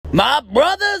My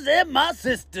brothers and my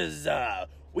sisters,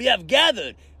 we have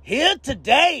gathered here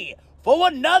today for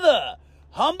another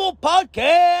Humble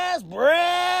Podcast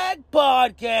Brag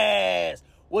Podcast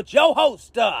with your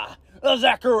host,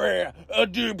 Zachary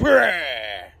Dupree.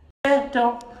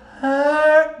 Don't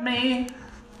hurt me.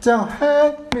 Don't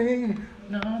hurt me.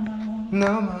 No more.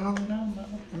 No more. No more.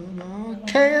 No more.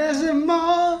 Cares and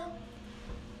more.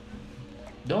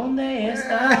 Donde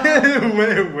está?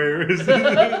 Where is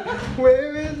it?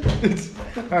 Where is it?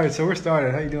 Alright, so we're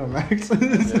started. How you doing, Max?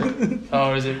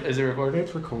 Oh, is it recording?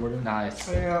 It's recording. Nice.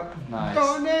 Yeah. Nice.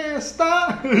 Donde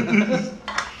está?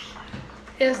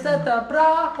 Está the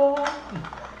bravo.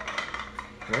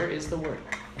 Where is the work?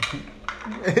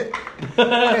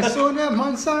 Es una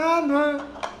manzana.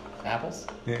 Apples?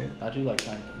 Yeah. I do like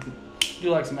some. You do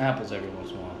like some apples every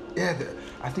once in a while. Yeah,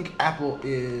 I think apple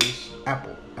is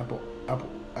apple.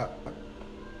 I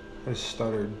just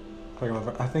stuttered.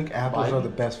 I think apples Biden? are the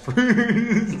best fruit.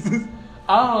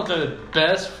 I don't know if they're the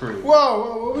best fruit.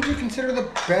 Whoa, what would you consider the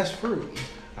best fruit?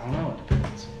 I don't know. It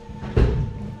depends.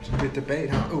 It's a good debate,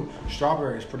 huh? Ooh,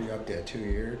 strawberry is pretty up there too,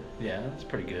 here. Yeah, that's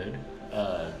pretty good.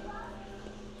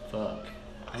 Fuck.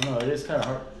 I don't know. It is kind of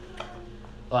hard.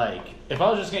 Like, if I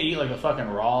was just gonna eat like a fucking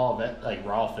raw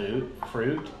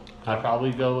fruit, I'd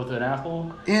probably go with an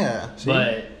apple. Yeah. See?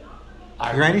 But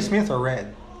Granny Smith or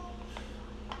red?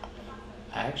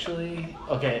 Actually,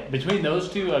 okay, between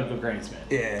those two, I'd go Granny Smith.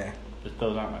 Yeah. But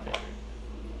those aren't my favorite.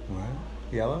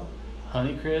 What? Yellow?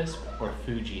 Honeycrisp or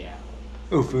Fuji apple.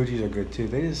 Ooh, Fuji's are good too.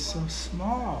 They just so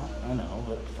small. I know,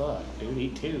 but fuck, dude,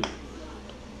 eat two.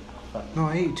 Fuck. No,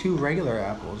 I ate 2 regular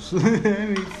apples. I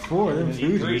ate 4 of them Eat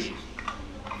Fuji's. 3.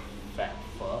 Fat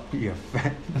fuck. Yeah,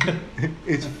 fat.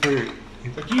 It's fruit.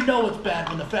 But you know it's bad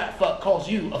when the fat fuck calls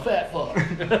you a fat fuck.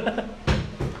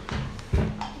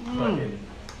 Fucking.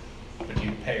 But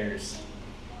you pears.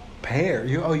 Pear?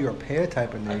 You're a pear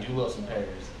type of I nigga. do love some pears.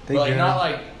 They But like, good. not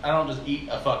like, I don't just eat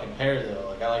a fucking pear though.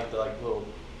 Like, I like the little.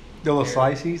 The little pear.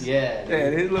 slices? Yeah. Yeah,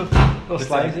 dude. these little It's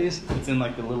slices. Like, it's in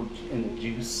like the little, in the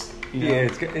juice. You know? Yeah,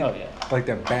 it's good. Oh yeah. Like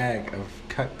that bag of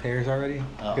cut pears already.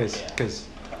 Oh, Because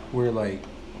we're like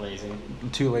Lazy.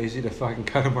 too lazy to fucking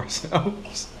cut them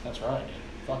ourselves. That's right, dude.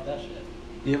 Fuck that shit.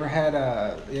 You ever had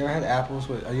apples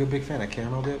with? Are you a big fan of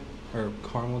caramel dip or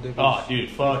caramel dip? Oh, dude,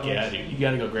 fuck yeah, dude. You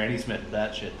gotta go Granny Smith with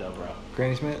that shit though, bro.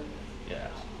 Granny Smith. Yeah.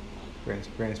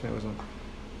 Granny Smith was one.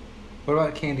 What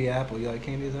about candy apple? You like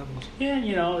candy apples? Yeah,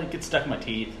 you know, it gets stuck in my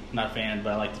teeth. Not a fan,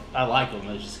 but I like them.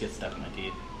 They just get stuck in my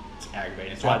teeth. It's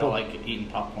aggravating. That's why I don't like eating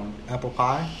popcorn. Apple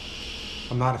pie.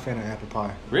 I'm not a fan of apple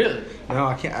pie. Really? No,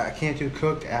 I can't do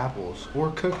cooked apples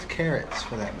or cooked carrots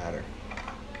for that matter.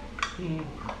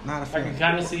 Not a I fan. can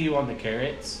kind of see you on the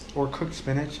carrots. Or cooked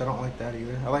spinach. I don't like that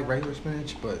either. I like regular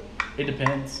spinach, but It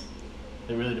depends.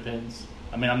 It really depends.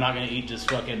 I mean, I'm not gonna eat just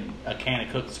fucking a can of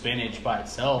cooked spinach by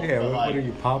itself. yeah. but What are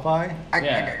you, Popeye?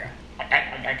 Yeah.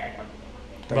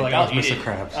 But like, That was I'll eat Mr. it.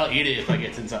 Krabs. I'll eat it if like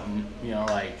it's in something. You know,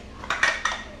 like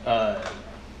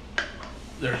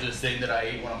there's this thing that I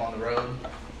eat when I'm on the road.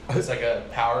 It's like a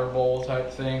power bowl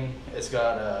type thing. It's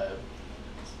got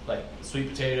like sweet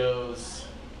potatoes,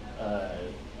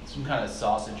 some kind of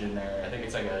sausage in there. I think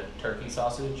it's like a turkey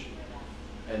sausage,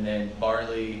 and then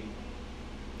barley.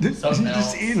 Something You're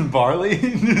else. just eating barley.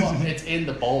 Well, it's in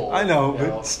the bowl. I know, you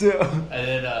but still. And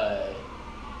then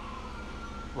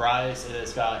rice, and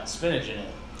it's got spinach in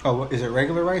it. Oh, what, is it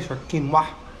regular rice or quinoa?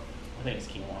 I think it's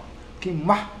quinoa.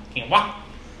 Quinoa. Quinoa.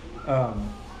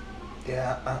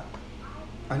 Yeah,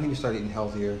 I need to start eating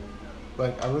healthier.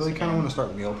 Like, I really kind of want to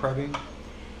start meal prepping.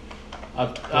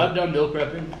 I've done meal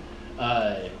prepping.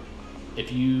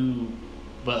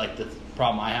 But like the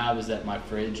problem I have is that my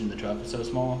fridge in the truck is so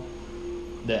small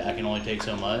that I can only take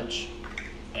so much,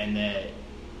 and that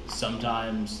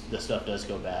sometimes the stuff does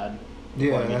go bad.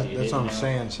 before I Yeah, get to eat that's it, what I'm you know?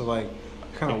 saying. So, like,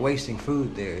 kind of wasting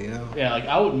food there, you know? Yeah, like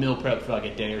I would meal prep for like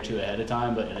a day or two ahead of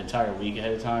time, but an entire week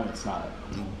ahead of time, it's not.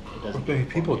 It doesn't. I mean,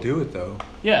 people do it, though.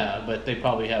 Yeah, but they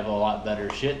probably have a lot better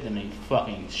shit than a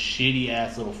fucking shitty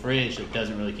ass little fridge that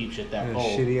doesn't really keep shit that And a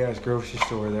cold. shitty-ass grocery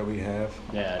store that we have.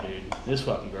 Yeah, dude, this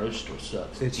fucking grocery store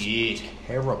sucks. It's dick.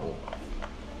 terrible.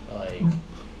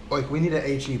 Like, we need an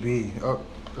HEB.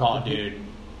 oh, dude,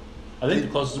 I think the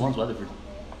closest one's Weatherford.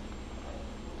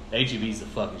 HEB's the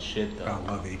fucking shit though. I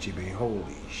love HEB. Holy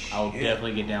shit. I will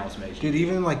definitely get down with some HEB. Dude,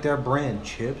 even like their brand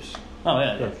chips, Oh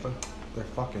yeah, they're, dude. they're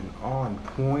fucking on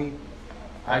point.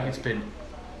 I can spend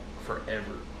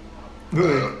forever.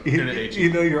 You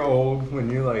know you're old when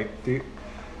you're like, dude.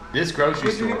 This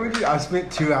grocery store. I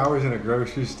spent 2 hours in a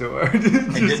grocery store. It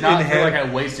did not feel like I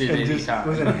wasted and any just time.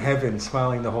 was in heaven,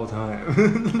 smiling the whole time.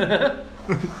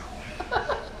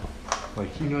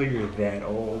 Like, you know you're that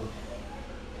old.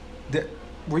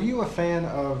 Were you a fan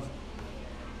of...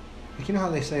 Like, you know how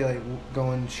they say, like,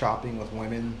 going shopping with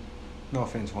women? No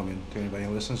offense, women, to anybody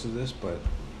who listens to this, but...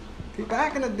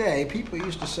 Back in the day, people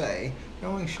used to say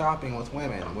going shopping with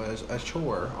women was a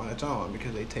chore on its own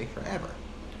because they take forever.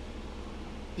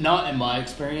 Not in my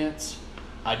experience.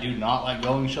 I do not like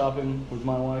going shopping with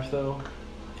my wife, though.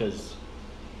 Because,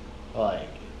 like,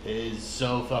 it is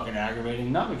so fucking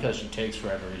aggravating. Not because she takes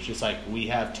forever. It's just, like, we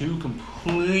have two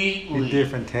completely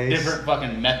different tastes. Different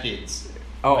fucking methods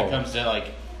when it comes to,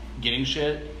 like, getting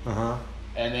shit. Uh-huh.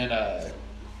 And then,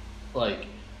 like,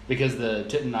 because the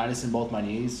tendonitis in both my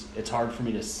knees, it's hard for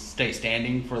me to stay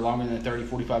standing for longer than 30,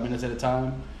 45 minutes at a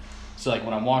time. So, like,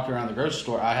 when I'm walking around the grocery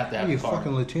store, I have to have Are you a car.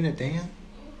 fucking Lieutenant Dan?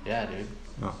 Yeah, dude.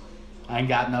 No. I ain't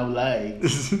got no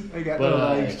legs. I got no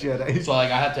legs, Jedi. So,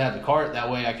 like, I have to have the cart. That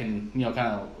way I can, you know, kind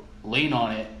of lean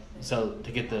on it so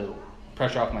to get the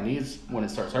pressure off my knees when it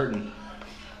starts hurting.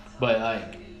 But,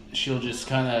 like, she'll just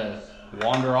kind of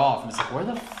wander off. And it's like, where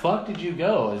the fuck did you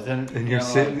go? And you're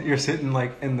sitting,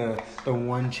 like, in the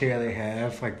one chair they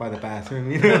have, like, by the bathroom,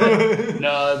 you know?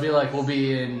 No, it'd be like, we'll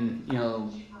be in, you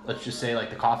know, let's just say, like,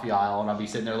 the coffee aisle, and I'll be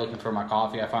sitting there looking for my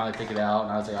coffee. I finally pick it out,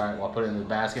 and I was like, all right, well, I'll put it in the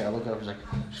basket. I look up, it's like,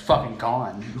 it's fucking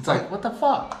gone. It's like, what the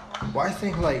fuck? Well, I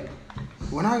think, like,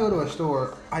 when I go to a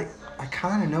store, I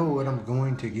kind of know what I'm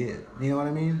going to get. You know what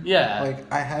I mean? Yeah.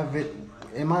 Like, I have it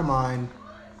in my mind,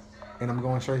 and I'm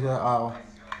going straight to the aisle.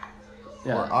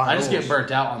 Yeah. I just get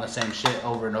burnt out on the same shit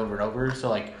over and over and over. So,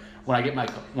 like, when I get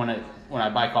when I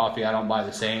buy coffee, I don't buy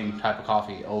the same type of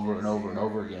coffee over and over and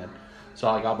over again.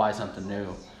 So, like, I'll buy something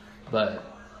new.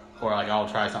 Or like I'll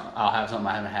have something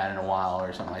I haven't had in a while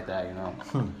or something like that, you know.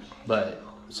 But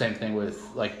same thing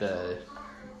with like the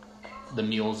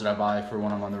meals that I buy for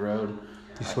when I'm on the road.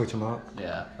 You switch them up?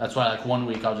 Yeah. That's why like one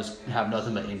week I'll just have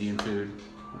nothing but Indian food.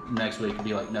 Next week it'll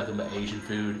be like nothing but Asian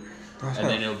food. That's and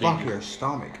then it'll fuck your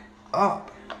stomach up.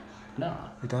 No.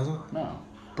 It doesn't? No.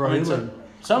 Bro, I mean,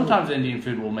 sometimes Indian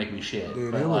food will make me shit.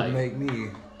 Dude, but it like, would make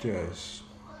me just...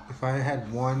 If I had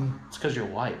one... It's because you're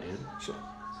white, dude.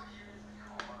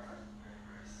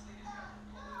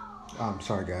 I'm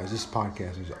sorry, guys. This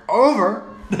podcast is over.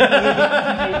 The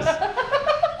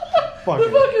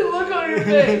fucking look on your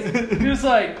face.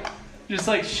 Just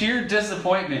like sheer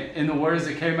disappointment in the words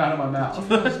that came out of my mouth.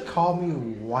 Did you just call me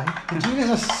white? Did you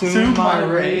just assume my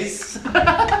race?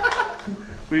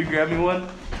 Will you grab me one?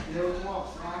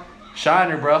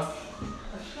 Shiner, bro.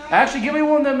 Actually, give me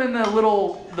one of them in the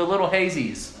little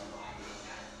hazies.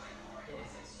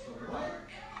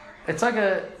 It's like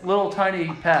a little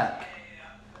tiny pack.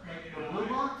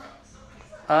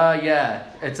 Yeah.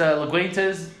 It's a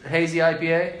Laguintas Hazy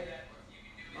IPA.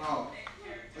 Oh.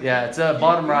 Yeah, it's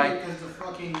bottom right. Because the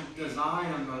fucking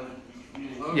design on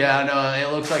the logo. Yeah, I know.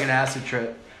 It looks like an acid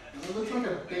trip. It looks like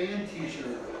a band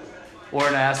t-shirt. Or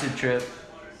an acid trip.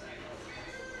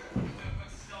 Did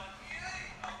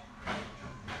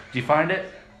you find it?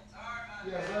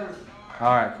 Yes, sir.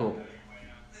 Alright, cool.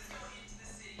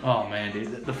 Oh, man,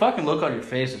 dude. The fucking look on your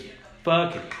face is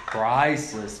fucking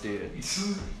priceless, dude.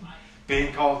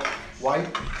 Being called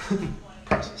white.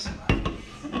 Priceless.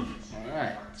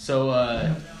 Alright.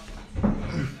 So,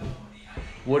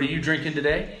 what are you drinking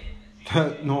today?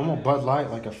 Normal Bud Light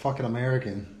like a fucking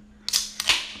American.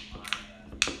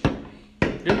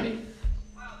 Really?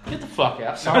 Get the fuck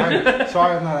out. Sorry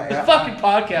I'm not The fucking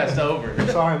podcast's over.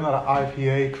 Sorry I'm not an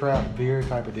IPA craft beer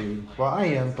type of dude. Well, I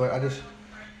am, but I don't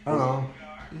know.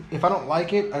 If I don't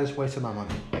like it, I just wasted my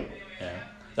money. Yeah.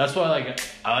 That's why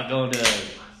I like going to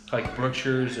like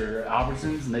Brookshire's or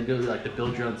Albertsons and they do like the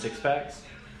build your own six packs.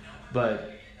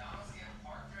 But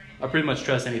I pretty much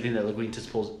trust anything that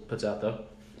Laguintas puts out though.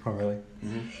 Oh really?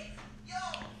 Mm-hmm.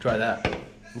 Try that.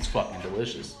 It's fucking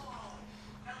delicious.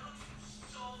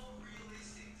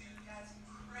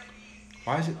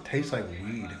 Why does it taste like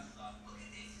weed?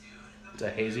 It's a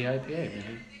hazy IPA,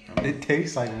 man. It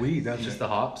tastes like weed, doesn't It's just it? the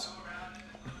hops.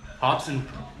 Hops and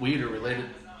weed are related.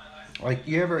 Like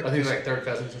you ever? I think it's like third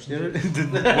cousins or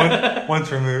something.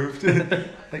 Once removed.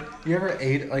 Like you ever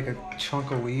ate like a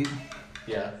chunk of weed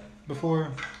Yeah.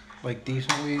 before? Like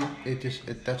decent weed?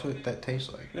 That's what that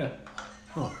tastes like. Yeah.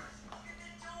 Huh.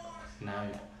 Now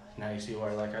you see why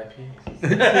I like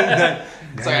IPA.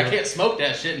 It's like I can't smoke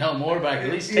that shit no more, but I can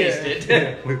at least taste it.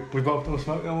 Yeah. We both don't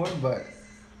smoke no more, but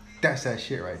that's that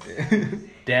shit right there.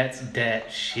 That's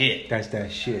that shit. That's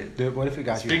that shit. Dude, what if it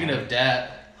got Speaking you? of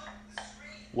that,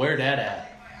 where that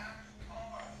at?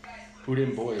 Who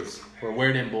them boys? Or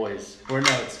where them boys? Or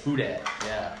no, it's who that.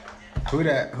 Yeah. Who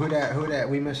that?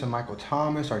 We missing Michael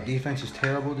Thomas. Our defense is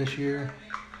terrible this year.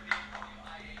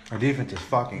 Our defense is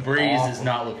fucking Breeze awful. is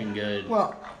not looking good.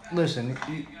 Well, listen,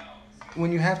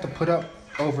 when you have to put up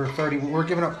over 30, we're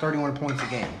giving up 31 points a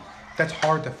game. That's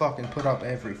hard to fucking put up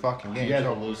every fucking game. You guys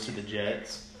So, will lose to the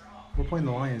Jets. we're playing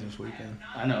the Lions this weekend.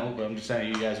 I know, but I'm just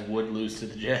saying you guys would lose to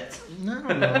the Jets. No, I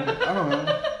don't know. I don't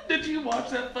know. Did you watch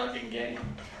that fucking game?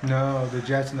 No, the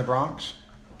Jets and the Bronx.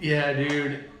 Yeah,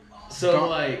 dude. So,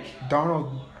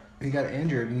 Darnold, he got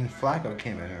injured and Flacco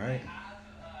came in, right?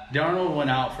 Darnold went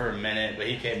out for a minute, but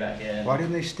he came back in. Why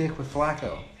didn't they stick with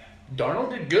Flacco?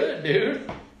 Darnold did good,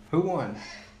 dude. Who won?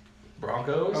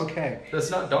 Broncos? Okay. That's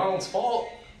not Darnold's fault.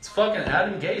 It's fucking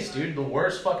Adam Gase, dude. The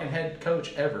worst fucking head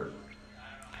coach ever.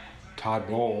 Todd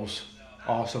Bowles,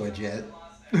 also a Jet,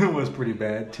 was pretty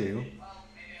bad too.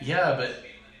 Yeah, but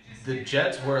the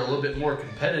Jets were a little bit more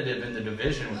competitive in the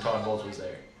division when Todd Bowles was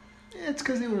there. Yeah, it's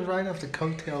because he was right off the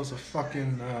coattails of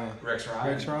fucking Rex Ryan.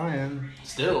 Rex Ryan.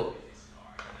 Still,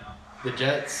 the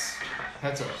Jets,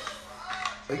 that's a...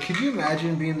 Like, could you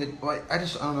imagine being the... Like, I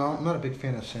don't know. I'm not a big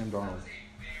fan of Sam Darnold.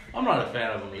 I'm not a fan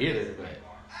of him either, but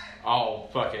I'll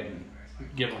fucking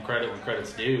give him credit when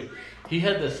credit's due. He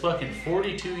had this fucking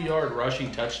 42-yard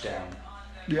rushing touchdown.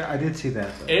 Yeah, I did see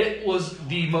that. Though. It was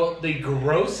the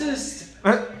grossest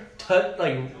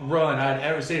run I'd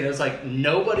ever seen. It was like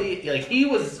nobody, like he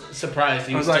was surprised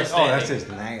he was like, still standing. that's just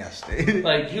nasty.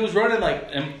 Like he was running like,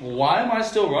 why am I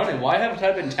still running? Why haven't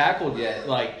I been tackled yet?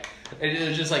 Like it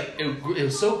was just like it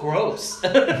was so gross.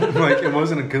 Like it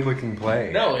wasn't a good looking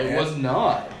play. No, it was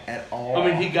not at all. I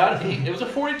mean, it was a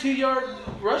 42-yard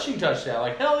rushing touchdown.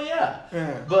 Like hell yeah.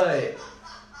 Yeah. But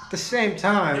At the same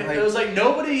time, it was like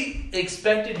nobody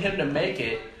expected him to make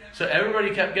it. So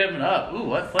everybody kept giving up. Ooh,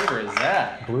 what flavor is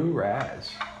that? Blue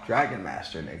Raz, Dragon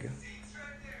Master, nigga.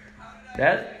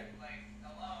 That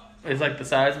is like the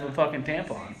size of a fucking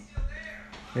tampon.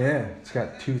 Yeah, it's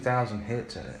got 2,000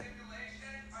 hits in it.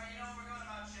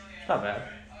 It's not bad.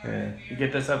 Yeah. You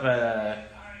get this up at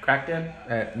Crack Den?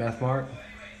 At Meth Mart.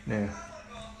 Yeah.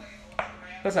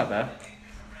 That's not bad.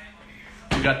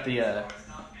 You got the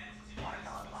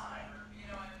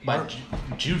by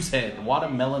Juice Head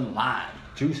watermelon lime.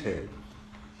 Juice Head.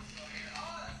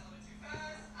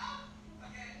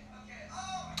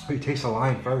 You taste the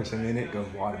lime first, and then it goes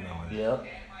watermelon. Yep.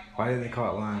 Why did they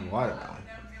call it lime watermelon?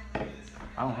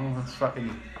 I don't know. It's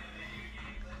fucking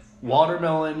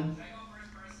watermelon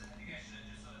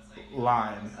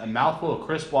lime. A mouthful of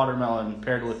crisp watermelon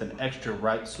paired with an extra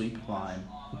ripe sweet lime.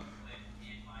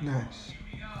 Nice.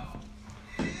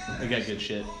 They got good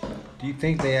shit. Do you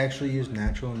think they actually use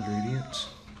natural ingredients?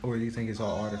 Or do you think it's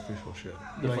all artificial shit?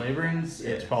 The flavorings,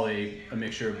 it's probably a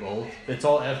mixture of both. It's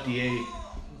all FDA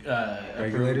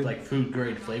Regulated? approved, like food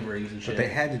grade flavorings and shit. But they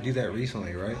had to do that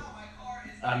recently, right?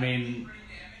 I mean,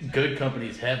 good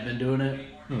companies have been doing it,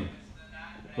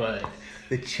 but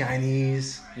The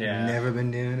Chinese Yeah. never been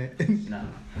doing it. no.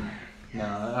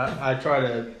 I try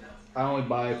to. I only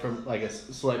buy from like a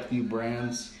select few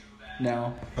brands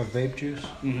now. Of vape juice?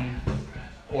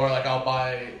 Or like I'll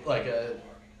buy like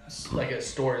a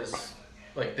store's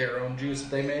like their own juice that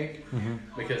they make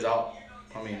because I'll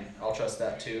trust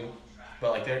that too.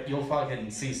 But like you'll fucking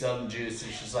see some juice.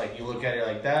 It's just like you look at it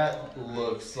like that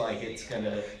looks like it's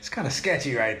gonna. It's kind of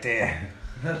sketchy right there.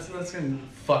 That's gonna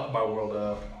fuck my world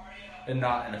up, and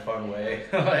not in a fun way.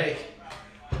 Like,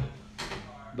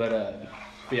 but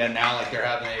yeah, now like they're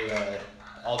having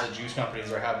all the juice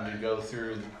companies are having to go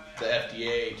through the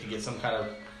FDA to get some kind of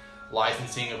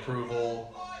licensing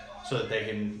approval so that they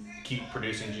can keep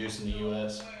producing juice in the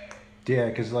U.S. Yeah,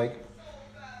 because like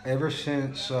ever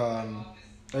since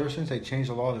they changed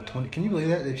the law to 20, can you believe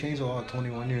that they changed the law to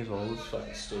 21 years old? It's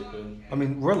fucking stupid. I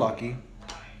mean, we're lucky,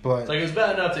 but Like it's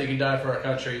bad enough that you can die for our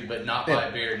country, but not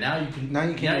buy beer. Now you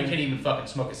can't even fucking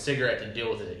smoke a cigarette to deal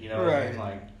with it. You know what I mean?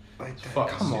 like it's that.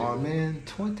 fucking Come on, stupid. man,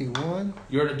 21.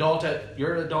 You're an adult at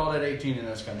 18 in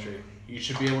this country. You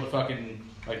should be able to fucking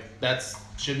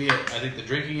should be it. I think the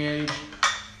drinking age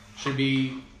should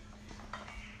be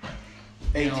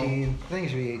 18. I think it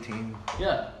should be 18.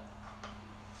 Yeah.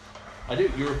 I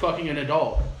do. You're fucking an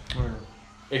adult. Or,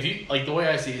 If you the way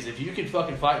I see it is if you can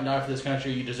fucking fight and die for this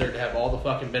country, you deserve to have all the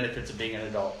fucking benefits of being an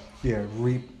adult. yeah,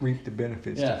 reap the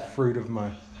benefits. Yeah. The fruit of my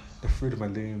looms. Fruit of my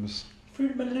looms.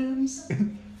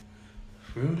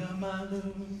 Fruit of my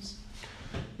looms.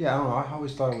 Yeah, I don't know. I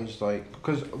always thought it was like,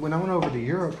 because when I went over to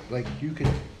Europe, like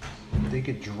they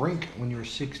could drink when you were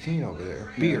 16 over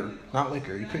there. Beer, not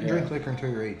liquor. You couldn't drink liquor until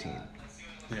you were 18.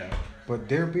 Yeah. But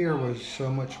their beer was so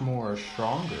much more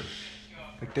stronger.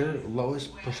 Like their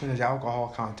lowest percentage alcohol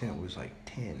content was like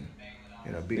 10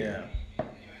 in a beer. Yeah.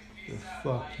 To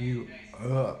fuck you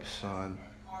up, son.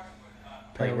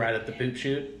 Like right at the poop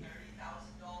chute.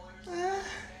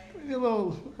 Maybe a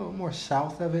little more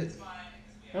south of it.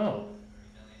 Oh.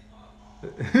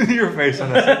 Your face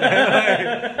on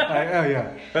that. Like, oh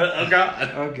yeah. Oh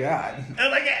God. Oh God. Oh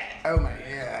my God. Oh my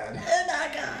God.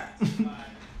 Oh my God.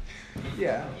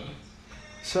 Yeah.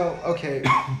 So okay,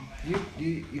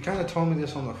 you kind of told me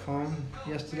this on the phone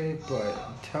yesterday,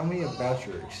 but tell me about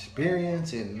your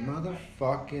experience in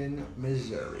motherfucking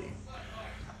Missouri.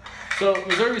 So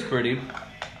Missouri's pretty.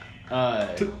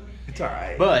 It's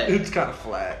alright. But it's kind of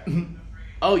flat.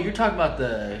 Oh, you're talking about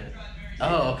the.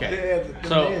 Oh, okay.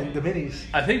 Yeah, the minis.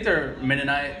 I think they're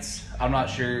Mennonites. I'm not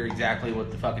sure exactly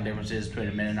what the fucking difference is between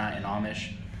a Mennonite and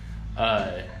Amish.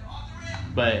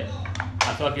 But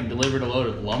I fucking delivered a load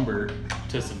of lumber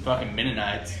to some fucking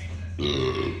Mennonites.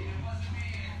 And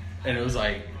it was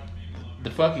like,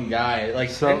 the fucking guy, like,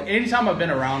 So- anytime I've been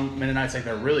around Mennonites, like,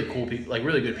 they're really cool people, like,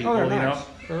 really good people, Oh, you they're nice. know?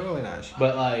 They're really nice.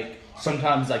 But, like,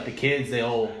 sometimes, like, the kids,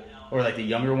 or, like, the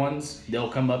younger ones, they'll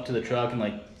come up to the truck and,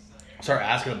 like, start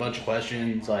asking a bunch of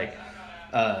questions. Like,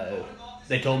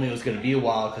 they told me it was going to be a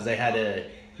while because they had to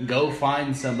go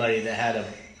find somebody that had a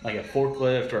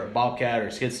forklift or a bobcat or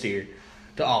a skid steer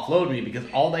to offload me because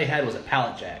all they had was a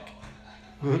pallet jack.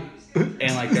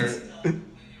 And, like,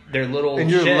 their little And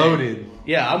you're shed- loaded.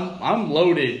 Yeah, I'm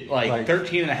loaded, like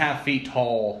 13 and a half feet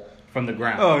tall from the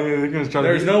ground. Oh yeah, they're gonna try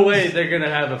There's to. no way they're going to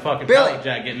have a fucking Billy! pallet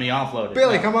jack getting me offloaded.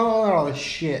 Billy, No. come on, all this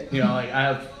shit. You know, like, I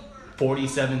have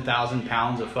 47,000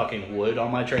 pounds of fucking wood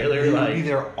on my trailer. You'll Like, be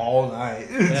there all night.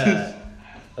 yeah.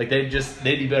 Like, they'd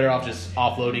be better off just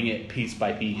offloading it piece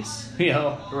by piece, you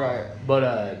know? Right.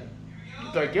 But,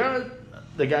 like, yeah,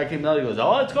 the guy came out, he goes,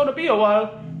 oh, it's going to be a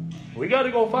while. We got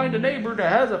to go find a neighbor that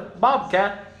has a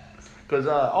bobcat. Because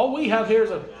all we have here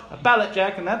is a pallet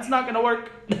jack, and that's not going to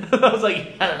work. I was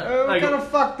like, yeah. We're kind of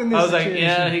fucked in this I was like, situation.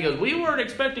 yeah. He goes, we weren't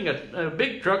expecting a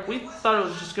big truck. We thought it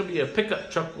was just going to be a pickup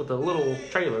truck with a little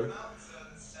trailer.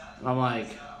 And I'm like,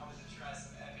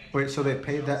 Wait, so they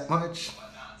paid that much?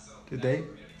 Did they?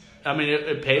 I mean, it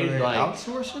Are paid they like,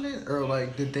 outsourcing it, or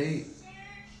like did they?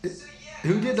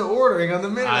 Who did the ordering on the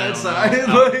I Midnight don't side?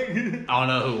 know. Like, I don't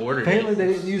know who ordered apparently it. they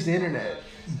didn't use the internet.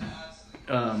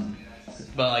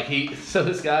 But like so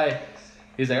this guy,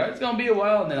 he's like, oh, it's going to be a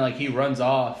while. And then like he runs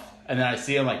off. And then I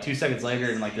see him like 2 seconds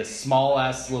later in like this small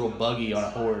ass little buggy on a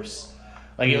horse.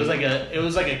 Like it was like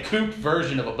a coupe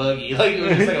version of a buggy. Like it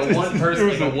was just like a one person,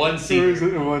 like a one It was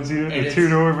seater. a one seater, And a it's-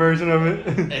 2-door version of it.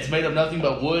 It's made of nothing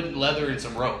but wood, leather, and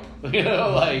some rope. You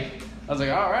know, like I was like,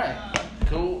 all right,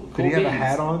 cool. Did he have a beans.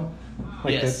 hat on?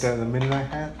 Like Yes. the Midnight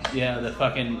hat? Yeah, the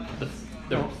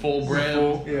full brim.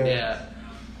 full, yeah. Yeah.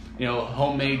 You know,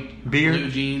 homemade Beard? blue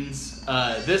jeans.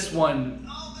 This one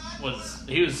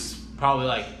he was probably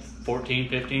like 14,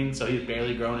 15, so he was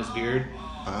barely growing his beard.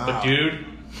 Wow. But dude,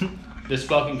 this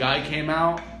fucking guy came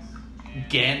out,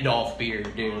 Gandalf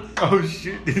beard, dude. Oh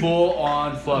shit. Full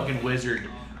on fucking wizard.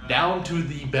 Down to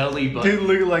the belly button. Dude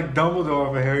looked like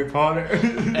Dumbledore from Harry Potter.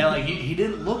 And like he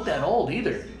didn't look that old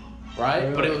either.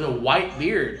 Right? But it was a white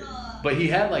beard. But he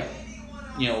had like,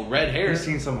 you know, red hair. You've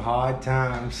seen some hard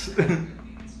times.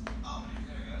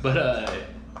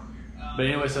 But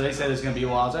anyway, so they said it's gonna be a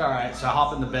while. I was like, all right. So I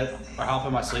hop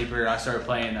in my sleeper, and I started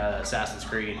playing Assassin's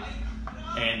Creed.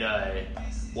 And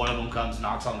one of them comes,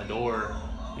 knocks on the door.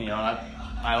 You know,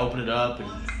 I open it up,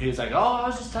 and he was like, "Oh, I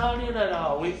was just telling you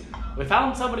that we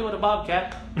found somebody with a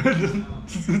bobcat." The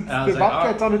like,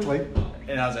 Bobcat's on its way.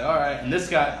 And I was like, "All right." And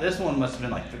this one must have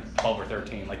been like 12 or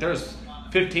 13. Like there was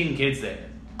 15 kids there.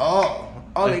 Oh,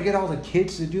 they get all the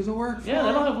kids to do the work? Yeah,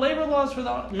 they don't have labor laws for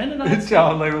the Mennonites.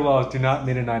 Child labor laws do not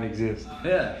Mennonite exist.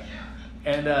 Yeah.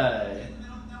 And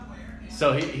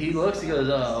so he looks, he goes,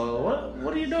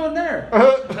 what are you doing there?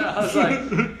 I was like,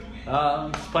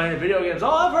 I'm just playing video games. Oh,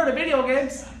 I've heard of video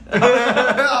games.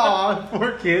 Oh,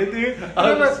 poor kid, dude.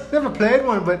 Never played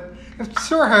one, but I've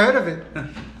sure heard of it.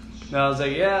 And I was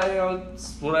like, yeah, you know,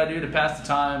 it's what I do to pass the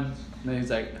time. And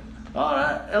he's like, all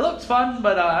right, it looks fun,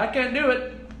 but I can't do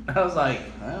it. I was like,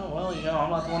 well, you know, I'm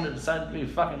not the one that decided to be a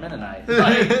fucking Mennonite.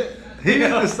 Like, He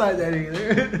didn't decide that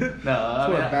either. no, I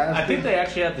mean, Poor I bastard. think they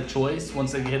actually have the choice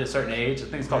once they hit a certain age. I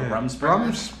think it's called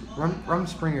Rumspringa.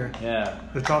 Rumspringer. Yeah.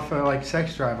 It's off of like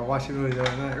Sex Drive. I watched it movie the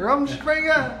other night.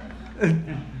 Rumspringer.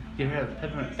 You ever have a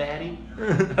peppermint fatty?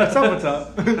 What's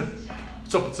up?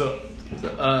 What's up? What's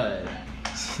up?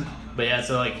 But yeah,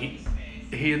 so like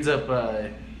he ends up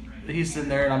he's sitting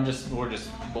there and we're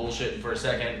just bullshitting for a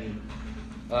second, and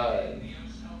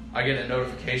I get a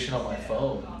notification on my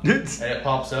phone and it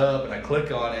pops up and I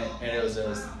click on it and it was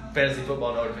a fantasy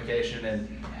football notification,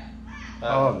 and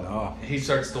Oh no. he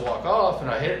starts to walk off and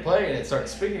I hit play and it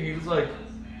starts speaking. He was like,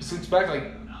 just looks back like,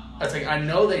 I was like, I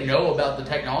know they know about the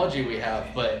technology we have,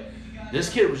 but this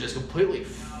kid was just completely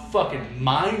fucking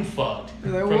mind fucked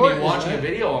You're like, from what me is watching that? a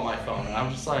video on my phone. And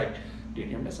I'm just like, dude,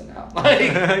 you're missing out.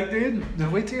 Like,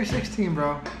 dude, wait till you're 16,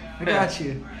 bro. I got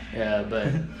you. yeah, but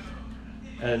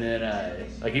and then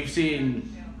like you've seen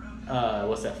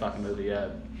what's that fucking movie?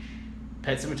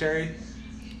 Pet Sematary.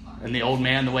 And the old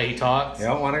man, the way he talks. You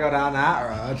don't want to go down that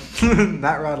road.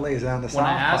 That road leads down the When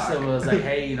I South asked Park. him, I was like,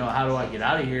 hey, you know, how do I get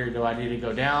out of here? Do I need to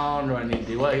go down? Do I need to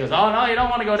do what? He goes, oh, no, you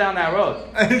don't want to go down that road.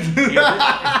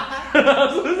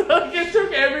 It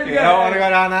took everything. You don't want to go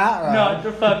down that road. Not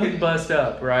to fucking bust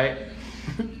up, right?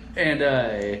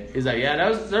 And he's like, yeah,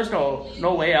 there's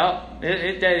no way out.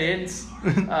 It dead ends.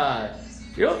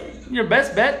 You know, your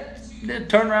best bet,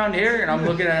 turn around here. And I'm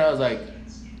looking at it, I was like,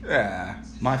 Yeah.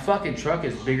 my fucking truck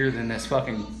is bigger than this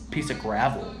fucking piece of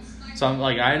gravel. So I'm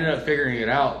like, I ended up figuring it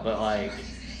out, but like,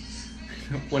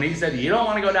 when he said, you don't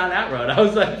want to go down that road, I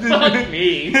was like, fuck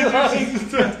me.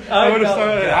 I would have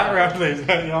started that road, please. You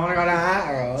don't want to go down that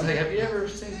I was road. like, have you ever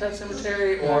seen Pet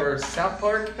Sematary or South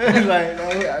Park? Like,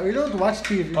 no, we don't watch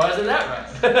TV. Why is it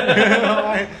that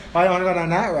road? Why do you want to go down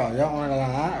that road? You don't want to go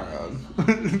down that road.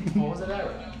 What was it that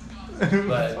road?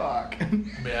 But- Fuck.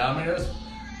 Yeah, I mean, it was,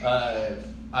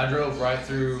 I drove right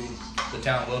through the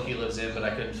town Wilkie lives in, but I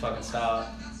couldn't fucking stop.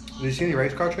 Did you see any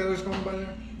race car trailers going by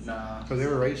there? Nah. Because they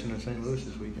were racing in St. Louis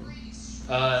this weekend.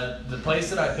 The place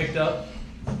that I picked up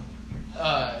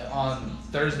on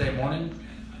Thursday morning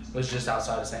was just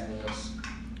outside of St. Louis.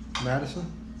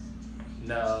 Madison?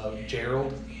 No,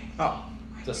 Gerald. Oh.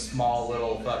 It's a small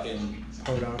little fucking,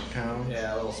 Podunk town.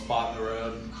 yeah, little spot in the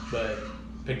road. But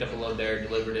picked up a load there,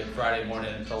 delivered it Friday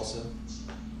morning in Tulsa.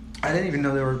 I didn't even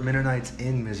know there were Mennonites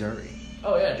in Missouri.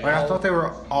 Oh yeah, dude. Like, I thought they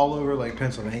were all over, like,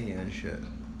 Pennsylvania and shit.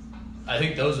 I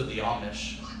think those are the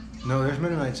Amish. No, there's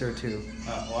Mennonites there, too.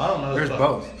 Well, I don't know. There's the-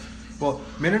 both. Well,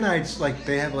 Mennonites, like,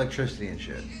 they have electricity and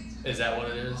shit. Is that what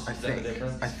it is? I Is think. that the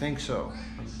difference? I think so.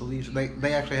 I believe so.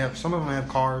 They actually have, some of them have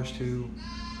cars, too.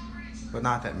 But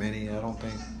not that many, I don't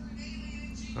think.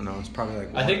 I don't know, it's probably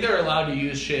like I think they're allowed to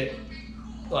use shit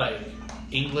like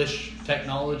English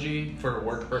technology for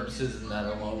work purposes and that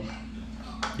alone.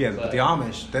 Yeah, but but- the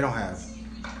Amish, they don't have.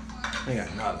 They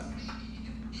got nothing.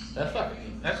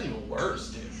 That's even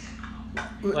worse,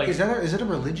 dude. Like- is it a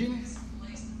religion?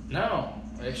 No,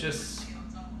 it's just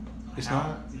It's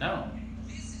not. No,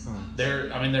 Oh. they're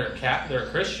a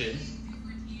Christian.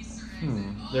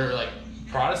 They're like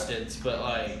Protestants, but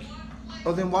like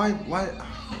Oh, then why?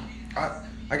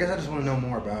 I guess I just want to know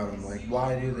more about them. Like,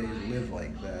 why do they live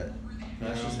like that? You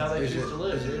that's know? just how they Is choose it- to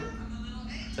live, is it- dude.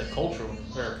 It's a culture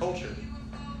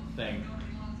thing.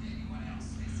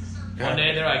 Yeah. One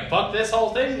day they're like, "Fuck this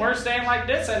whole thing. We're staying like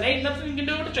this, and ain't nothing you can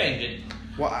do to change it."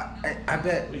 Well, I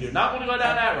bet. We do not want to go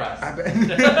down that road. I bet. We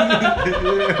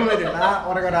do not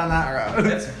want to go down that road.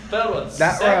 It's filled with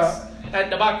That sex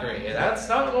and debauchery. That's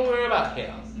not what we're about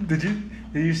here.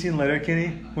 Did you see in Letterkenny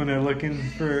when they're looking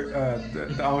for the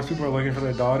Amish people are looking for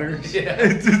their daughters? Yeah.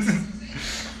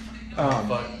 Um,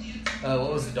 Fuck.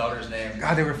 What was the daughter's name?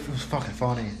 God, it was fucking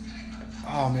funny.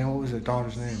 Oh man, what was their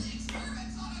daughter's name?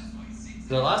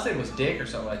 The last name was Dick or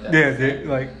something like that. Yeah, Dick,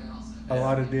 like a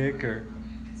lot of dick or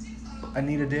I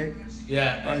need a dick.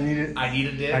 Yeah. I need it. I need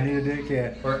a dick. I need a dick,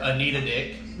 yeah. Or Anita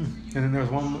Dick. And then there was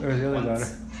the other Once. daughter.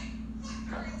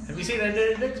 Have you seen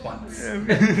Anita Dick once?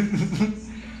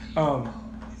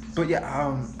 But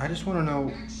yeah, I just want to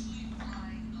know,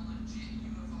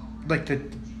 like the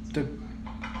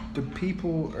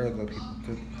people or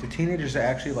the teenagers that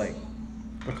actually like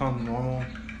become normal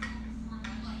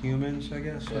humans, I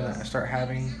guess. Yeah. And start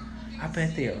having, I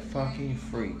bet they are fucking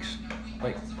freaks.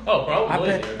 Like, Oh,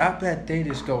 probably. dude. I bet they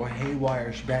just go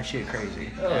haywire, batshit crazy.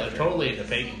 Oh, they're totally into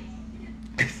bacon.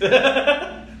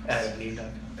 Adam Nita.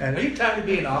 Adam- Are you tired of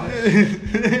being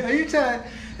Amish?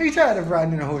 Are you tired of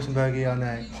riding in a horse and buggy all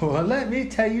night? Well, let me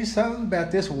tell you something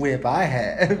about this whip I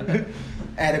have.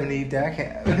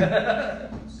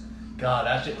 AdamandEve.com. God,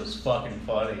 that shit was fucking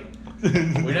funny.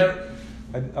 We never.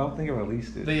 I don't think I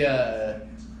released it. The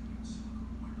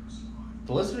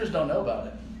listeners don't know about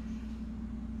it.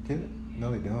 Did it?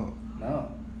 No, they don't.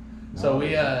 No. So we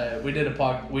did a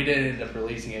pod. We did end up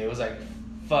releasing it. It was like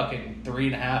fucking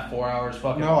 3.5, 4 hours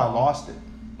fucking. No, I long. lost it.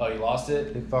 Oh, you lost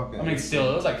it? It fucking. I mean,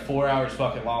 still, it was like 4 hours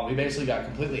fucking long. We basically got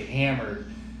completely hammered,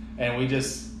 and we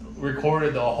just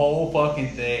recorded the whole fucking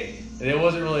thing. And it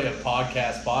wasn't really a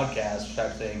podcast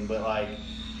type thing, but like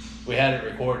we had it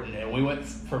recorded, and we went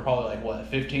for probably like what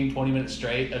 15, 20 minutes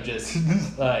straight of just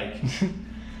like,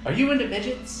 are you into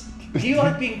midgets? Do you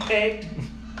like being pegged?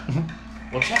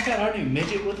 Well, check out our new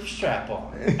midget with a strap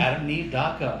on.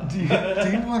 AdamandEve.com. do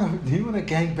you want to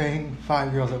gangbang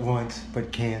 5 girls at once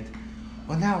but can't?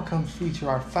 Well, now comes feature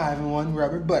our 5-in-1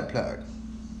 rubber butt plug.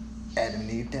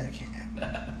 AdamandEve.com.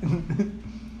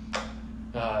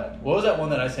 What was that one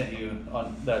that I sent you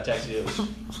on that I texted you? It was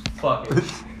fucking.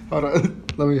 Hold on.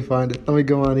 Let me find it. Let me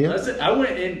go on here. I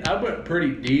went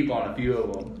pretty deep on a few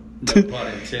of them. No pun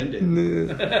intended.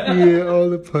 Yeah, all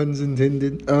the puns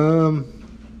intended.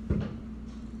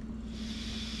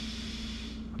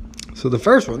 So the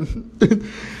first one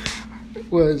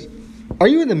was, are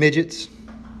you into midgets?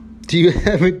 Do you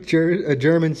have a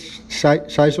German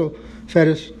Scheissel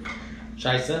fetish?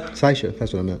 Scheisse,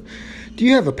 that's what I meant. Do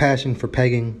you have a passion for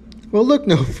pegging? Well, look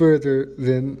no further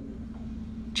than...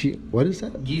 What is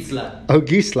that? Gisela. Oh,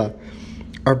 Gisela.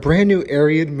 Our brand new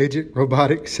Arian midget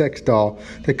robotic sex doll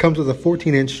that comes with a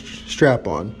 14-inch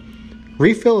strap-on,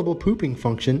 refillable pooping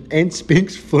function, and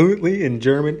speaks fluently in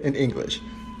German and English.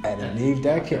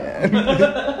 AdamandEve.com.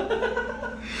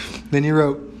 Then you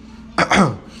wrote,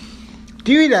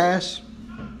 do you eat ass?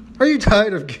 Are you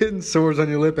tired of getting sores on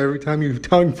your lip every time you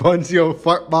tongue punch the old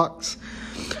fart box?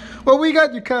 Well, we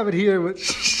got you covered here with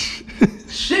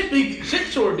Shit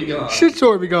sore be gone. Shit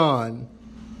sore be gone.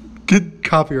 Good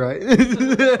copyright. You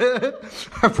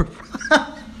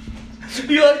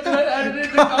like that? I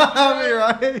didn't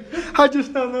Copyright. I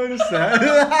just now noticed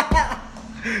that.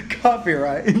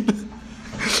 Copyright.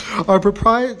 Our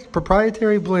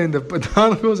proprietary blend of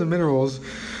botanicals and minerals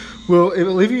will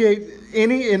alleviate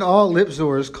any and all lip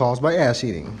sores caused by ass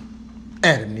eating.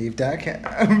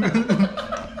 AdamandEve.com.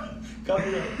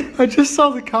 I just saw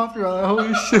the copyright.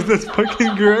 Holy shit, that's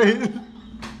fucking great.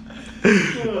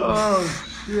 Oh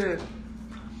shit.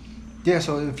 Yeah,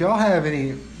 so if y'all have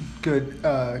any good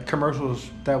commercials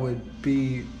that would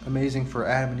be amazing for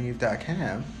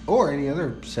AdamandEve.com or any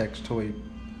other sex toy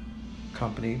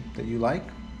company that you like,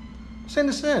 send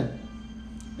us in.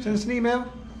 Send us an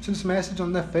email. Send us a message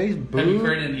on that Facebook. Have you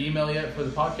created an email yet for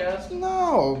the podcast?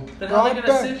 No. Then how are they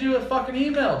gonna send you a fucking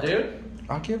email, dude?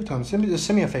 I'll give it to them. Send me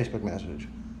a Facebook message.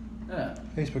 Yeah.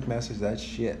 Facebook message, that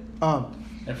shit.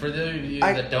 And for those of you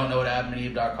that don't know what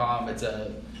AdamandEve.com,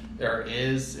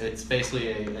 it's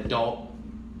basically an adult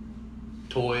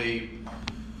toy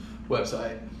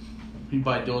website. You can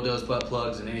buy dildos, butt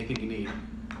plugs, and anything you need.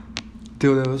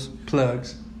 Dildos,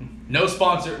 plugs. No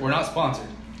sponsor. We're not sponsored.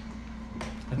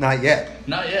 Not yet.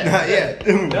 Not yet. Not yet.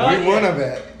 We want to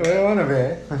bet. We want to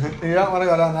bet. You don't want to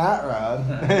go down that road.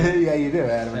 Yeah, you do,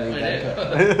 Adam.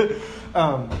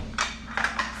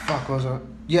 Fuck, was it?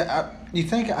 Yeah, you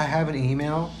think I have an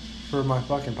email for my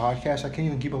fucking podcast? I can't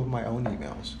even keep up with my own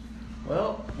emails.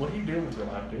 Well, what are you doing with your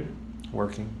life, dude?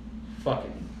 Working.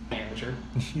 Fucking amateur.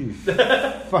 You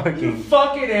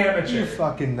fucking amateur. You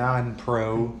fucking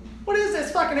non-pro. What is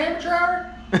this, fucking amateur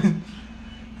hour?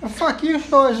 Well, fuck you,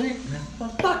 Shorzy. Well,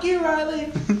 fuck you,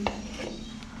 Riley.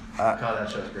 God, that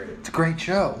show's great. It's a great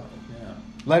show. Yeah.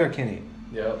 Letterkenny.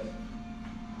 Yep.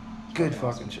 Good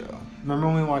fucking show. Remember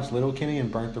when we watched Little Kenny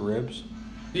and burnt the ribs?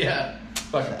 Yeah.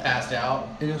 Fucking passed out.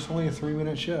 It was only a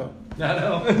 3-minute show. I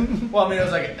know. Well, I mean, it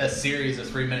was like a series of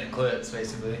 3-minute clips,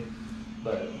 basically.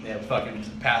 But, yeah, fucking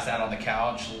just passed out on the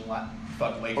couch and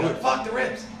fucking wake up. Fuck the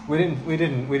ribs. We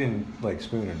didn't like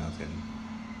spoon or nothing.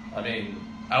 I mean,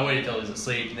 I waited till he was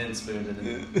asleep and then spooned and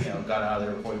then, got out of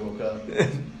there before he woke up.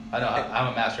 I know, I'm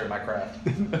a master at my craft.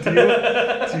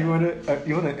 Do you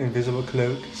want an invisible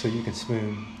cloak so you can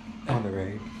spoon on the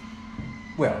raid?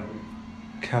 Well,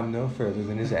 come no further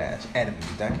than his ass.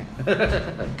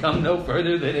 AdamandEve.com. Come no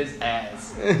further than his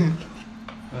ass.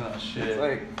 Oh, shit. It's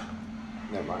like,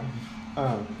 never mind.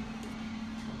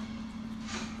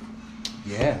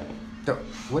 Yeah.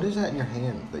 What is that in your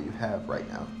hand that you have right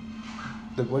now?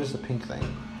 What is the pink thing?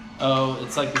 Oh,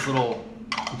 it's like this little...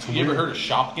 You ever heard of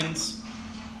Shopkins?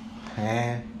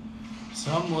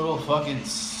 Some little fucking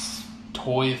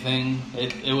toy thing.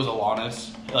 It was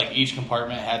Alana's. Like, each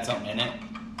compartment had something in it.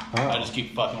 Oh. I just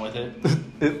keep fucking with it.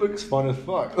 It looks fun as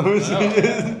fuck. It's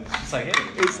like, hey.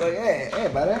 It's like, hey,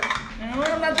 buddy.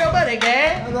 I'm not your buddy,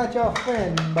 guy. I'm not your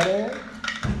friend, buddy.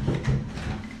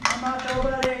 I'm not your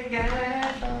buddy,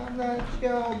 guy. I'm not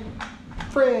your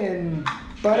friend,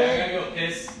 buddy. I gotta go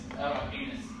piss out of my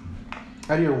penis.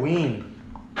 Out of your ween.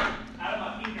 Out of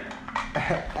my penis.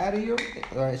 Out of your...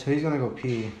 Alright, so he's gonna go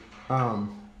pee.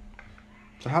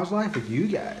 So how's life with you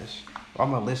guys? All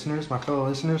my listeners, my fellow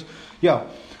listeners. Yo,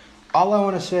 all I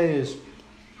want to say is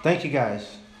thank you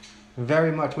guys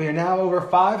very much. We are now over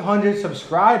 500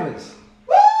 subscribers.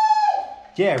 Woo!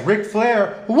 Yeah, Ric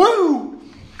Flair. Woo!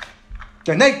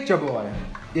 The Nature Boy.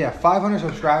 Yeah, 500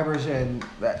 subscribers and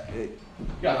that...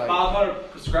 Got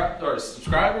 500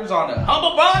 subscribers on the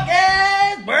Humble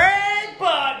Podcast Break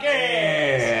Podcast.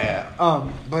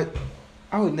 Yeah. But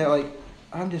I would know, like,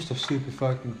 I'm just a stupid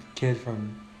fucking kid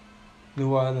from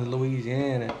New Orleans,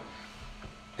 Louisiana.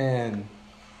 And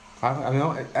I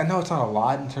know it's not a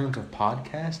lot in terms of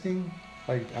podcasting.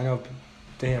 Like, I know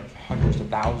they have hundreds of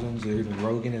thousands, or even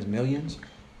Rogan has millions.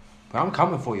 But I'm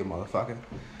coming for you, motherfucker.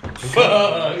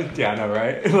 Yeah, I know,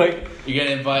 right? Like, You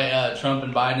gonna invite Trump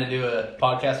and Biden to do a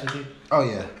podcast with you? oh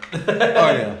yeah,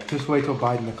 oh yeah. Just wait till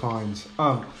Biden declines.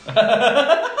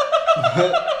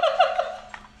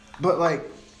 But like,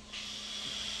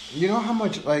 you know how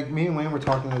much? Like, me and Wayne were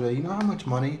talking the other day. You know how much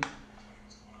money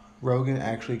Rogan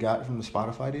actually got from the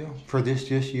Spotify deal for this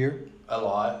year? A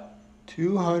lot.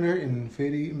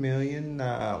 $250 million.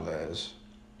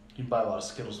 You can buy a lot of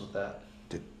Skittles with that.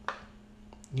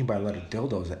 You can buy a lot of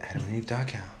dildos at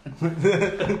AdamandEve.com.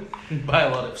 You can buy a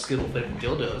lot of Skittle flavored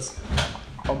dildos.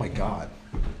 Oh my God!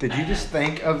 Did you just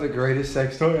think of the greatest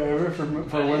sex toy ever for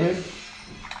women?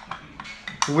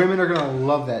 Women are gonna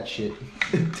love that shit.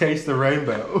 Taste the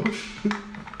rainbow.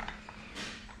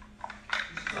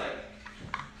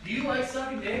 Do you like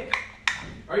sucking dick?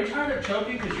 Are you tired of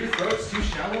choking because your throat's too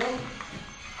shallow?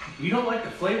 You don't like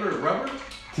the flavor of rubber?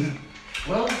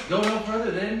 Well, go no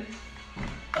further than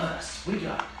us. We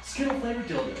got Skittle flavored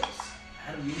dildos.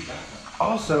 AdamandEve.com.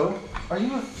 Also, are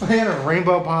you a fan of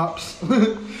Rainbow Pops?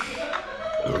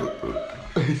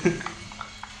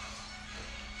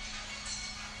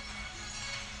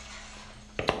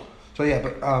 So yeah,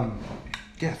 but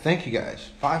yeah, thank you guys.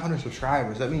 500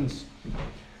 subscribers. That means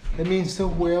the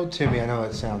world to me. I know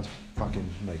that sounds fucking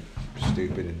like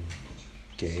stupid and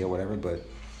gay or whatever, but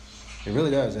it really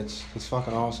does. It's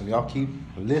fucking awesome. Y'all keep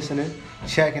listening,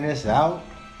 checking this out.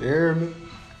 You hear me?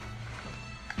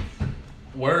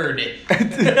 Word.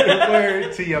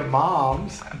 Word to your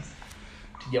moms.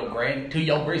 To your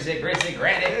greasy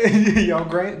granny. Your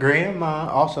grandma.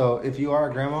 Also, if you are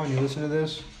a grandma and you listen to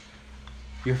this,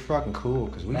 you're fucking cool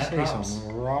because we say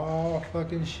some raw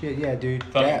fucking shit. Yeah, dude.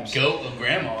 Fucking Dabs. goat of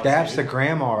grandma. Dabs the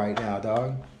grandma right now,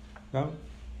 dog. No?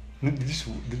 Yes,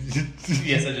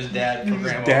 I just dabbed for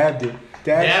grandma. Dabbed it.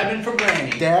 Dabbing for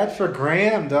granny. Dab for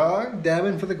gram, dog.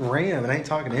 Dabbing for the gram. And I ain't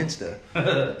talking Insta.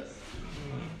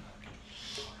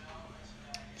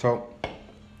 So, I'm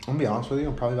gonna be honest with you.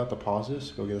 I'm probably about to pause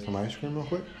this. Go get us some ice cream real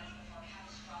quick.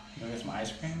 You want some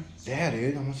ice cream? Yeah,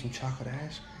 dude. I want some chocolate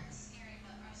ice cream.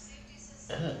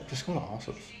 Just going to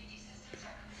Allsup's.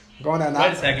 I'm going down that.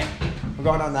 Wait a second. I'm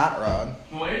going down that road.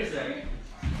 Wait a second.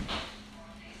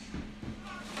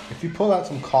 If you pull out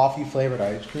some coffee flavored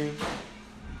ice cream.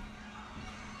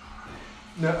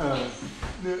 That's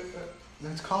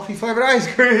coffee flavored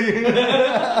ice cream.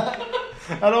 I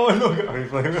don't want no coffee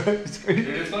flavored ice cream.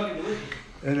 It's fucking delicious.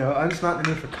 You know, I'm just not in the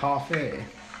mood for coffee.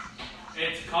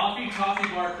 It's coffee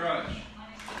bar crunch.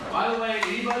 By the way,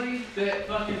 anybody that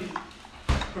fucking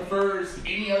prefers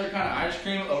any other kind of ice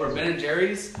cream over Ben &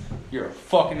 Jerry's, you're a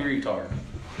fucking retard.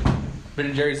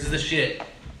 Ben & Jerry's is the shit.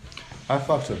 I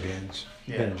fucks with Ben's.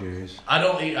 Yeah. Ben & Jerry's. I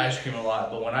don't eat ice cream a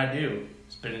lot, but when I do,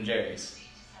 it's Ben & Jerry's.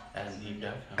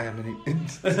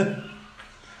 AdamandEve.com.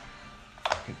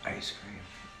 Fucking ice cream.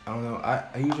 I don't know. I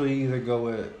usually either go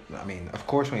with, I mean, of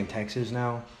course we're in Texas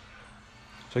now.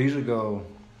 So I usually go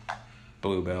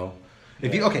Bluebell.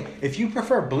 If you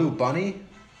prefer Blue Bunny,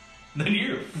 Then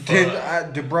you're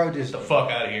bro, just the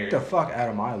fuck out of here. the fuck out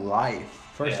of my life.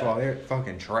 First of Yeah. all, they're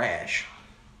fucking trash.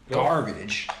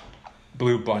 Garbage.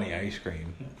 Blue Bunny ice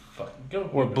cream. Fucking go.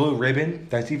 Or Blue Ribbon.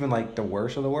 That's even like the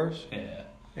worst of the worst. Yeah.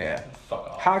 Yeah.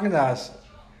 Fuck off. Haagen-Dazs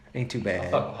ain't too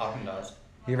bad. Fuck Haagen-Dazs.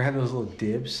 You ever had those little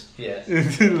dibs? Yeah.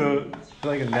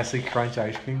 Like a Nestle Crunch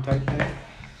ice cream type thing.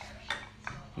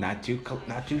 Not too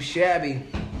shabby.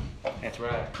 That's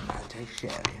right. Not too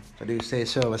shabby. If I do say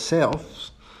so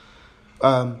myself.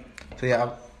 So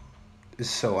yeah, it's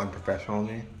so unprofessional of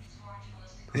me.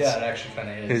 Yeah, it actually kind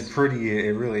of is. It's pretty.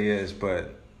 It really is,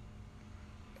 but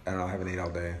I don't know. I haven't ate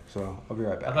all day, so I'll be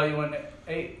right I back. thought you went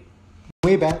 8.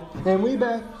 We back, and we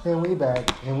back, and we back,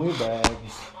 and we back.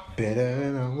 Better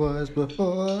than I was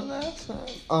before last time.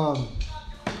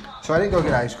 So I didn't go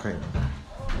get ice cream.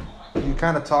 You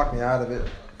kind of talked me out of it.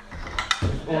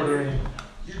 Ordering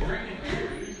You're drinking beer,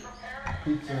 dude.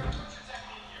 pizza.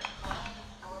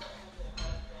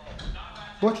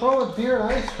 What's wrong with beer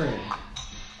and ice cream?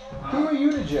 Who are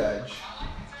you to judge?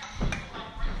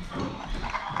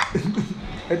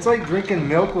 It's like drinking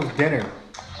milk with dinner.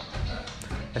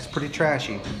 That's pretty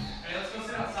trashy. Hey, let's go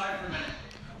sit outside for a minute.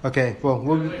 Okay, well,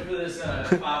 we'll... Wait for this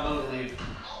 5-0 to leave.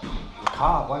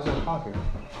 Cobb? Why is there a cop here?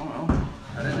 I don't know.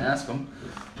 I didn't ask him.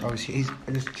 Oh, he's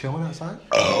just chilling outside?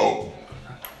 Yeah.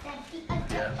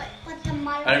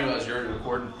 I didn't realize you were already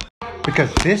recording.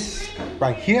 Because this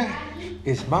right here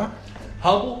is my...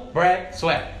 Humble brag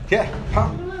swag. Yeah,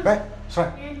 back,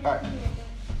 sorry. Alright,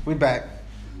 we back.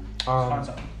 Find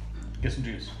something. Get some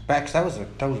juice. Max, that was a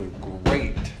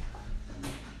great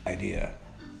idea.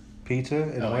 Pizza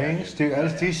and wings, dude. I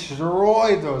just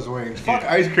destroyed those wings. Fuck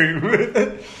ice cream.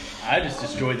 I just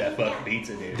destroyed that fucking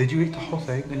pizza, dude. Did you eat the whole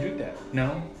thing? Did you eat that?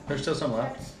 No. There's still some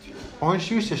left. Orange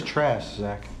juice is trash,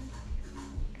 Zach.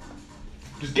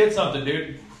 Just get something,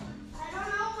 dude. I don't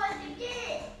know what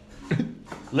to get.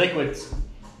 Liquids.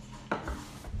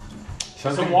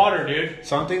 Some water, dude.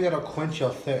 Something that'll quench your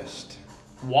thirst,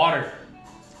 Water.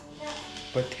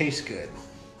 but tastes good.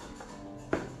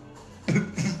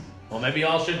 Well, maybe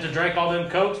y'all should have drank all them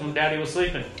Cokes when Daddy was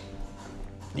sleeping.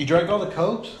 You drank all the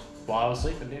Cokes? While I was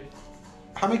sleeping, dude.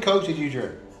 How many Cokes did you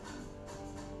drink?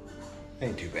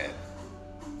 Ain't too bad.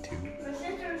 Two. My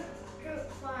sister drank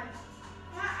fun.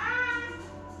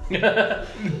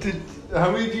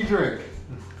 How many did you drink?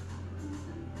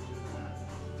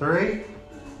 3?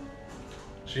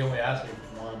 She only asked me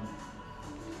for one.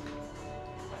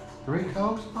 3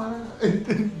 Cokes?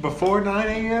 Before 9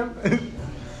 a.m.?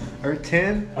 Or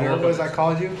 10? Whatever it was I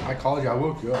called you? I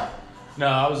woke you up. No,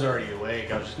 I was already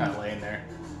awake. I was just kind of laying there.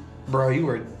 Bro, you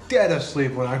were dead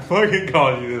asleep when I fucking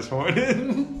called you this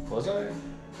morning. Was I?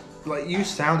 Like, you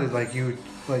sounded like you...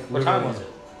 like. What time was it?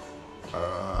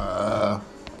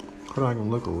 Hold on, I can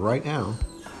look right now.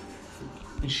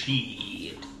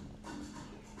 Shit.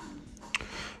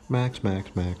 Max.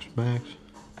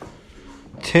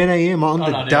 10 a.m. on the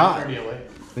dot. Dude, I was already awake.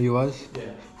 Oh, you was? Yeah.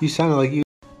 You sounded like you...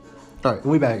 Alright,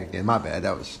 we back again. My bad.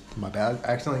 That was my bad. I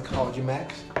accidentally called you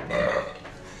Max.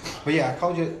 But yeah, I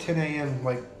called you at 10 a.m.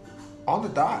 like on the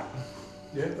dot.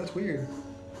 Yeah. That's weird.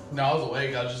 No, I was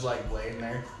awake. I was just like laying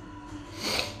there.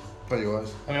 But you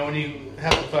was. I mean, when you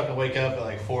have to fucking wake up at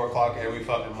like 4 o'clock every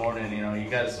fucking morning, you know, you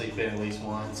gotta sleep in at least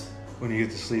once. When you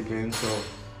get to sleep in, so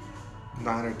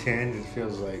 9 or 10, it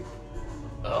feels like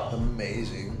Oh.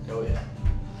 amazing. Oh, yeah.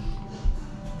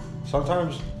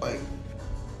 Sometimes, like,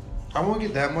 I won't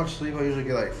get that much sleep. I usually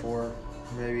get like 4,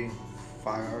 maybe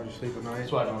 5 hours of sleep a night.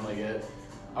 That's what I normally get.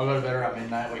 I'll go to bed around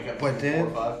midnight, wake up But at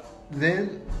then- 4 or 5.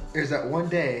 Then there's that one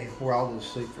day where I'll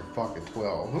just sleep for fucking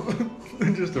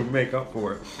 12. Just to make up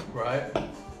for it. Right?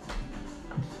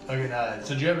 Okay, so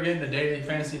did you ever get into daily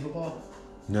fantasy football?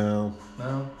 No.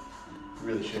 No? You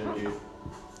really should, dude.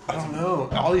 I don't know.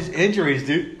 All these injuries,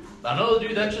 dude. I know,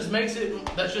 dude, that just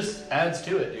adds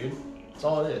to it, dude. That's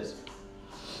all it is.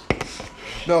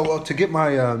 No, well, to get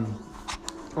my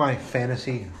my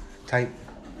fantasy type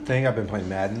thing, I've been playing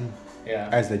Madden Yeah.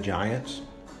 as the Giants.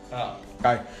 Oh.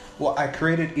 I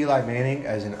created Eli Manning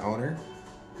as an owner.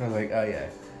 I was like, oh yeah,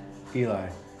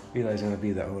 Eli's gonna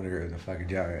be the owner of the fucking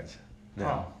Giants. No,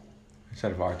 Oh.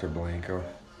 instead of Arthur Blank or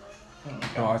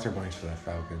no, Arthur Blank's for the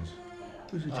Falcons.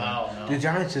 Who's the Giants? Oh, no. The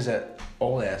Giants is that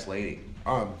old ass lady.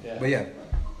 Yeah. But yeah,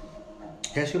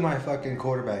 guess who my fucking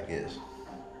quarterback is?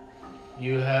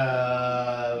 You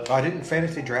have... I didn't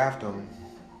fantasy draft him.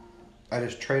 I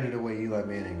just traded away Eli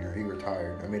Manning, or he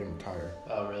retired. I made him retire,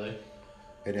 Oh, really?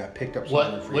 and I picked up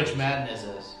someone for Which Madden is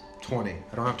this? 20.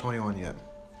 I don't have 21 yet.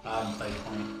 I haven't played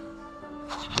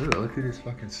 20. Ooh, look at his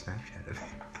fucking Snapchat of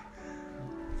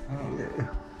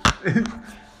me.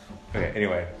 Okay,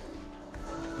 anyway.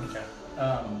 Okay.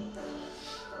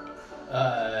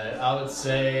 I would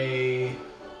say...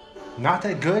 Not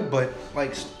that good, but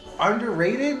like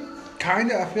underrated,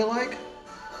 kinda. I feel like.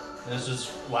 This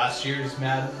was last year's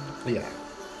Madden. Yeah.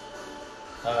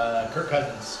 Kirk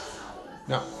Cousins.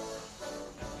 No,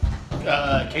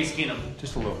 Case Keenum.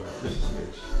 just a little bit. Just a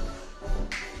smidge.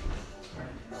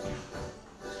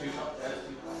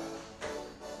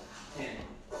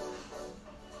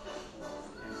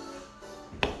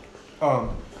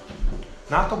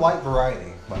 Not the white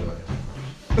variety, by the way.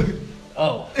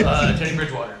 Oh, Teddy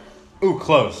Bridgewater. Ooh,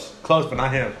 close, but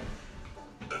not him.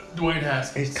 Dwayne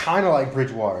Haskins. He's kind of like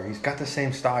Bridgewater. He's got the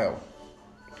same style.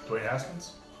 Dwayne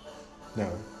Haskins? No,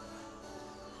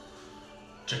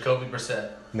 Jacoby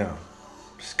Brissett. no,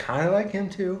 just kind of like him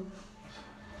too.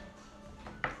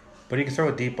 But he can throw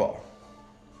a deep ball.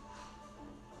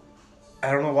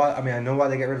 I don't know why. I mean, I know why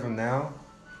they got rid of him now.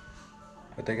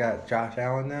 But they got Josh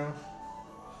Allen now.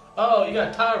 Oh, you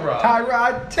got Tyrod.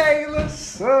 Tyrod Taylor,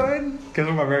 son. Guess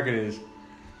what my record is?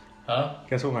 Huh?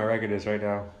 Guess what my record is right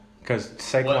now? Because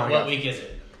Saquon What week is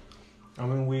it?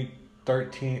 I'm in week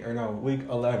 13, or no, week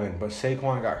 11. But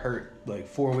Saquon got hurt like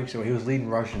 4 weeks ago. He was leading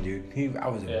rushing, dude. I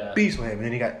was a beast with him, and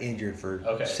then he got injured for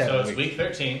Okay, 7 so weeks. it's week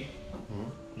 13. Mm-hmm.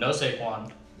 No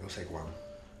Saquon. No Saquon.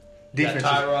 You got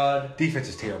Tyrod. Defense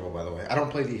is terrible, by the way. I don't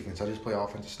play defense. I just play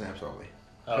offensive snaps only.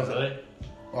 Oh, really?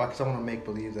 Well, because I want to make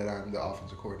believe that I'm the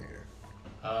offensive coordinator.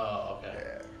 Oh, okay.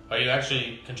 Yeah. Are you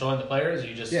actually controlling the players, or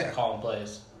you just Yeah. calling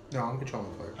plays? No, I'm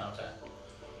controlling the player. Okay.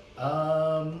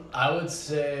 I would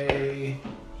say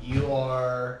you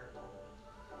are.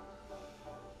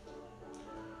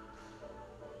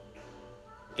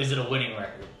 Is it a winning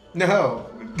record? No,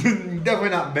 definitely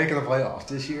not making the playoffs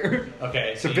this year.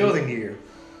 Okay, It's a building year.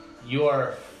 You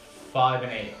are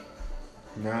 5-8.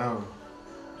 No.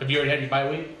 Have you already had your bye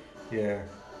week? Yeah.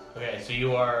 Okay, so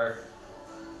you are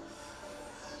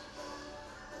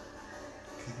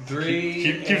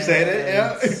 3. Keep saying it,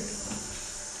 yeah.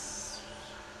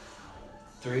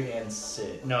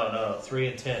 3-6. No,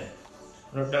 3-10.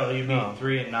 No, you mean No.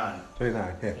 3-9. 3-9.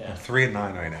 Yeah. Yeah. I'm 3-9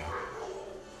 right now.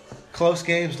 Close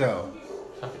games though.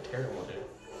 Fucking terrible,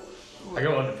 dude. I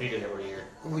go undefeated every year.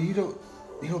 Well, you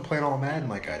don't play all Madden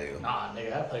like I do. Nah,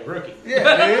 nigga, I play rookie.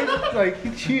 Yeah, dude. Like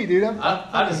you cheat, dude.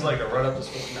 I just like to run up the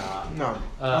score. Nah.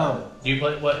 No. Do you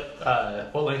play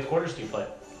what length quarters do you play?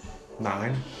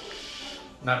 9.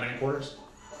 9 minute quarters?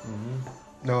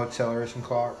 No acceleration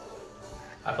clock.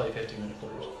 I play 15-minute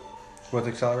quarters. With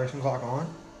acceleration clock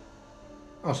on?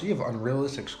 Oh, so you have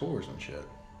unrealistic scores and shit.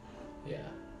 Yeah.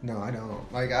 No, I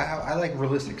don't. Like I like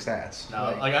realistic stats.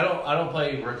 No, like I don't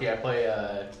play rookie. I play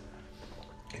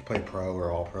you play pro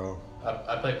or all pro.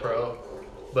 I play pro.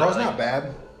 But Pro's like, not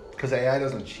bad because AI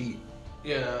doesn't cheat.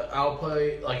 Yeah, I'll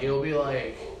play like it'll be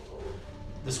like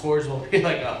the scores will be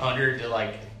like 100 to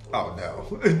like Oh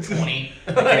no. 20.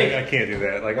 I can't do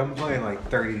that. Like I'm playing like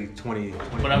 30, 20.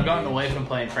 But I've gotten away from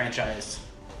playing franchise.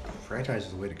 Franchise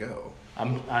is the way to go.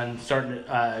 I'm starting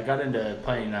to I got into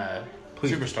playing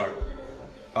Please. Superstar.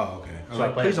 Oh, okay. I was So I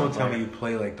like, play please as don't one tell me player. you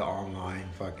play like the online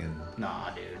fucking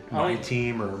Nah, dude. my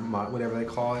team or my whatever they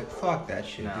call it. Fuck that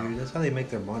shit, No. dude. That's how they make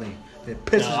their money. It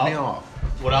pisses me off.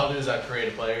 What I'll do is I create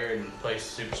a player and play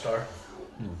Superstar.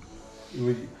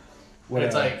 What,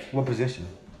 It's like- what position?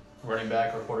 Running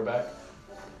back or quarterback.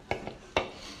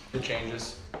 It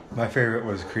changes. My favorite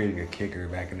was creating a kicker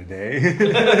back in the day.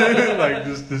 Like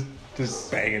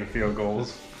just banging field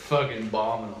goals. Fucking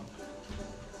bombing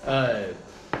them.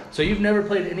 So you've never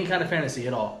played any kind of fantasy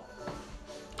at all?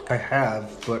 I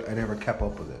have, but I never kept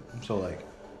up with it. So like,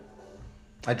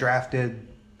 I drafted,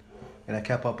 and I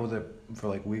kept up with it for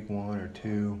like week 1 or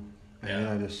 2, and then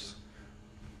I just.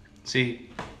 See,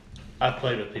 I've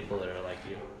played with people that are like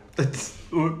you.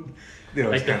 You know,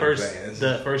 Like it's the kinda bad.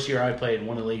 the first year I played,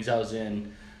 one of the leagues I was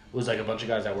in was like a bunch of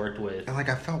guys I worked with. And like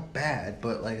I felt bad,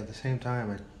 but like at the same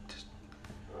time,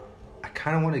 I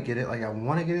kind of want to get it. Like I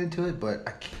want to get into it, but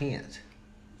I can't.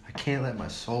 I can't let my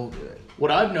soul do it.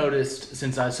 What I've noticed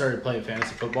since I started playing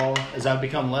fantasy football is I've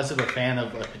become less of a fan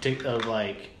of of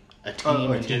like a team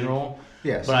a in team. general.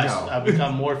 Yes, but no. I've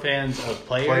become more fans of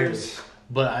players. Players.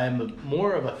 But I'm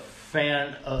more of a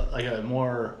fan, like a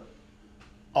more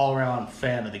all-around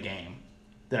fan of the game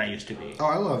than I used to be. Oh,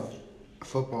 I love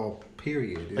football.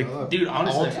 Period. Dude. I Like, love dude,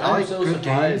 honestly, I I'm so good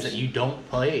surprised games. that you don't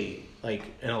play like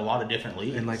in a lot of different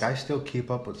leagues. And like I still keep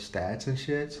up with stats and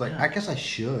shit. It's like Yeah. I guess I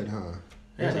should, huh?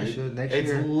 I guess I dude. should next it's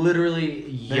year. literally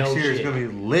Next year shit. it's gonna be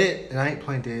lit, and I ain't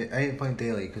playing. I ain't playing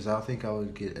daily because I think I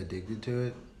would get addicted to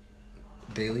it.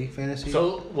 Daily fantasy.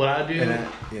 So what I do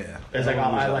yeah. is like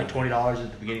I'll I lose like that. $20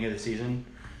 at the beginning of the season,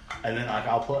 and then like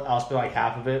I'll spend like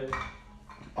half of it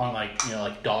on like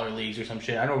like dollar leagues or some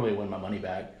shit. I don't really win my money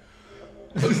back.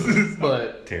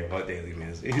 But Terrible at daily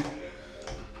fantasy.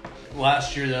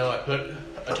 last year though, I put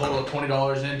a total of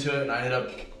 $20 into it, and I ended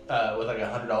up with like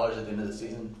 $100 at the end of the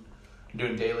season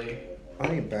doing daily.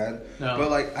 That ain't bad. No.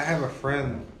 But like I have a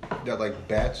friend that like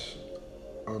bets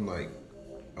on like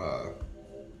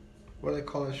what do they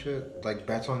call that shit? Like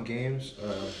bets on games.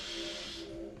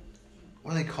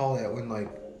 What do they call that when like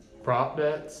Prop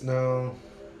bets. no.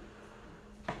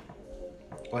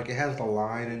 Like it has the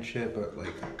line and shit, but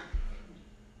like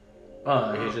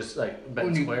It's just like bet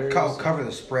when you squares. cover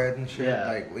the spread and shit, Yeah.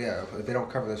 like if they don't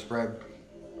cover the spread,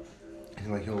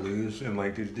 and like he'll lose, and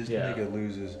like dude, this Yeah. nigga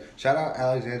loses. Shout out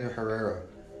Alexander Herrera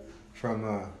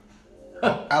from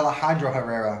Alejandro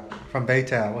Herrera from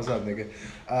Baytown. What's up, nigga?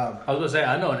 I was gonna say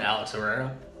I know an Alex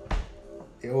Herrera.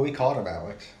 Yeah, well, we called him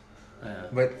Alex, Yeah.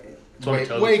 but one of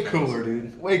Toby's way friends. cooler,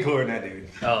 dude. Way cooler than that dude.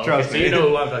 Oh, okay. Trust So me. you know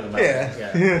who I'm talking about.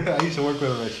 Yeah. Yeah. I used to work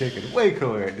with him at Chicken. Way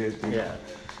cooler than this dude. Yeah.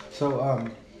 So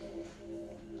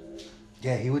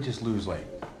yeah, he would just lose like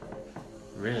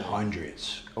Really?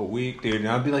 hundreds a week, dude. And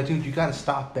I'd be like, dude, you gotta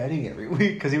stop betting every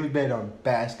week because he would bet on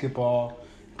basketball.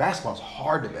 Basketball's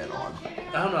hard to bet on.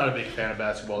 I'm not a big fan of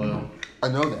basketball though. I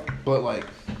know that, but like,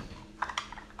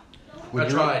 I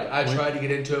tried to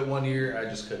get into it one year. I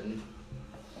just couldn't.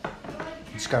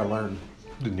 You just gotta learn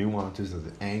the nuances of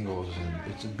the angles,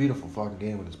 and it's a beautiful fucking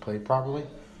game when it's played properly.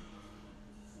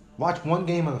 Watch one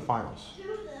game of the finals,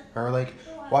 or like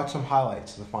watch some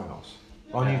highlights of the finals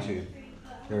on Yeah. YouTube.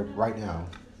 They're right now.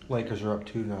 Lakers are up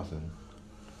 2-0.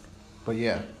 But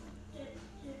yeah.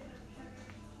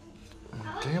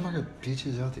 Damn, I got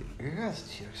beaches out there. You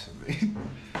guys chicks on me.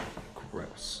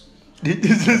 Gross.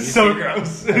 This is so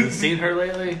gross. Have you seen her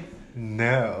lately?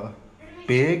 No.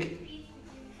 Big?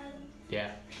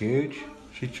 Yeah. Huge?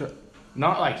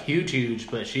 Not like huge,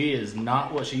 but she is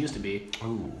not what she used to be.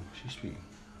 Ooh,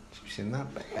 she's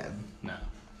not bad. No.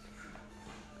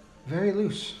 Very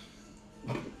loose.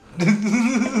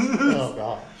 Oh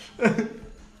gosh.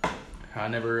 I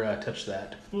never touched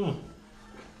that.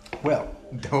 Well,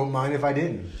 don't mind if I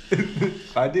didn't.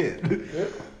 I did.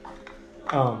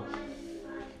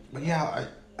 But yeah,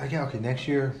 okay, next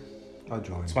year I'll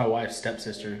join. It's my wife's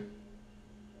stepsister.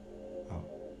 Oh,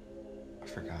 I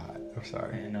forgot. I'm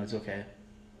sorry. Yeah, no, it's okay.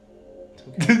 It's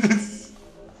okay.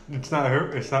 It's not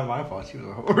her. It's not my fault. She was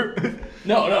a whore.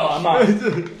 No, I'm not.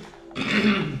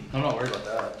 I'm not worried about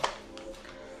that.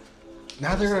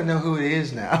 Now they're gonna know who it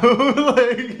is. Now,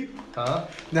 like, Huh?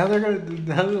 now the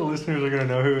listeners are gonna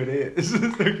know who it is.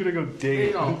 They're gonna go dig. They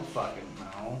it. don't fucking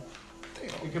know.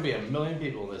 There could be a million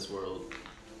people in this world.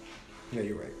 Yeah,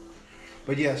 you're right.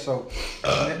 But yeah, so.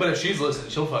 But if she's listening,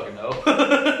 she'll fucking know.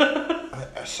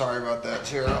 Sorry about that,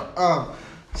 Tara.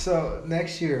 So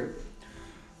next year,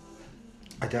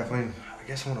 I guess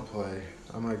I want to play.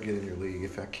 I'm gonna get in your league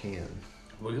if I can.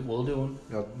 We'll do one.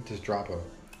 I'll just drop a.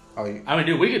 I mean,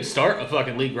 dude, we could start a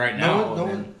fucking league right now.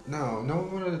 No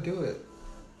one wanted to do it.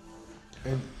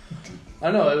 And I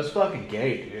know, it was fucking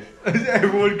gay, dude.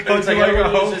 everyone It's comes like like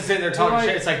everyone a was just sitting there talking like-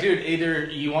 shit. It's like, dude, either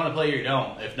you want to play or you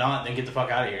don't. If not, then get the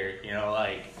fuck out of here. You know,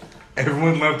 like.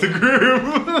 Everyone left the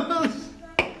group.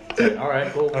 It's like, all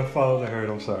right, cool. I followed the herd.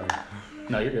 I'm sorry.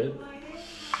 No, you're good.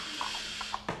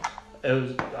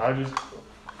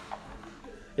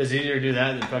 It's easier to do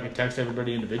that than fucking text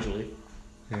everybody individually.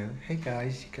 Yeah. Hey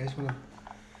guys, you guys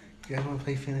wanna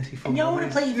play fantasy football? Y'all wanna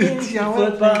play this- fantasy y'all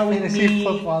wanna football play with fantasy me?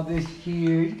 football this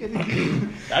year?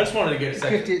 I just wanted to get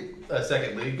a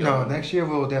second league. No, next year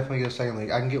we'll definitely get a second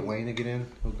league. I can get Wayne to get in.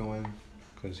 He'll go in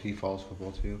because he follows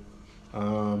football too.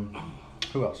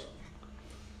 Who else?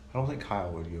 I don't think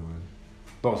Kyle would go in.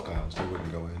 Both Kyles, they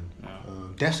wouldn't go in. No.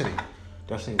 Destiny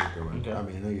would go in. Okay. I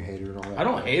mean, I know you hate her and all that. I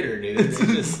don't hate her, dude. It's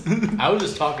just I was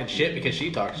just talking shit because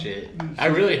she talked shit. I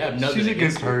really have nothing. She's a good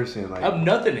against her. person. Like, I have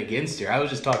nothing against her. I was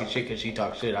just talking shit because she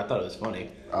talked shit. I thought it was funny.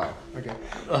 oh, okay.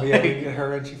 But yeah, we get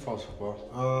her and she follows football.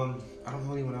 I don't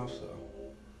know anyone else though.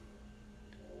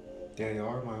 They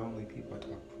are my only people I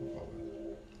talk football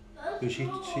with. Dude, she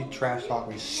trash talked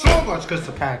me so much because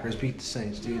the Packers beat the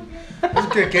Saints, dude. It was a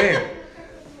good game.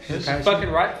 It's fucking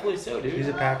rightfully so, dude. He's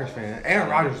a Packers fan. Aaron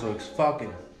Rodgers looks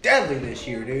fucking deadly this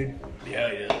year, dude. Yeah,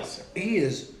 he is. He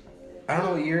is. I don't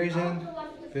know what year he's in.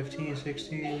 15,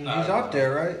 16. He's I don't up know.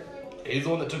 there, right? He's the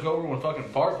one that took over when fucking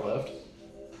Favre left.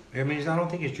 I mean, I don't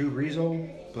think he's Drew Brees old,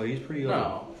 but he's pretty old.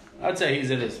 No, I'd say he's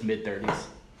in his mid-30s.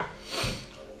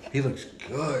 He looks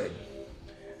good.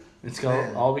 It's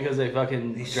Man. all because they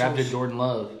fucking He's drafted so- Jordan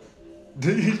Love.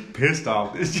 Dude, he's pissed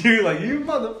off this year. Like, you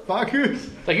motherfuckers.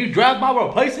 Like, you draft my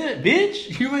replacement,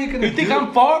 bitch? You ain't gonna You think do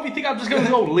I'm Favre? You think I'm just gonna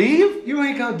go leave? You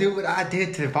ain't gonna do what I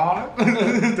did to Favre.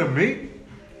 To me.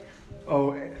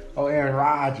 Oh, Aaron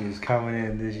Rodgers coming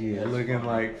in this year looking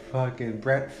like fucking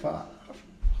Brett Favre.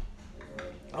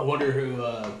 I wonder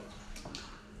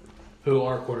who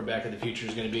our quarterback of the future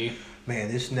is gonna be.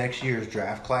 Man, this next year's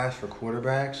draft class for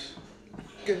quarterbacks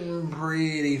getting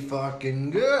pretty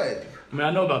fucking good. I mean,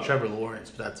 I know about Trevor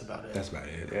Lawrence, but that's about it. That's about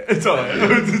it. Yeah, it's all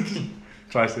right.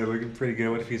 Try to say looking pretty good.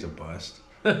 What if he's a bust?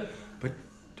 But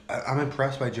I'm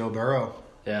impressed by Joe Burrow.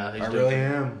 Yeah, he's I doing really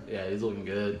good. am. Yeah, he's looking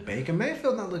good. Baker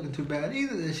Mayfield not looking too bad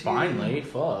either this year. Finally,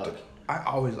 fuck.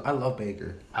 I love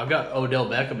Baker. I've got Odell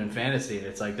Beckham in fantasy, and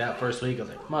it's like that first week, I was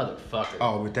like, motherfucker.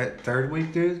 Oh, with that third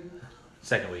week, dude?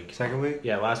 Second week. Second week?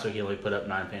 Yeah, last week he only put up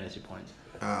 9 fantasy points.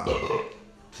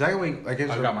 Second week, I guess.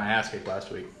 I got my ass kicked last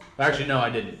week. Actually, no, I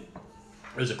didn't.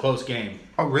 It was a close game.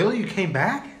 Oh, really? You came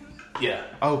back? Yeah.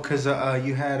 Oh, because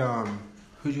you had,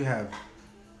 who'd you have?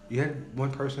 You had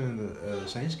one person in the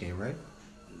Saints game, right?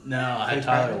 No, I had Thanks,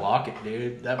 Tyler Patrick. Lockett,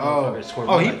 dude. That Oh, motherfucker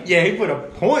scored. he put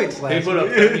up points last he put up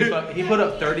week. 30. He put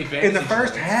up 30 fantasy in the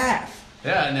first points. half.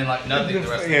 Yeah, and then like nothing the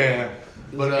rest of the Yeah. game.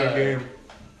 It was But a good game.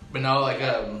 but no, like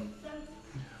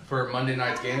for Monday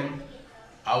night's game,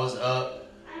 I was up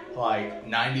like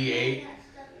 98,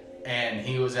 and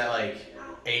he was at like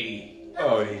 80.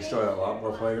 Oh, he still had a lot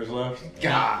more players left.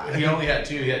 God. He only had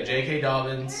 2. He had J.K.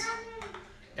 Dobbins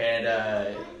and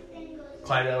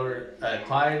Clyde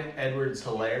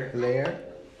Edwards-Helaire.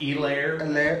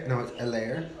 Elaire. No, it's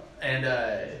Elaire. And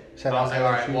Shout I was out like,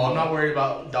 all right, LSU. well, I'm not worried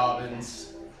about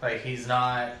Dobbins. Like, he's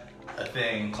not a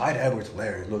thing. Clyde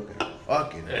Edwards-Helaire is looking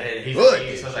fucking He's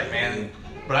good. so I was like, man.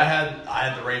 But I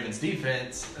had the Ravens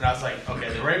defense, and I was like,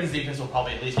 okay, the Ravens defense will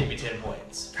probably at least give me 10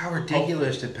 points. How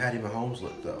ridiculous did Patty Mahomes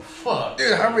look, though? Fuck.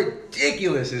 Dude, how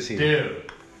ridiculous is he? Dude.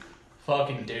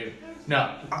 Fucking dude.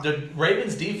 No, the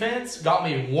Ravens defense got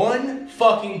me 1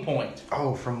 fucking point.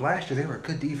 Oh, from last year, they were a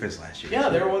good defense last year. Yeah,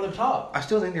 they were one of the top. I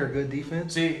still think they're a good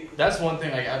defense. See, that's one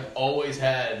thing. Like I've always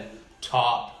had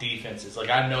top defenses. Like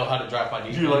I know how to draft my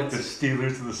defense. Do you like the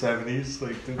Steelers of the 70s?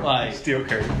 Like Steel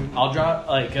Curtain? I'll draft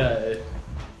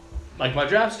like my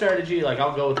draft strategy. Like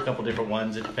I'll go with a couple different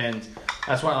ones. It depends.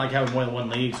 That's why I like having more than one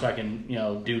league, so I can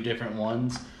do different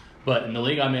ones. But in the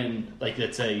league I'm in, like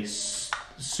it's a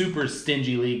super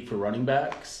stingy league for running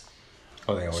backs.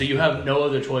 Oh, they always So you have no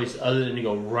other choice other than to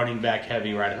go running back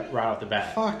heavy right off the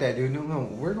bat. Fuck that, dude. No,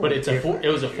 we're going. But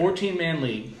it was a 14-man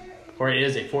league, or it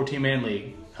is a 14-man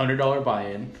league, $100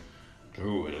 buy-in.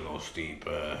 Ooh, it's a little steep.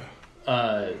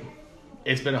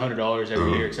 It's been $100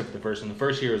 every year except for the first one. The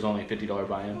first year was only a $50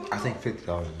 buy-in. I think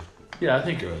 $50. Yeah, I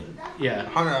think Good. Yeah,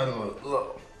 $100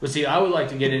 low. but see, I would like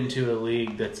to get into a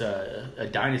league that's a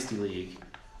dynasty league.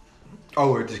 Oh,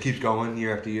 where it just keeps going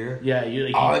year after year? Yeah,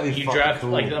 you that'd be fucking draft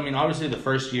cool. obviously the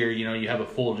first year you have a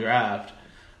full draft,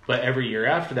 but every year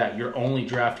after that you're only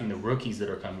drafting the rookies that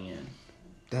are coming in.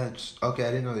 That's okay.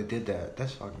 I didn't know they did that.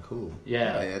 That's fucking cool.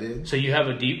 Yeah, dude. So you have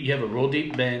a real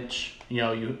deep bench,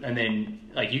 and then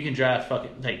you can draft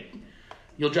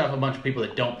you'll draft a bunch of people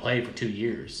that don't play for 2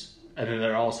 years, and then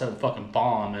they're all of a sudden fucking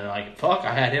bomb, and I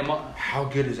had him on. How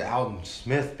good has Alden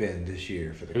Smith been this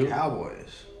year for the Who?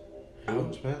 Cowboys? Who?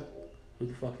 Alden Smith? Who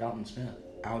the fuck, Alton Smith?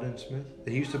 Alden Smith?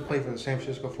 He used to play for the San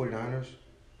Francisco 49ers.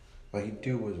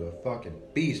 Dude was a fucking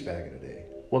beast back in the day.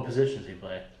 What position does he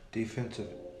play? Defensive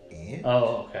end?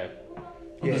 Oh, okay.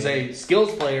 Yeah, Say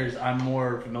skills players, I'm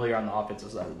more familiar on the offensive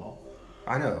side of the ball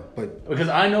I know, but because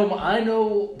I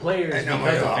know players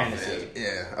because of fantasy.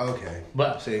 Yeah, okay.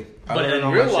 But See, but in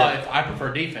real life, I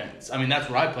prefer defense. I mean, that's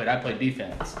where I played. I played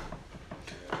defense.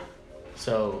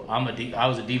 So I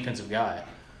was a defensive guy.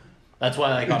 That's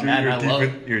why on Madden I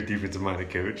love. You're a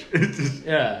defensive-minded coach.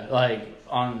 Yeah,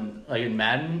 in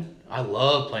Madden, I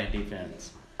love playing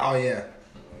defense. Oh yeah.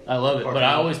 I love it, Fuck but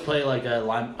yeah. I always play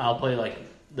I'll play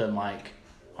the Mike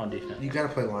on defense. You gotta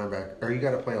play linebacker, or you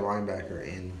gotta play a linebacker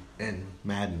in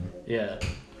Madden. Yeah.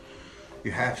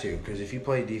 You have to, because if you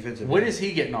play defensive, What is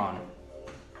he getting on?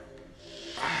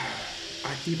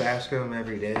 I keep asking him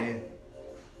every day,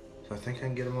 so I think I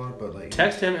can get him on. But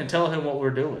Text him and tell him what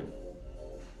we're doing.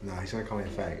 no, he's gonna call me a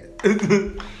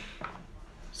faggot.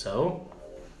 So,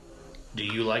 do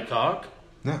you like cock?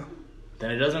 No,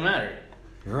 Then it doesn't matter.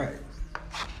 you're right.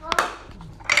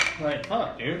 Like,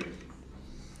 fuck, dude.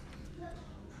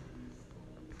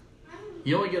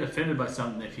 You only get offended by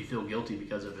something if you feel guilty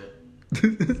because of it.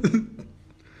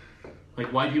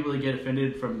 Like white people that get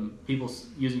offended from people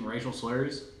using racial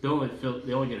slurs, they only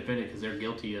get offended because they're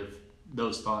guilty of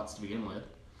those thoughts to begin with.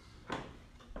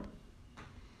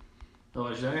 Oh,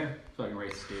 is that fucking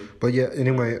racist, dude? But yeah,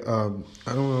 anyway, I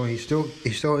don't know. He still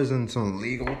is in some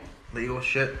legal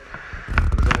shit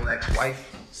with his old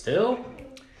ex-wife. Still?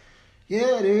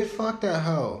 Yeah, dude. Fuck that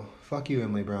hoe. Fuck you,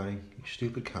 Emily Browning. You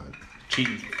stupid cunt.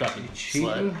 Cheating fucking Cheating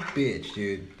slut. bitch,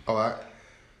 dude. Oh,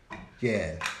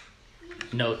 yeah.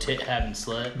 No tit having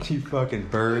slut. You fucking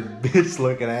bird bitch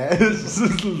looking ass.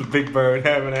 Big bird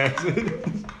having ass.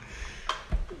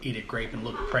 Eat a grape and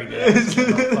look pregnant.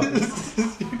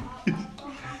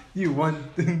 You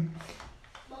one.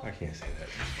 I can't say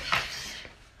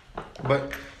that.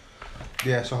 But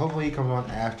yeah, so hopefully he comes on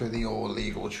after the old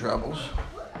legal troubles.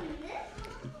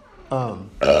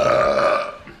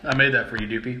 I made that for you,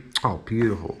 Doopy. Oh,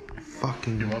 beautiful.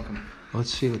 Fucking. You're welcome.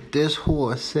 Let's see what this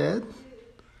whore said.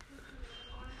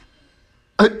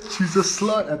 She's a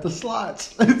slut at the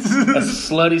slots. A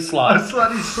slutty slot.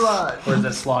 slutty slut. Where's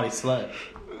that slotty slut?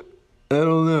 I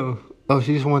don't know. Oh,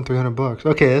 she just won $300.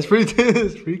 Okay, that's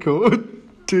pretty cool.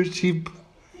 Dude, she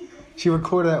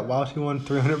recorded that while she won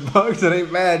 $300. That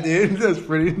ain't bad, dude. That's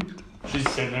pretty. She's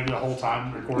sitting there the whole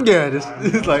time recording. Yeah,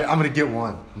 it's like I'm gonna get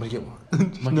one. I'm gonna get one.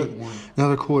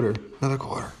 Another quarter.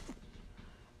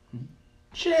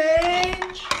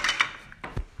 Change.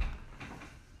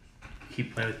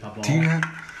 Keep playing with my ball. Do you have?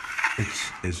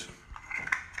 It's.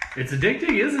 It's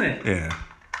addicting, isn't it? Yeah.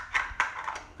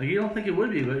 Like you don't think it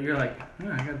would be, but you're like,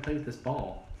 I gotta play with this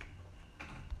ball.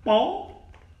 Ball.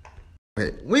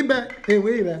 Wait, way back. Hey,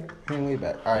 way back. All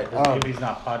right. Doopy's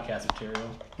not podcast material.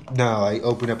 No, I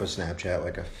opened up a Snapchat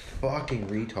like a fucking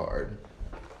retard.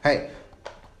 Hey,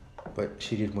 but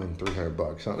she did win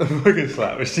 $300 on the fucking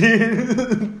slot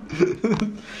machine.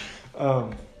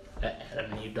 At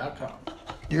AdamandEve.com.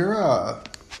 You're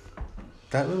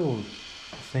That little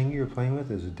thing you're playing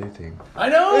with is addicting. I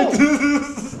know.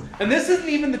 And this isn't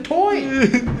even the toy.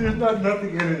 There's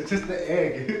nothing in it. It's just the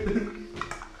egg.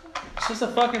 It's just a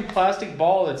fucking plastic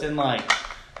ball that's in like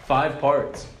 5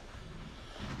 parts.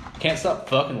 Can't stop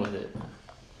fucking with it.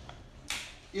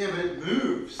 Yeah, but it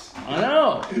moves. I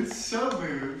know. It so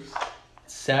moves.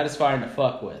 It's satisfying to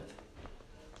fuck with.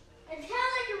 It's kind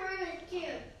of like a Rubik's Cube,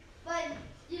 but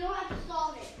you don't have to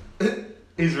solve it.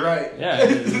 He's right. Yeah,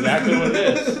 it's exactly what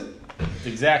it is. It's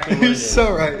exactly what it He's is.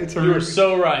 so right. It's a You were Rubik's.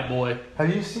 so right, boy.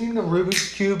 Have you seen the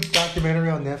Rubik's Cube documentary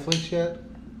on Netflix yet?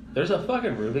 There's a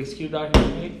fucking Rubik's Cube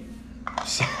documentary. I'm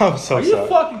so Are sorry. you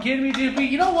fucking kidding me, dude?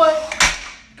 You know what?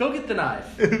 Go get the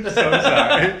knife. So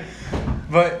sorry.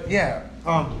 But yeah,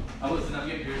 I'm listening. I'm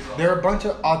getting yours. there are a bunch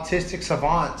of autistic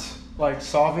savants like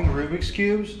solving Rubik's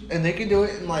cubes, and they can do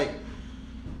it in like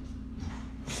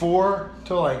 4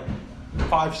 to like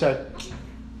 5 seconds.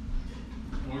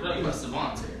 We're talking about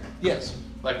savants here. Yes.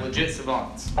 Like legit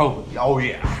savants. Oh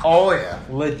yeah.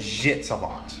 Legit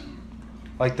savants.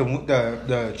 Like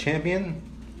the champion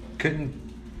couldn't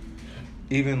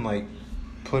even like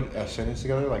put a sentence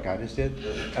together like I just did.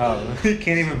 He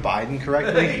can't even Biden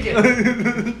correctly.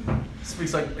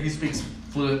 He speaks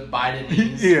fluent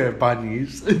Bidenese. Yeah,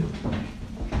 Bidenese.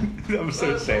 I'm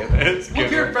so saying that. It's Look good.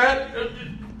 here, Pat.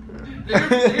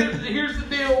 Here's the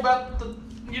deal about the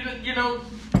you know.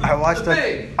 I watched the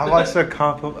thing.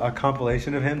 a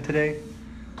compilation of him today.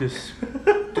 Just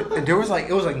there was like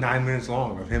it was like 9 minutes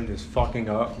long of him just fucking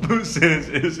up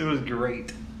sentences. It was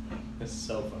great. It's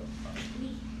so funny.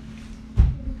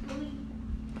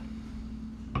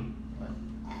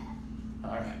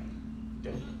 All right,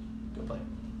 go play.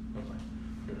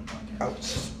 You're in a podcast. Oh,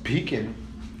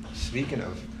 speaking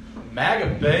of,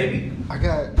 MAGA baby. I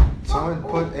got someone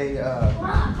put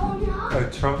a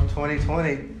Trump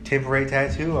 2020 temporary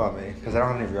tattoo on me because I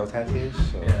don't have any real tattoos,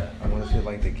 so Yeah. I want to feel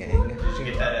like the gang. Did you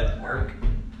get that at work?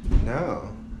 No,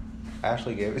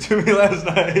 Ashley gave it to me last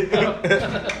night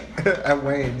at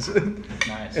Wayne's.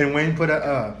 Nice. And Wayne put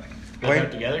a Got Wayne,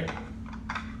 that together?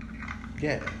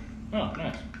 yeah, Oh,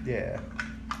 nice. yeah.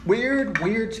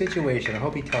 Weird situation. I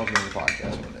hope he tells me on the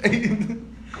podcast one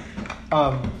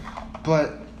day.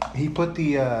 But he put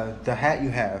the hat you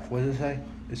have. What does it say?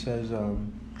 It says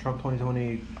Trump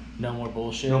 2020. No more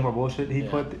bullshit. No more bullshit. He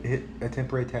Yeah. put a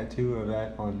temporary tattoo of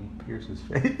that on Pierce's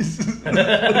face. So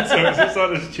it's just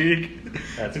on his cheek.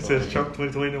 That's it funny. says Trump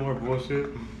 2020, no more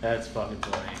bullshit. That's fucking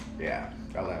funny. Yeah,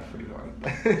 I laughed pretty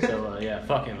hard. So, yeah,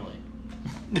 fucking Emily.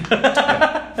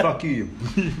 Fuck you,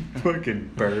 you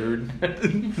fucking bird.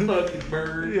 Fucking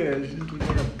bird. Yeah, she's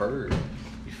like a bird.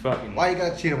 You fucking. Why you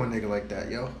gotta cheat on a nigga like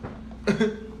that, yo?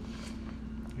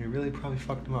 You really probably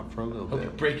fucked him up for a little Hope you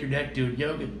bit. break your neck doing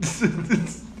yoga.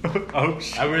 Oh,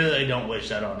 I really don't wish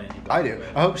that on anybody. I do.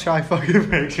 I hope Shy fucking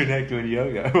breaks your neck doing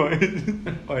yoga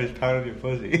while he's pounding your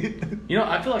pussy. You know,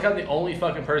 I feel like I'm the only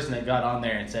fucking person that got on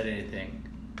there and said anything.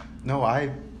 No, I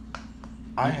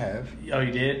have. Oh,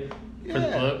 you did? For the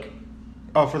Yeah. book?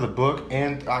 Oh, for the book,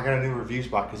 and I got a new review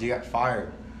spot because he got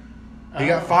fired. He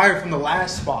got fired from the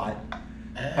last spot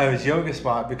of his yoga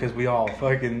spot because we all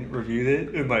fucking reviewed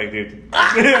it and like, dude,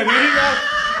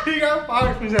 he got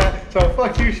fired from that. So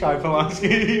fuck you, Shai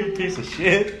Polanski, you piece of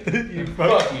shit. You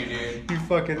Fuck you, dude. You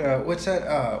fucking what's that?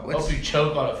 Hope you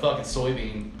choke on a fucking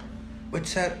soybean.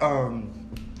 What's that?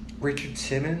 Richard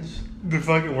Simmons, the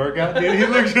fucking workout dude. He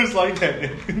looks just like that.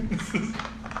 Dude.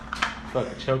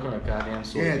 Fucking choke on a goddamn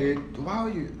soybean. Yeah, dude. Why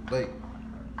would you like?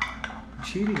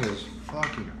 Cheating is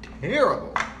fucking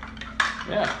terrible.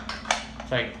 Yeah.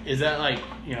 It's like, is that like,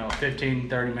 15,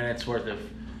 30 minutes worth of,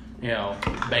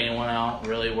 banging one out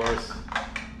really worth?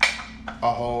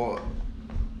 A whole,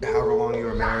 however long you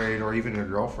were married, or even your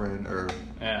girlfriend, or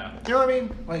Yeah. you know what I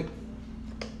mean? Like,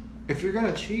 if you're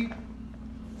gonna cheat,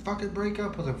 fucking break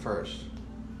up with him first.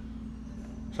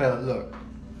 Say, look,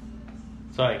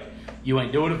 It's like, you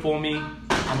ain't doing it for me.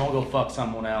 I'm gonna go fuck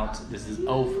someone else. This is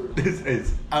over. this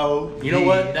is OP. You know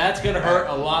what? That's gonna hurt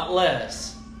a lot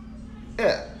less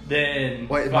Yeah. than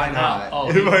Wait, it might finding out, not. oh,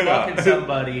 It he's might not. fucking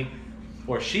somebody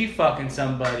or she fucking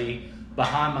somebody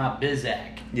behind my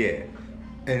bizac. Yeah.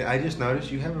 And I just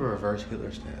noticed you have a reverse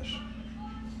Hitler stash.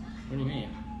 What do you mean?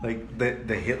 Like,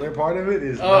 the Hitler part of it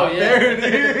is Oh, not yeah. there,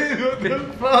 dude. What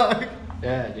the fuck?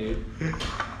 Yeah, dude.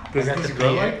 Does I got this the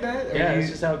grow Pierre. like that? Or Yeah, you,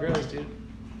 that's just how it grows, dude.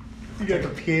 you got the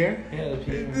Pierre? Yeah, the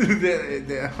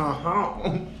Pierre.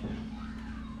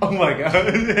 Oh my god.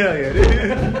 Hell yeah,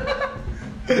 dude.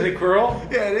 Did it curl?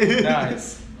 Yeah, dude.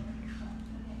 Nice.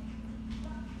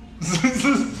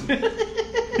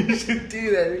 You should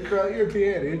do that. You grow your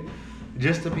Pierre, dude.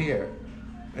 Just a Pierre.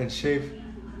 And shave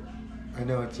I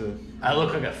know it's a. I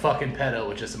look like a fucking pedo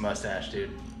with just a mustache,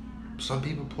 dude. Some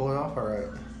people pull it off all right.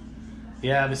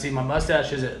 Yeah, but see, my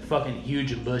mustache isn't fucking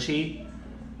huge and bushy.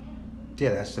 Yeah,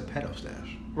 that's the pedo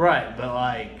stash. Right, but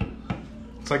like...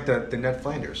 It's like the Ned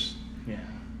Flanders. Yeah.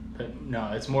 But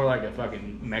no, it's more like a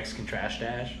fucking Mexican trash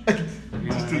stash. You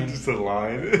know what I mean? Just a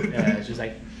line. Yeah, it's just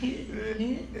like...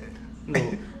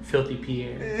 little filthy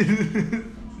Pierre.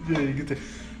 Yeah, you get to...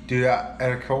 Dude, at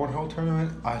a cornhole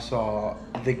tournament, I saw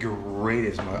the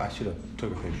greatest... I should have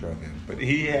took a picture of him. But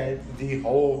he had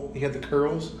the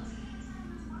curls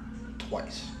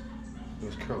twice. It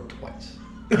was curled twice.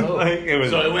 Oh. Like, it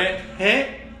was, so it went...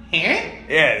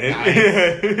 Yeah, Nice.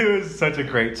 it was such a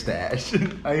great stash.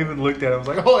 I even looked at it, I was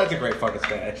like, oh, that's a great fucking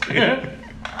stash, dude.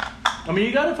 I mean,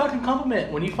 you gotta fucking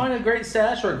compliment when you find a great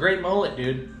stash or a great mullet,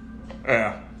 dude.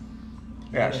 Yeah.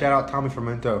 Yeah, shout out Tommy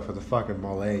Fermento for the fucking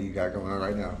mullet you got going on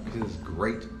right now. It is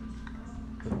great.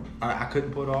 I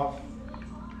couldn't pull it off.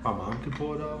 My mom could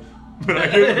pull it off. But I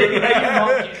couldn't pull it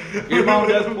off. Your mom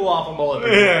does pull off a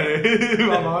mullet. Yeah,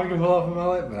 my mom can pull off a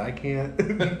mullet, but I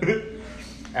can't.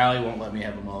 Allie won't let me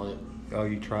have a mullet. Oh,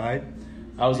 you tried?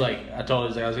 I was like, I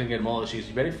told her I was gonna get a mullet. She goes,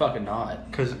 you better fucking not.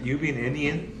 Because you being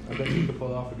Indian, I bet you could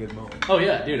pull off a good mullet. Oh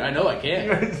yeah, dude, I know I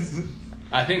can.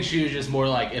 I think she was just more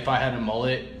like, if I had a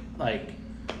mullet, like,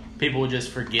 people would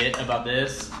just forget about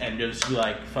this and just be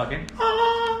like, fucking,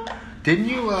 ah. Didn't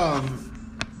you,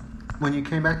 when you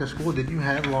came back to school, didn't you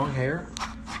have long hair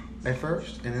at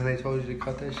first? And then they told you to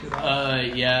cut that shit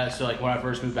off? Yeah, so like when I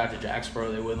first moved back to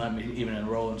Jacksboro, they wouldn't let me even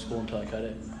enroll in school until I cut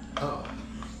it. Oh.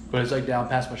 But it's like down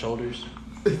past my shoulders.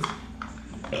 It's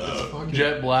fucking...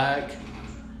 Jet black.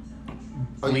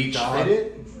 Oh, you Bleach. dyed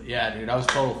it? Yeah, dude, I was a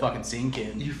total fucking scene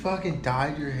kid. You fucking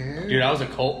dyed your hair? Dude, I was a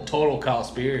total Kyle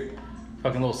Spear.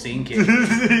 Fucking little scene kid.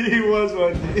 He was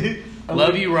one.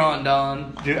 Love you,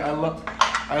 Rondon. Dude, I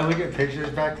look at pictures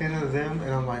back then of them,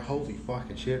 and I'm like, holy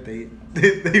fucking shit, they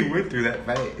went through that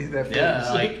phase.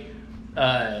 Yeah,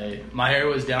 like, my hair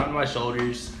was down to my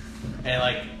shoulders, and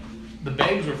like, the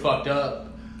bangs were fucked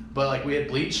up, but like, we had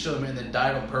bleached them and then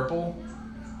dyed them purple,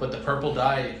 but the purple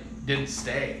dye didn't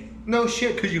stay. No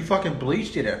shit, because you fucking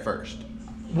bleached it at first.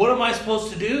 What am I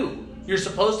supposed to do? You're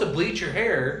supposed to bleach your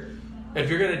hair if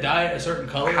you're gonna dye it a certain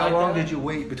color. How like long that. did you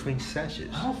wait between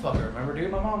sessions? I don't fucking remember, dude.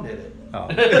 My mom did it. Oh.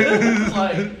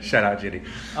 Like, shout out, Jenny.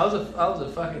 I was a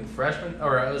fucking freshman,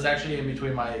 or I was actually in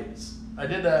between my. I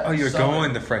did that. Oh, you're summer.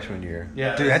 going the freshman year.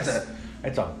 Yeah, dude, that's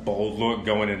a bold look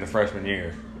going in the freshman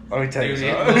year. Let me tell you Dude,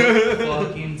 it something. looked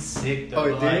fucking sick though. Oh,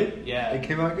 it like, did? Yeah. It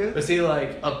came out good? But see,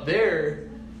 like, up there,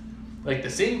 like, the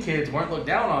scene kids weren't looked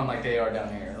down on like they are down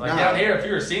here. Like, No. down here, if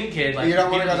you're a scene kid, like, You don't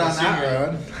want to people go just down assume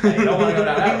that you're- road. Yeah, you don't want to go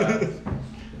down that road.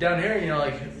 Down here, you know,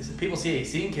 like, people see a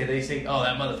scene kid, they think, oh,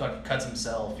 that motherfucker cuts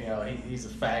himself, you know, he's a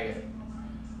faggot.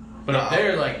 But up No.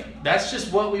 there, like, that's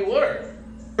just what we were.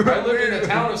 I lived in a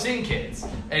town of scene kids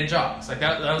and jocks. Like,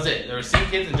 that was it. There were scene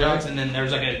kids and jocks, and then there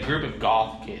was, like, a group of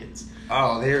goth kids.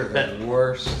 Oh, they're the That-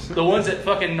 worst. The ones that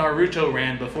fucking Naruto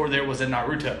ran before there was a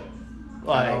Naruto.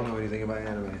 Like, I don't know anything about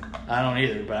anime. I don't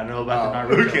either, but I know about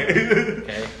the Naruto. Okay.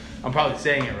 Okay. I'm probably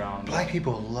saying it wrong. Black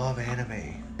people love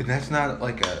anime, and that's not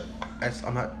like that's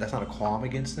not a qualm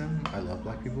against them. I love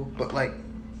black people, but like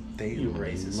they You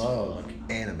racist love fuck.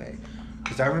 anime.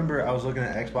 Because I remember I was looking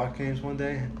at Xbox games one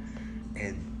day,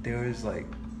 and there was like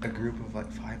a group of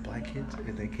like 5 black kids,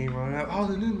 and they came running up. Oh,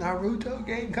 the new Naruto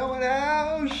game coming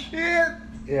out! Oh, shit!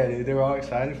 Yeah, dude, they were all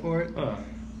excited for it,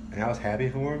 and I was happy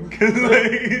for them because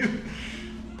like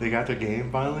they got their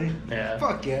game finally. Yeah.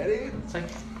 Fuck yeah, dude. It's like,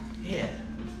 yeah.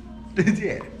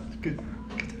 Yeah, good.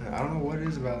 I don't know what it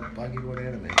is about black people in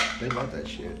anime. They love that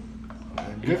shit.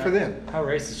 Good for them. How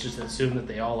racist just assume that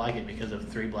they all like it because of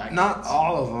 3 black Not kids.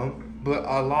 all of them, but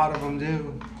a lot of them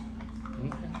do.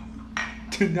 Okay.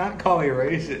 Do not call me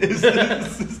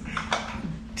racist.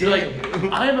 You're like,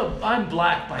 I'm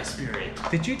black by spirit.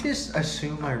 Did you just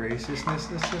assume my racistness?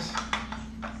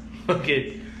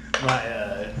 Okay,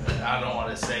 I don't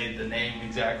want to say the name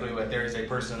exactly, but there is a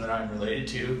person that I'm related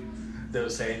to that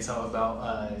was saying something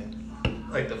about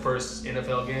like the first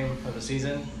NFL game of the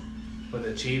season with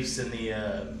the Chiefs and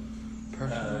the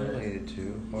Person related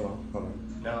to. Hold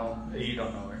on. no, you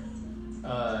don't know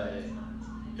her.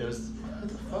 It was who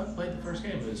the fuck played the first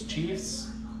game? It was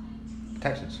Chiefs.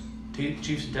 Texans.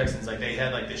 Chiefs and Texans, like they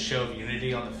had like this show of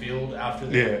unity on the field after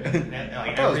the Yeah. like,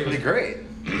 I thought it was pretty great.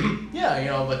 Yeah, you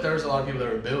know, but there was a lot of people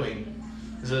that were booing.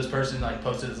 So this person like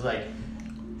posted this like,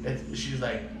 she was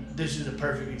like, "This is a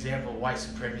perfect example of white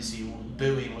supremacy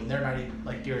booing when they're not even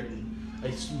like during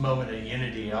a moment of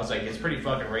unity." And I was like, it's pretty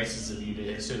fucking racist of you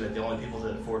to assume that the only people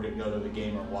that afford to go to the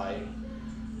game are white.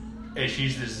 And she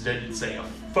just didn't say a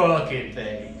fucking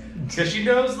thing. Because she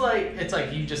knows, like, it's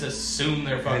like you just assume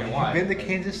they're fucking Have lying. you been to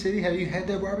Kansas City? Have you had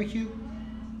their barbecue?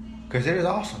 Because it is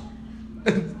awesome.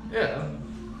 Yeah.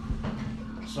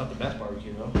 It's not the best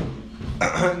barbecue, though.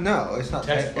 No, it's not.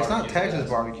 Texas It's not barbecue, Texas yes.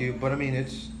 barbecue, but I mean,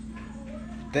 it's.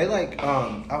 They like.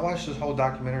 I watched this whole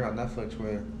documentary on Netflix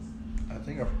where, I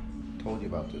think I've told you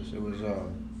about this. It was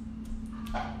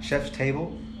Chef's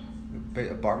Table,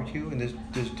 a barbecue, and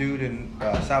this dude in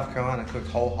South Carolina cooked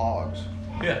whole hogs.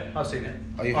 Yeah, I've seen it.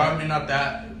 Oh, you I have? mean, not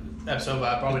that episode,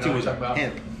 but I probably This know dude what you're was talking a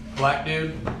about. pimp. Black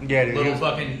dude. Yeah, dude. Little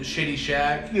fucking shitty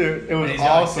shack. Dude, it And was he's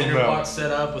got, awesome, like, cinder bro. box set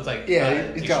up with, like,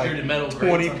 Yeah, he's got extruded like metal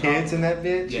 20 grates on top. kids in that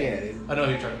bitch. Yeah, Yeah, dude. I know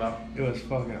who you're talking about. It was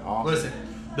fucking awesome. Listen,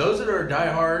 those that are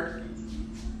diehard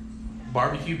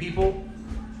barbecue people,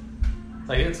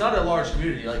 like, it's not a large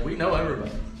community. Like, we know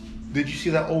everybody. Did you see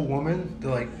that old woman?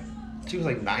 She was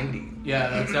like 90. Yeah,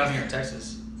 that's down here in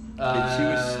Texas. She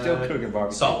was still cooking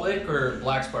barbecue. Salt Lick or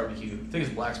Black's Barbecue? I think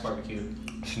it's Black's Barbecue.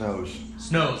 Snows.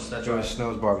 Snows, that's It right. was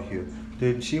Snow's barbecue.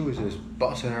 Dude, she was just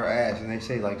busting her ass, and they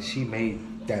say like she made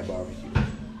that barbecue.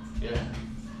 Yeah.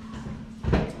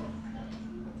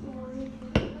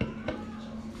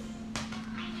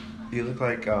 You look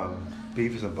like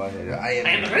Beavis and Butthead. I am.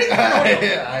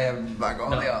 I am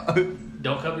Magnolia.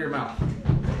 Don't cover your mouth.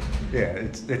 Yeah,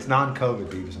 it's non-COVID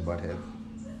Beavis and Butthead.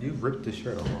 You ripped the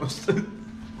shirt almost. Now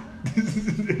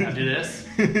do this.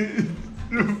 Fuck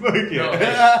No,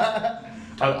 yeah.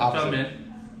 Come in.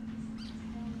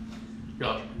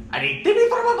 Go. I need TV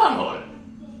for my bunghole.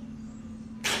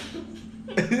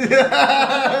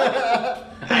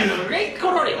 I have a great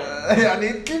cordial. I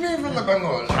need TV from the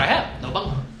bunghole. I have no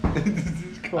bunghole.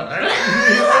 Come on.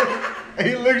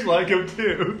 He looks like him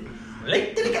too.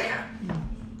 Late to the gaga.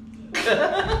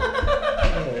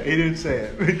 He didn't say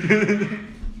it.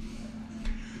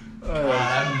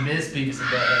 I miss Beavis and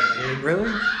Butthead, dude.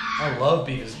 Really? I love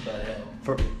Beavis and Butthead.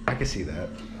 I can see that.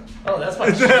 Oh, that's my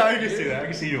I shit, can dude. see that. I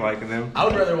can see you liking them. I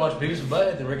would rather watch Beavis and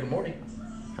Butthead than Rick and Morty.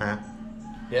 Huh?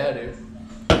 Yeah, dude.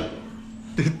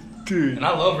 Dude. And I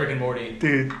love Rick and Morty.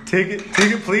 Dude, take it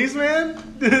please, man.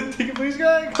 Take it please,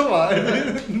 guy. Come on.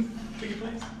 Take it,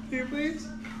 please. Take it please.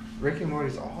 Rick and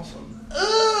Morty's awesome.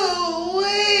 Ooh,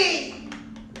 wait.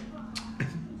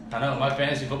 I know, my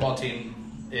fantasy football team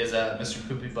is Mr.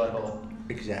 Poopy Butthole.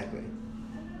 Exactly.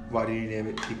 Why do you name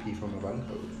it TP from a bun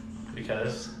code?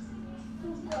 Because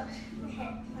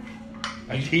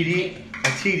A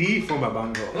TD from a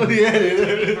bunghole. Yeah,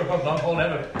 dude. from a bunghole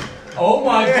never. Oh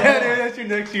my Yeah, god. dude, that's your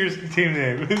next year's team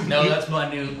name. No, that's my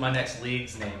next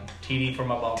league's name. TD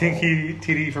from a bunghole.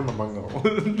 TD from a bunghole.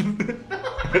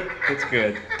 That's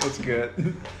good. That's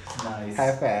good. Nice.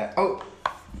 High fat. Oh,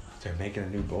 they're making a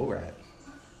new bull rat.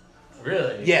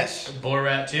 Really? Yes.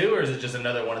 Borat 2, or is it just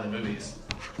another one of the movies?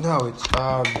 No, it's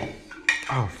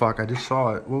Oh fuck! I just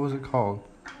saw it. What was it called?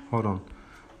 Hold on,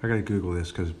 I gotta Google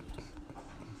this because.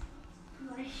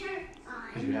 My shirt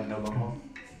Because you have no bunghole.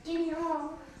 getting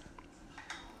off.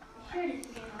 My shirt is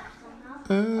getting off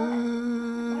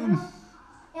somehow.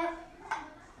 Yep.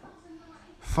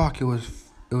 Fuck! It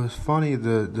was funny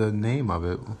the name of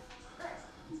it.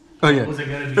 Oh yeah. Was it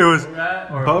gonna be It was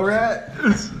Borat? Or Borat.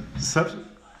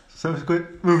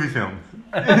 Subsequent movie film.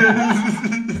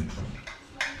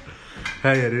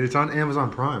 Hey, yeah, dude, it's on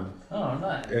Amazon Prime. Oh,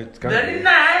 nice. It's gonna Very be.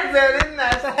 nice. Very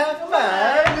nice. I have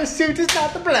fun. The suit is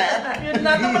not the black. You're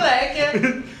not the black.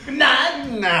 You're not.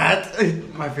 Not.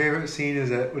 My favorite scene is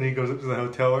that when he goes up to the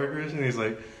hotel workers and he's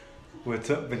like, "What's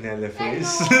up, vanilla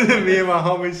face?" Me and my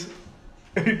homies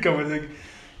coming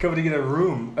to get a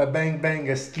room, a bang bang,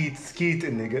 a skeet,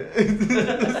 nigga.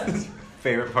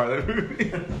 Favorite part of the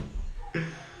movie.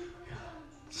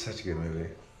 Such a good movie.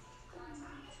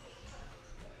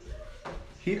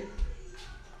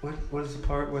 What is the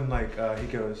part when like he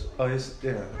goes, oh, this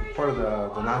part of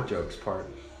the not jokes part,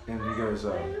 and he goes,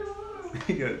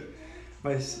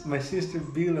 my sister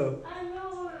Bilo,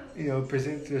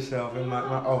 presents herself, and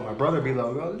my brother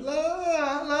Bilo goes,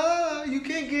 la, you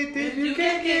can't get this, you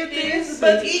can't get this,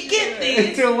 but he get this.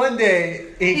 Until one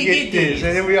day he get this,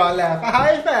 and then we all laugh,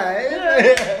 high five.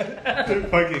 They're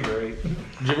fucking great. Did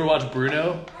you ever watch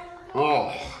Bruno?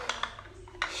 Oh.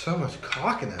 So much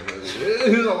cock in that movie.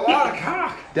 There's a lot of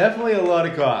cock. Definitely a lot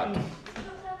of cock.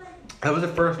 That was the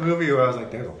first movie where I was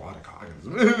like, "There's a lot of cock in this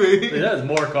movie." It has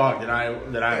more cock than I'm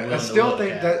willing I to still look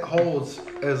think at. that holds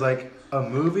as like a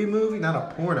movie, not a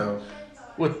porno.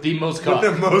 With the most cock.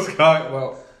 With the most cock.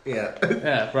 Well, yeah.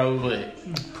 Yeah, probably.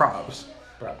 Props.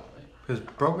 Probably. Because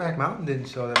Brokeback Mountain didn't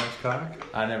show that much cock.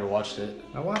 I never watched it.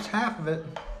 I watched half of it.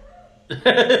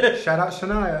 Shout out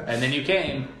Shania. And then you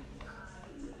came.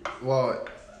 Well,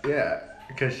 yeah,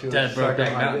 because she was That sucking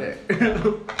Brokeback my Mountain. dick.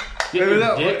 Get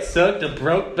your dick sucked to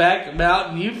Brokeback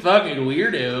Mountain, you fucking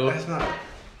weirdo. That's not.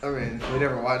 I mean, we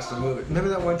never watched the movie. Remember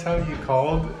that one time you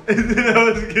called and then I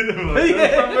was getting a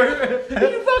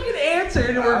You fucking answered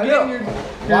and we're getting your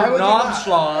knob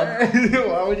slob.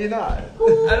 Why would you not?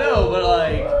 I know, but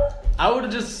like, I would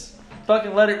have just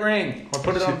fucking let it ring or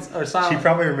put it on or silent. She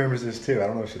probably remembers this too. I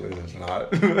don't know if she listens or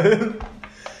not.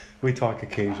 We talk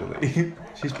occasionally.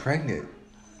 She's pregnant.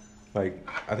 Like,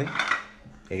 I think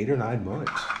 8 or 9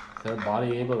 months. Is their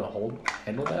body able to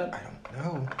handle that? I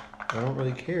don't know. I don't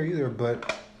really care either,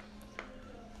 but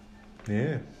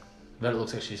yeah. Bet it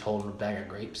looks like she's holding a bag of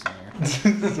grapes in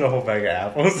there. There's a whole bag of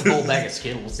apples. A whole bag of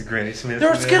Skittles. The Granny Smith. There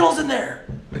are Skittles in there.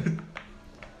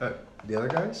 The other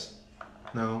guys?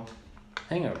 No.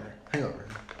 Hangover. Hangover.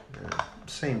 Yeah.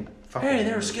 Same fucking Hey,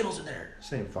 there are movie. Skittles in there.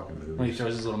 Same fucking movie. When he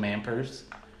throws his little man purse.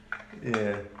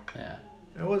 Yeah. Yeah.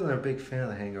 I wasn't a big fan of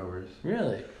the Hangovers.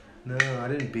 Really? No, I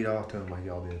didn't beat off to them like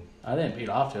y'all did. I didn't beat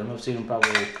off to him. I've seen him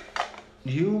probably.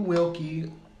 You,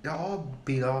 Wilkie, y'all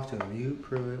beat off to him. You,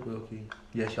 Pruitt, Wilkie.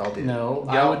 Yes, y'all did. No,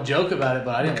 I Y'all, would joke about it,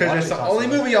 but I didn't because watch that's it the only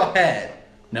constantly. movie y'all had.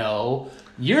 No,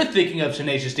 you're thinking of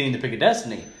Tenacious D and the Pick of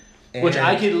Destiny, which And-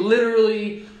 I could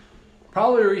literally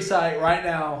probably recite right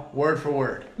now, word for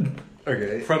word.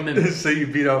 Okay. From memory. So you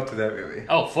beat off to that movie.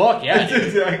 Oh fuck yeah,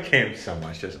 dude. I came so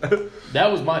much. Just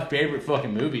That was my favorite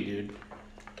fucking movie, dude.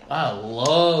 I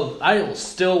will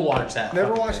still watch that. never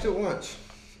fucking watched thing. it once.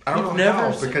 I don't You've know never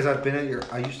how seen- because I've been at your.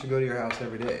 I used to go to your house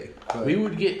every day. But We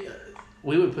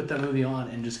would put that movie on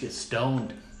and just get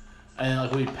stoned, and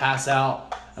like we'd pass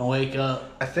out and wake up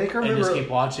I think I and remember. just keep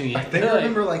watching it. I think I Like,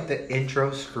 remember like the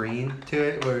intro screen to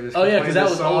it where it just Oh, yeah, playing 'cause that the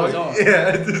was song. always on.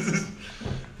 Yeah, this is,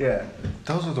 yeah.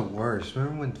 Those are the worst.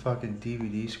 Remember when fucking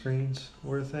DVD screens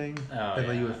were a thing? Oh, and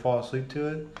then yeah. you would fall asleep to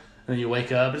it? And then you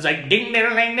wake up, it's like ding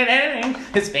ding ding ding ding.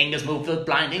 His fingers move with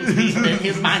blinding speed, and in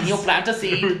his mind he'll plant to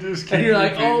see. We just And you're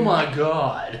keep like, oh repeating. my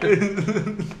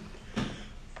god.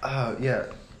 Yeah.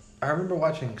 I remember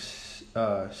watching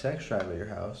Sex Drive at your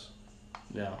house.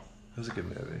 Yeah. It was a good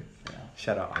movie. Yeah.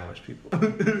 Shout out Amish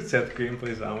people. Seth Green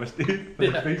plays the Amish dude.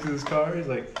 When Yeah. he fixes his car, he's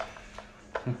like,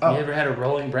 You ever had a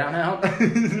rolling brownout?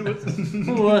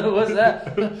 What's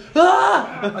that?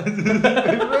 Ah!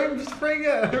 Rhyme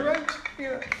Springer! Rhyme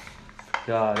Springer!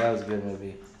 God, that was a good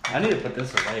movie. I need to put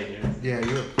this away, dude. Yeah,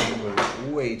 you were playing with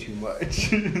it way too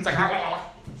much. It's like,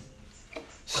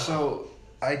 So,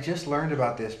 I just learned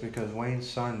about this because Wayne's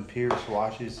son Pierce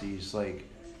watches these,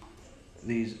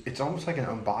 it's almost like an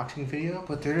unboxing video,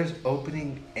 but they're just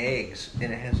opening eggs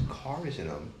and it has cars in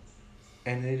them.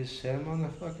 And they just set them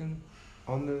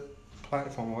on the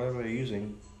platform, whatever they're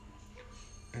using.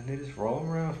 And they just roll them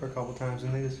around for a couple times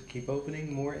and they just keep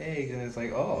opening more eggs. And it's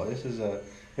like, oh, this is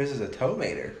a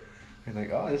tomater. And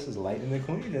like, oh, this is Lightning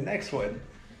McQueen, the next one.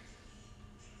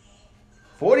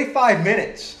 45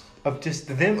 minutes of just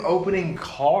them opening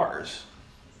cars.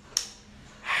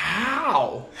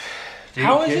 How? Dude,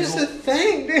 How is kids this a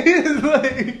thing, dude?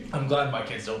 Like, I'm glad my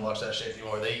kids don't watch that shit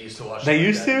anymore. They used to watch they shit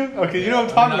used like to? that. Okay, you know what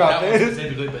I'm talking about, Not that one dude.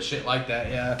 specifically, but shit like that,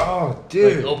 yeah. Oh,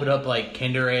 dude. Like open up like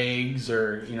Kinder eggs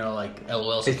or like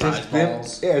LOL It's surprise just them,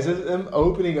 balls. yeah, it's just them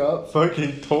opening up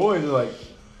fucking toys. Like,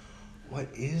 what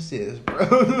is this, bro?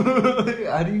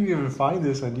 How do you even find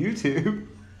this on YouTube?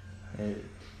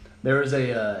 There was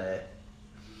a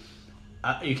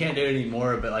you can't do it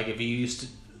anymore, but like if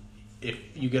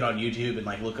you get on YouTube and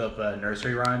like look up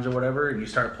nursery rhymes or whatever, and you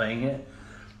start playing it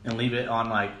and leave it on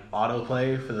like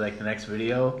autoplay for like the next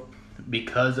video,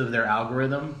 because of their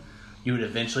algorithm, you would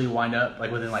eventually wind up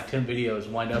like within like 10 videos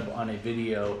wind up on a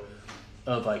video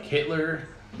of like Hitler,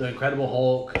 the Incredible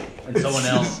Hulk, and someone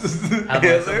else have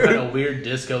like some kind of weird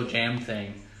disco jam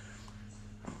thing,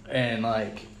 and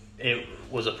like it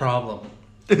was a problem.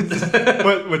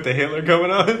 What, with the Hitler going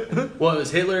on? Well, it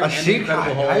was Hitler and the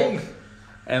Incredible Hulk. I-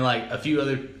 And like a few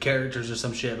other characters or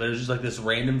some shit, but it was just like this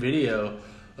random video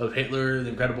of Hitler, the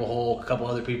Incredible Hulk, a couple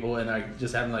other people, and like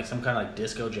just having like some kind of like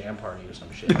disco jam party or some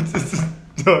shit.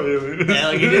 And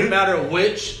like it didn't matter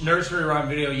which nursery rhyme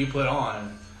video you put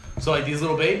on. So like these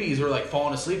little babies were like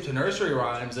falling asleep to nursery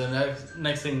rhymes, and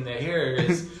next thing they hear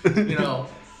is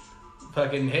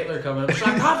fucking Hitler coming up.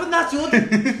 Shut up and that's what.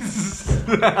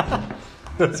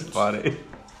 That's funny.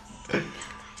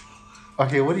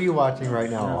 Okay, what are you watching right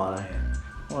now, Alana?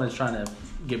 Well, he's trying to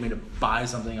get me to buy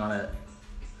something on a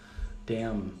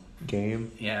damn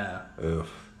Game? yeah.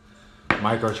 Oof.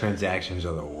 Microtransactions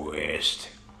are the worst.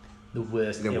 The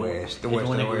worst. The worst.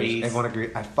 Everyone agrees. Everyone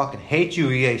agrees. I fucking hate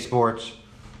you, EA Sports.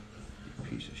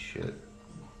 You piece of shit.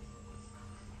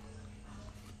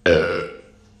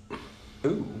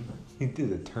 Ooh. He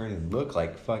did a turn and look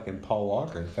like fucking Paul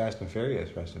Walker in Fast and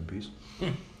Furious. Rest in peace.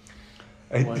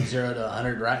 1-0 to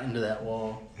 100 right into that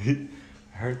wall. I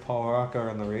heard Paul Walker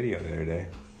on the radio the other day.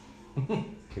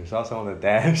 He was also on the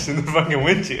dash in the fucking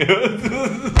windshield.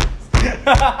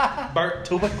 Bert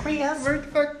Tubacreas.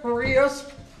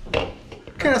 Tubacreas.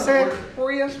 Can I say it?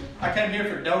 Crisp? I came here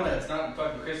for donuts, not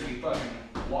fucking crispy fucking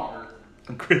Walker.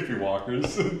 Crispy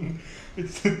Walkers.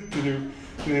 It's the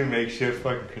new makeshift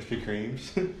fucking Krispy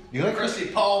Kremes. You like Crispy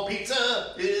Paul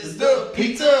pizza is the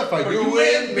pizza for you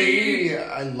and me?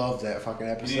 I love that fucking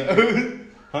episode.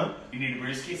 Huh? You need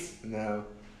briskies? No.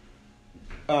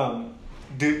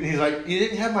 Dude, he's like, you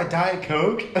didn't have my Diet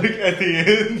Coke? Like, at the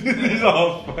end, he's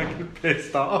all fucking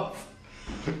pissed off.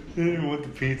 He didn't want the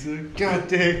pizza. God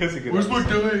damn, that's a good Where's my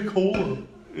episode. Diet Cola?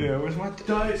 Yeah, where's my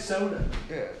Diet soda.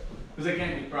 Yeah. Because they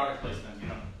can't do product placement, you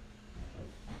know.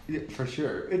 Yeah, for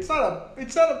sure. It's not a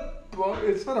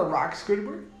rock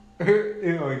Squidward.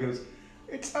 You know, he goes,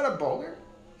 it's not a boulder.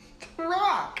 It's a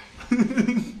rock.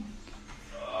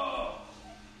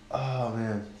 Oh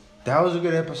man, that was a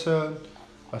good episode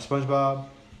of SpongeBob,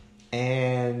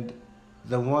 and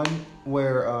the one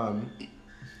where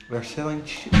they're selling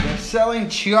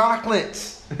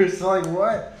chocolates. They're selling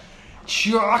what?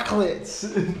 Chocolates.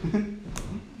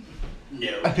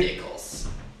 No pickles.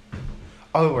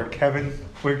 Oh, where Kevin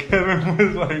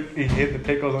was like, he hid the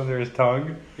pickles under his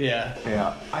tongue. Yeah.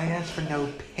 Yeah. I asked for no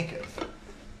pickles.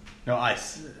 No, I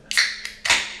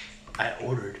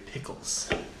ordered pickles.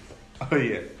 Oh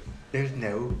yeah. There's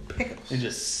no pickles. It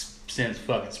just sends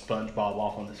fucking SpongeBob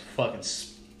off on this fucking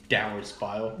downward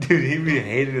spiral. Dude, he really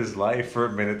hated his life for a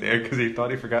minute there because he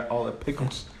thought he forgot all the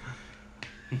pickles.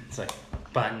 It's like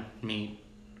bun, meat,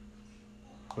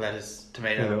 lettuce,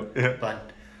 tomato, Yeah. bun.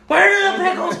 Where did the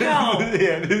pickles go?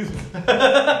 Yeah, dude.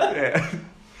 Yeah.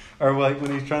 Or like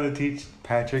when he's trying to teach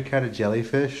Patrick how to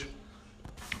jellyfish.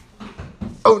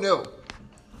 Oh no.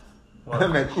 I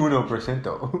meant 1%.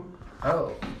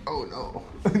 Oh. Oh no.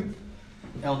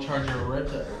 El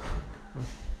Chargerito.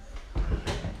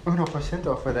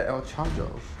 1% for the El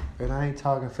Chajos. And I ain't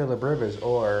talking Phillip Rivers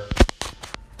or...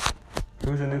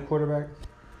 Who's the new quarterback?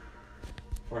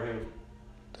 For who?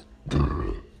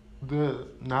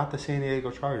 Not the San Diego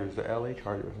Chargers, the LA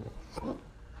Chargers.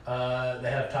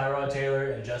 They have Tyrod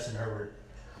Taylor and Justin Herbert.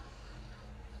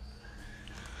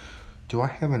 Do I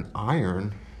have an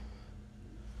iron?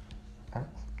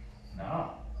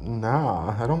 No.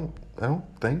 Nah, I don't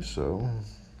think so.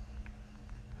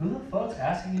 Who the fuck's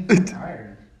asking you for an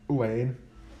iron? Wayne.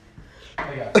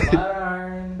 I got a flat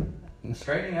iron, a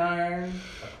straightening iron,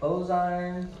 a clothes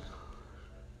iron,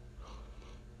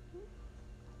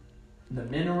 the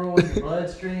mineral in your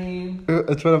bloodstream.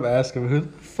 That's what I'm asking. Who the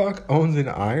fuck owns an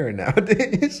iron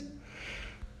nowadays?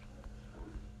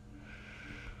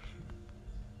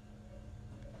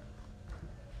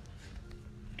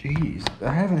 Jeez,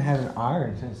 I haven't had an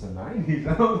iron since the 90s,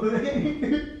 I don't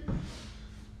think.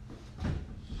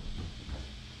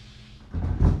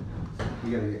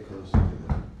 You gotta get closer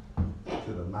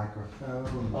to the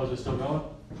microphone. Oh, is it still going?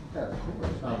 Yeah, of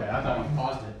course. Okay, I thought you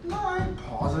paused it. No, I ain't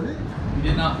pausing it. You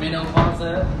did not pause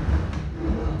that?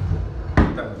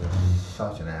 That was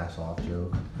such an ass-off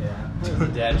joke. Yeah. It was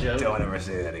a dad joke. Don't ever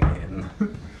say that again.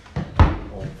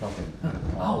 Old fucking...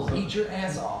 I'll eat your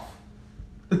ass off.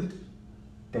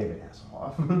 David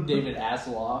Hasselhoff. David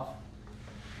Hasselhoff.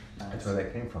 That's where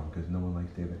that came from, because no one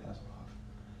likes David Hasselhoff.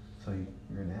 So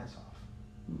you're an ass-off.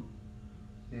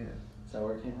 Yeah. Is that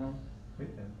where it came from? Yeah.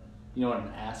 You know what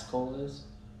an asshole is?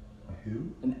 A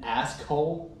who? An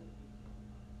asshole?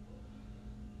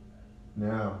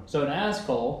 No. So an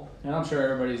asshole, and I'm sure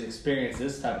everybody's experienced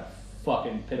this type of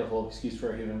fucking pitiful excuse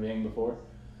for a human being before,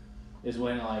 is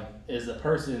when like is the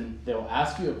person that will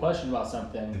ask you a question about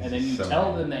something and then you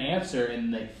tell them the answer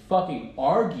and they fucking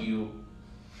argue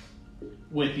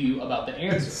with you about the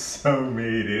answer. It's so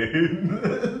me,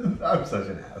 dude. I'm such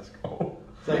an asshole.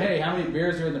 It's like, hey, how many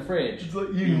beers are in the fridge? It's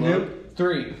like, you know.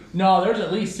 3. No, there's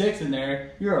at least 6 in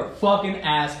there. You're a fucking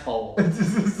asshole.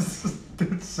 It's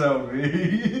so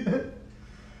me.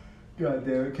 God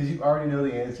damn it, because you already know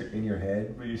the answer in your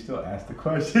head, but you still ask the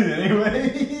question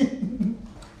anyway.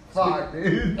 Fuck,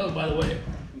 dude. Oh, by the way.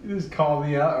 You just called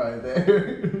me out right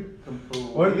there.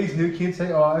 What do these new kids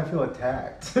say? Oh, I feel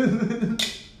attacked.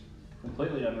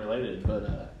 Completely unrelated,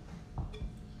 but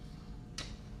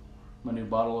my new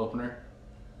bottle opener.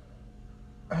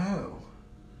 Oh.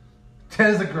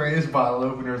 That is the greatest bottle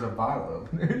openers of bottle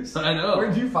openers. I know.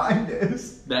 Where'd you find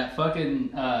this? That fucking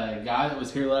guy that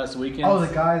was here last weekend. Oh,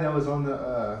 the guy that was on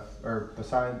the, or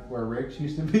beside where Rick's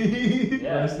used to be.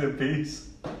 Yeah. Rest in peace.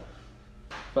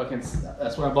 Fucking,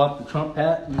 that's where I bought the Trump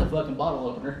hat and the fucking bottle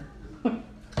opener.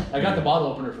 I got the bottle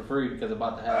opener for free because I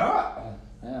bought the hat. Ah.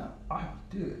 Yeah. Oh,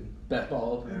 dude. Best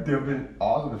ball opener. It would have been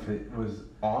awesome if it was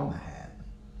on the hat.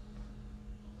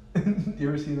 You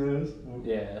ever seen those?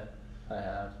 Yeah, I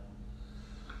have.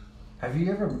 Have you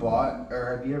ever bought,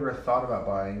 or have you ever thought about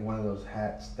buying one of those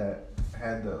hats that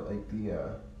had the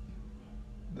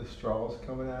straws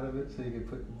coming out of it, so you could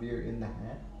put the beer in the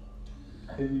hat?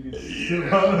 And you could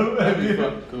sip on them? That'd be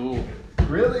fucking cool.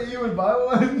 Really? You would buy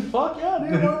one? Fuck yeah,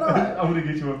 dude, why not? I'm gonna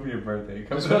get you one for your birthday.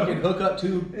 Just fucking hook up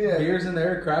two beers in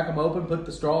there, crack them open, put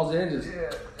the straws in, just...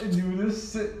 Yeah, and do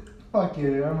this. Fuck yeah,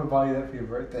 dude. I'm gonna buy you that for your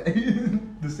birthday.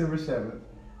 December 7th.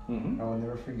 Mm-hmm. I will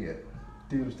never forget.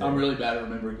 Doomsday. I'm really bad at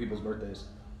remembering people's birthdays.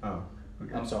 Oh.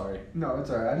 Okay. I'm sorry. No, it's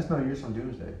alright. I just know yours from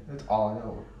Doomsday. That's all I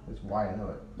know. That's why I know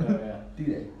it. Oh, yeah.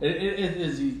 D-Day. It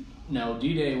is... No,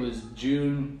 D-Day was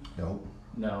June... Nope.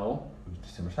 No. It was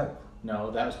December 7th.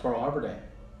 No, that was Pearl Harbor Day.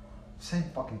 Same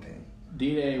fucking thing.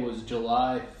 D-Day was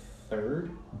July 3rd?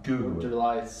 Google or it.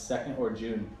 July 2nd or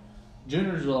June. June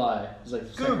or July. It was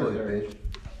like the 2nd or Google 3rd. it, bitch.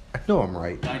 I know I'm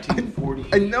right. 1940.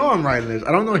 I know I'm right in this.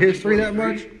 I don't know history that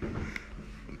much.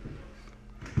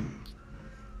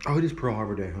 Oh, it is Pearl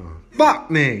Harbor Day, huh? Fuck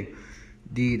me!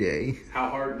 D-Day. How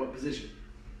hard? What position?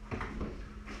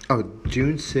 Oh,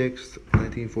 June 6th,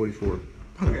 1944.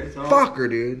 Okay, so... Fucker,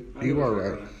 dude. You are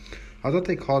right. I thought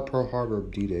they called Pearl Harbor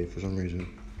D-Day for some reason.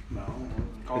 No.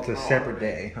 It's a separate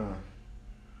day, huh?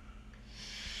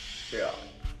 Yeah.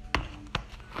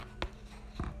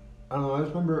 I don't know. I just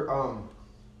remember. I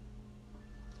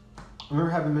remember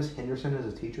having Miss Henderson as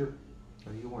a teacher.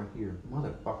 Oh, you weren't here,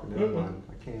 motherfucker. Never mind.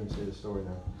 I can't even say the story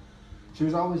now. She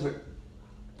was always a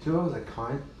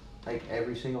cunt, like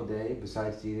every single day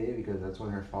besides D-Day, because that's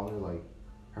when her father was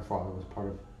part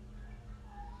of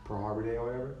Pearl Harbor Day or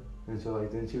whatever. And so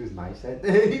then she was nice that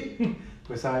day.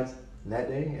 Besides that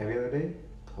day, every other day,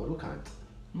 total cunt.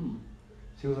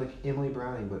 She was like Emily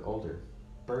Browning, but older.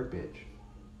 Bird bitch.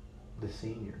 The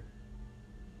senior.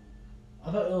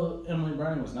 I thought Emily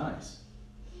Browning was nice.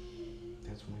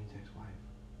 That's Wayne's ex-wife.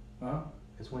 Huh?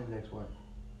 That's Wayne's ex-wife.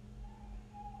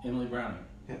 Emily Browning.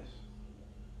 Yes.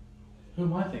 Who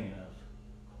am I thinking of?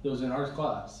 That was in arts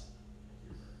class.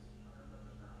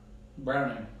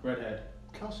 Browning, redhead.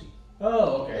 Kelsey.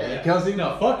 Oh, okay. Yeah, Yeah. Kelsey.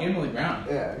 No, fuck Emily Browning.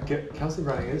 Yeah, Kelsey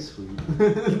Browning is sweet.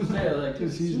 Yeah, like,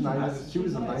 she's nice. nice. She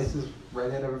was the Nice. nicest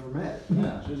redhead I've ever met.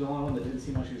 Yeah, she was the only one that didn't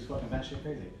seem like she was fucking batshit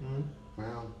crazy. Mm-hmm.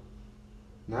 Well,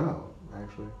 no,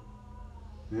 actually.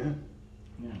 Yeah.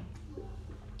 Yeah.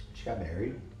 She got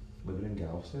married, living in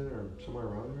Galveston or somewhere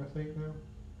around there, I think now.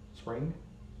 Spring,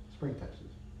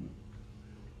 Texas.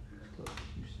 Close to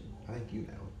Houston. I think you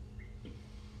know.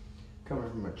 Coming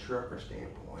from a trucker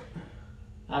standpoint.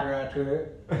 I drive truck.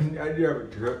 I do have a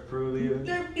truck for a living.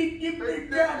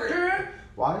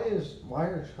 Why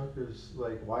are truckers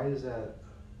why is that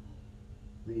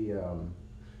the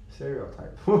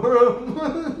stereotype for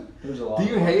them? There's a lot. Do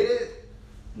you hate it?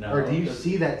 No. Or do you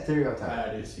see that stereotype?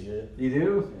 I do see it. You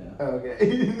do? Yeah. Oh,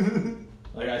 okay.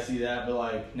 Like I see that, but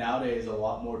like nowadays, a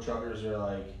lot more truckers are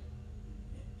like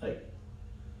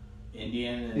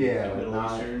Indian and like Middle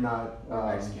Eastern not or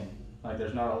Mexican. Like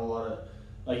there's not a whole lot of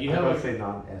like you I have would like say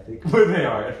non-ethic, but they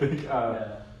are ethic.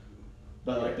 yeah.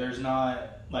 But like there's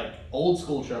not like old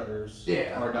school truckers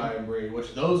are dying breed,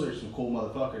 which those are some cool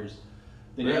motherfuckers.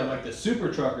 Then you have like the super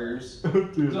truckers.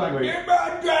 It's like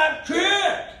everybody drive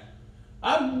truck.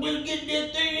 I'm gonna get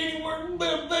that thing anywhere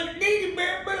but it needs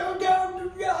it, but I'm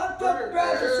fucking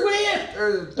drive the Swift.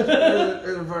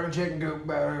 There's a fucking chicken coop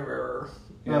about everywhere.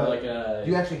 You know, like do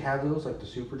you actually have those, like the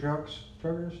super truckers?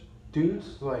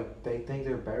 Dudes, like, they think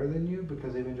they're better than you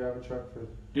because they've been driving a truck for...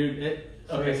 Dude,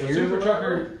 so years super or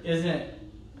trucker isn't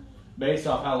based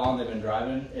off how long they've been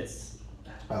driving. It's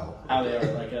how they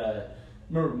are. Like,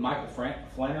 remember Michael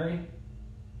Flannery?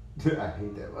 Dude, I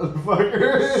hate that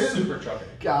motherfucker. Super trucker.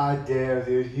 God damn,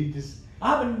 dude. He just...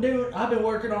 I've been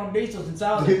working on diesel since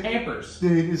I was in Pampers.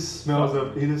 Dude, he just smells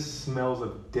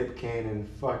of dip can and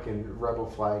fucking rebel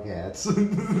flag hats.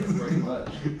 Pretty much.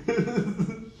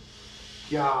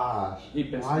 Gosh. He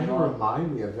pissed Why'd me you off.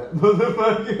 remind me of that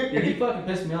motherfucker? Yeah, he fucking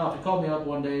pissed me off. He called me up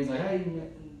one day. He's like, "Hey,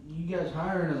 you guys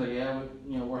hiring?" I was like, "Yeah,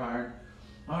 we're hiring."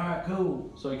 All right,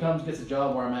 cool. So he comes, gets a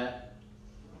job where I'm at,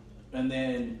 and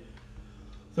then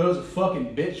throws a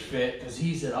fucking bitch fit because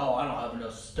he said, "Oh, I don't have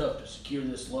enough stuff to secure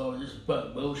this load. This is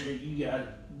fucking bullshit. You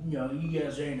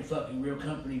guys ain't a fucking real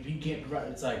company if you can't provide."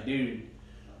 It's like, dude,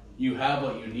 you have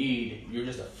what you need. You're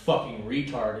just a fucking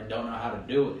retard and don't know how to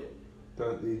do it.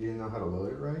 You didn't know how to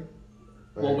load it right?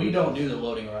 Well, we don't do the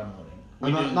loading or unloading.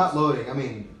 We do Not loading. I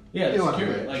mean, Yeah, you know what I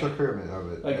securement, mean, like- procurement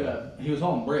of it. Like yeah. he was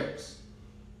hauling bricks.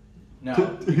 No,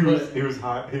 he was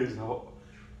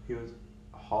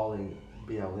hauling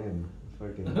BLM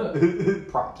fucking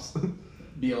props.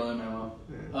 BLM ammo.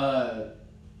 Yeah.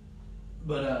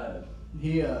 But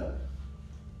he it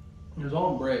was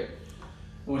all in brick.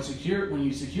 When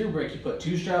you secure brick, you put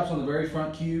 2 straps on the very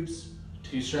front cubes,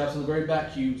 2 straps on the very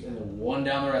back cubes, and then 1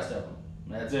 down the rest of them.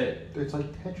 That's it. It's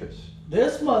like Tetris.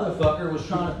 This motherfucker was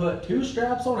trying to put 2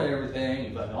 straps on everything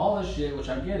and fucking all this shit, which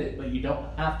I get it, but you don't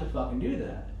have to fucking do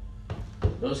that.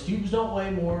 Those cubes don't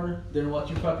weigh more than what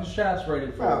your fucking straps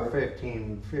rated for. About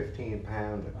 15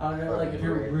 pounds. I don't know, like if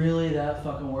you're really that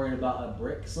fucking worried about a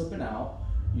brick slipping out,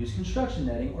 use construction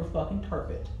netting or fucking tarp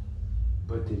it.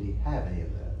 But did he have any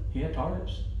of that? He had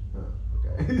tarps. Oh,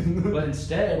 okay. But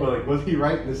instead, well, like, was he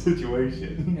right in the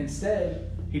situation?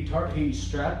 Instead, he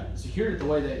secured it the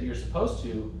way that you're supposed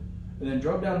to, and then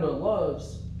drove down to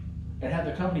Love's and had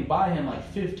the company buy him like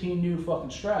 15 new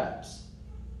fucking straps.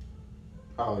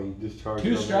 Oh, he just charged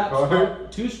 2 him straps. the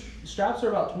card? 2 straps are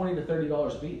about $20 to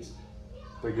 $30 a piece.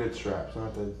 They're good straps,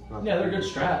 not the. Yeah, they're good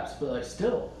straps, but like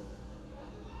still,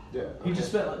 Yeah. he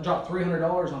just dropped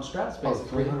 $300 on straps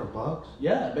basically. $300?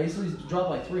 Yeah, basically he dropped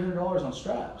like $300 on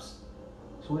straps.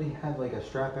 So what do you have, like a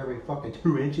strap every fucking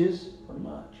 2 inches? Pretty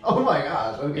much. Oh my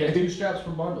gosh, He okay. had 2 straps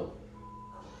per bundle.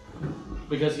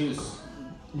 Because he was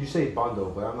You say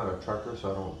bundle, but I'm not a trucker,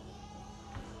 so I don't.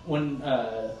 when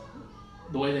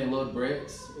the way they load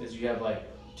bricks is you have like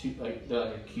 2 they're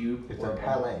like a cube. It's or a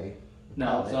pallet.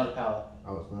 No, it's not a pallet.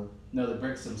 Oh, it's not? No, the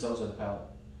bricks themselves are the pallet.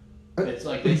 It's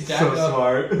like they stack so up.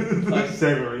 smart. Like,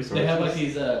 Saving resources. They have like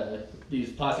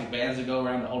these plastic bands that go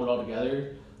around to hold it all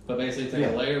together. But basically it's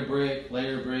like a layer of brick,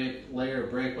 layer of brick, layer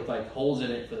of brick with like holes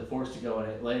in it for the forks to go in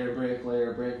it. Layer of brick,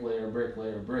 layer of brick, layer of brick,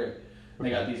 layer of brick. And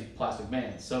they got these plastic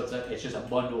bands. So it's just a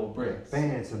bundle of bricks.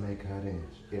 Bands to make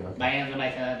cuttings. Yeah, okay. Bands to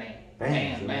make honey.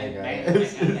 Bands to make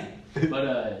Bands to make honey.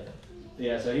 But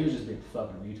yeah, so he was just a big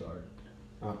fucking retard.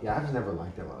 Yeah, I've never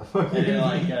liked that motherfucker. And then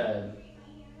like a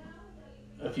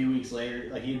few weeks later,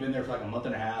 like he'd been there for like a month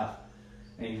and a half,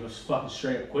 and he just fucking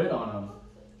straight up quit on him.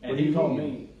 And What do he you told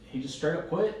mean? me he just straight up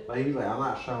quit. Like, he's like, I'm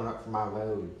not showing up for my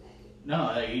load. No,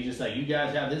 like, he just like, you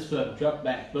guys have this fucking truck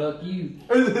back, fuck you.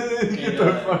 Get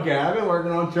the fuck out. I've been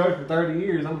working on trucks for 30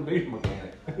 years. I'm a beef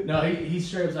mechanic. No, he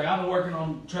straight up's like, I've been working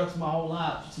on trucks my whole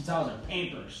life since I was in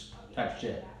Pampers type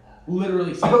shit.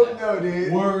 Literally said Oh, that. no,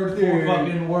 dude. Word Dude. for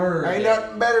fucking word. Ain't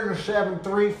nothing better than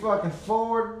 7.3 fucking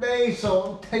 4 days, so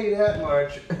I'll tell you that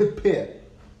much. Pip.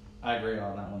 I agree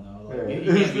on that one though. Yeah. Like,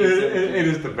 you can't beat 7.3. It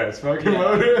is the best fucking Yeah.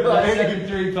 motor. Like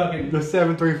 7.3 fucking The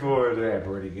 734 is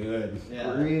pretty good.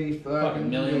 Yeah. Pretty fucking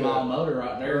million mile motor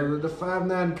right there. The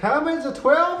 5.9 Cummins, a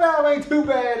 12 valve ain't too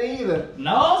bad either.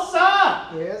 No, sir!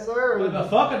 Yes, sir. With a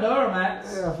fucking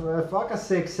Duramax. Yeah, fuck a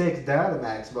 6.6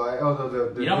 Dynamax, boy.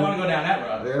 Oh, You don't want to go down that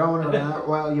road. They don't want to go down that.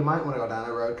 Well, you might want to go down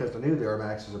that road because the new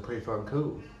Duramaxes are pretty fucking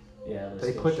cool. Yeah, but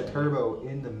They still put the shit. turbo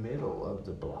in the middle of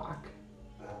the block.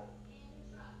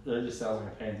 That just sounds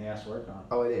like a pain in the ass to work on.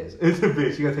 Oh, it is. It's a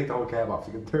bitch. You gotta take the whole cab off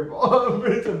to get the turbo off.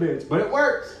 It's a bitch. But it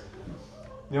works.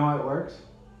 You know why it works?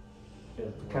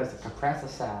 Because the compressor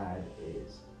side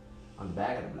is on the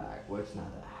back of the block where it's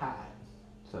not that hot.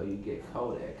 So you get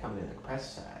cold air coming in the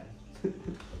compressor side.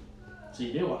 So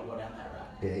you do want to go down that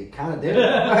road. Yeah, you kind of did.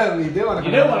 You do want to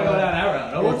You do want to go down that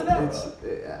road. No, what's that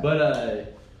road? Yeah.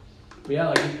 But yeah,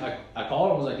 like I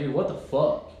called him. I was like, dude, what the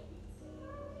fuck?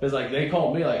 Because like they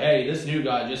called me like, hey, this new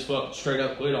guy just fucking straight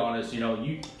up quit on us. You know,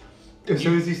 you. As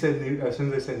soon as they said new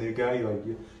guy, you're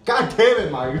like, God damn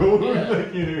it, Michael. Yeah.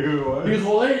 Like, you knew who it was. He goes,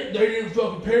 well, they didn't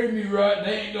fucking pay me right, and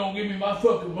they ain't gonna give me my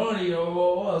fucking money. I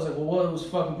was like, well, what was the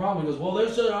fucking problem? He goes, well, they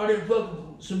said I didn't fucking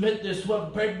submit this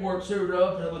fucking paperwork suited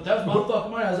up, and I'm like, that's my fucking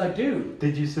money. I was like, dude.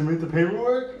 Did you submit the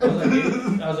paperwork? I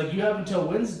was like, you have until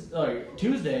Wednesday, or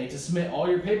Tuesday to submit all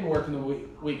your paperwork from the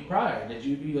week prior. Did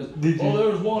you? He goes, Did you? there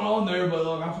was one on there, but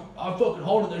like, I fucking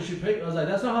holding this shit paper. I was like,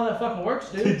 that's not how that fucking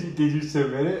works, dude. Did you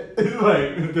submit it?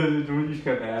 Like, when you just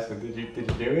kept asking, did you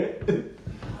do it?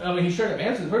 I mean, he straight up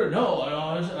answered the first. No,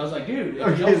 I was like, dude, if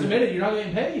Okay. you don't submit it, you're not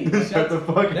getting paid. Like, Shut the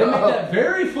fuck they make up. that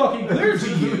very fucking clear to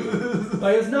you.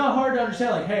 Like, it's not hard to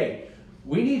understand. Like, hey,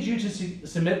 we need you to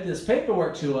submit this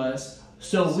paperwork to us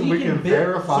so we can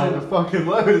verify the fucking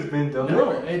load has been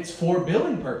delivered. No, it's for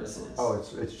billing purposes. Oh,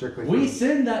 it's strictly. We for-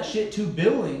 send that shit to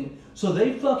billing so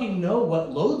they fucking know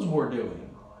what loads we're doing.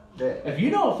 Yeah. If you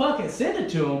don't fucking send it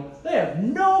to them, they have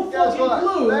no Guess fucking what?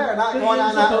 clue They're not that going you're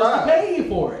down that supposed to road. pay you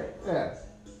for it. Yeah.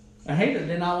 I hate it.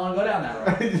 Did not want to go down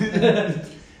that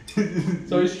road.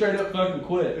 So he straight up fucking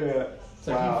quit. Yeah. It's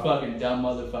like, you fucking dumb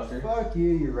motherfucker. Fuck you,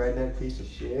 you redneck piece of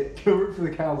shit. Go root for the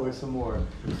Cowboys some more.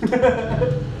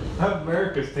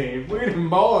 America's team. We're the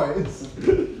boys.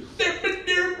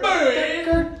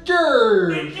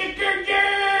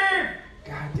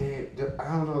 God damn. I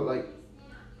don't know, like,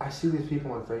 I see these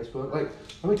people on Facebook. Like,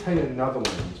 let me tell you another one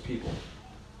of these people.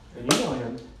 And you know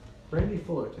him, Randy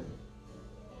Fullerton.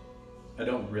 I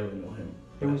don't really know him.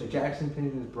 He was Jackson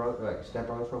Pennington's brother, like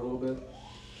stepbrother for a little bit.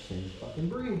 Same fucking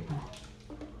breed.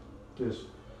 Just,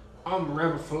 I'm a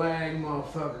rebel flag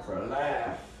motherfucker for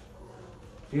life.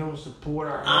 If you don't support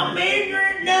our I'm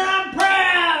ignorant and I'm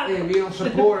proud. if you don't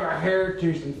support our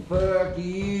heritage, then fuck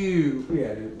you.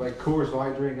 Yeah, dude, like Coors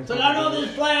Light drinking. So I know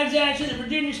this flag's actually the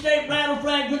Virginia State battle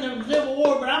flag from the Civil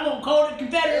War, but I'm gonna call it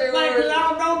Confederate flag because I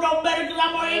don't know no better because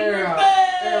I'm an ignorant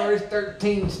There's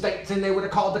 13 states in there what are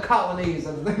called the colonies.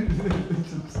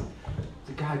 It's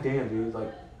a goddamn dude,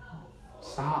 like,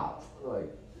 stop. Like,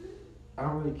 I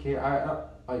don't really care. I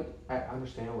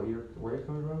understand where you're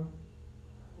coming from,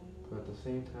 but at the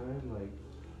same time, like,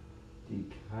 do you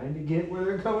kind of get where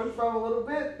they're coming from a little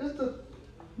bit?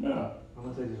 No.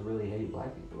 Unless they just really hate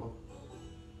black people.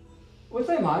 Which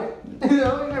they might. You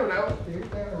know, you never know.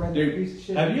 They're a random piece of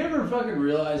shit. Have you ever fucking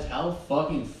realized how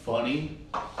fucking funny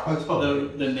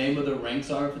the name of the ranks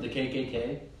are for the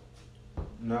KKK?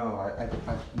 No,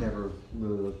 I've never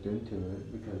really looked into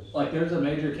it because... Like, there's a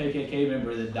major KKK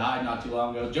member that died not too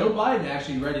long ago. Joe Biden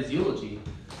actually read his eulogy.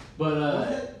 But,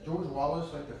 Wasn't George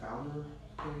Wallace, like, the founder?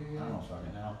 I don't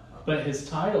fucking know. But his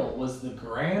title was the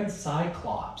Grand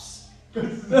Cyclops. He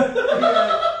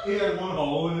had one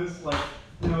hole in his, like,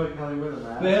 you know, like how they wear the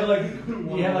mask.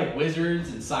 They had like wizards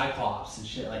and cyclops and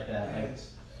shit like that. Like,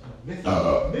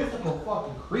 mythical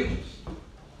fucking creatures.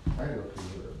 I gotta go pee.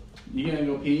 you gonna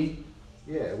go pee?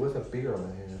 Yeah, with a beer on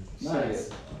my hand. Nice.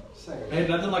 Say it. Hey,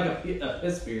 nothing like a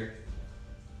piss beer.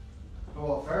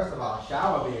 Well, first of all,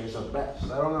 shower beers are the best.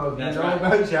 I don't know if That's you know right.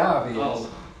 about shower beers. Oh.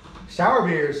 Shower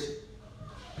beers,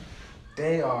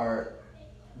 they are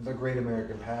the great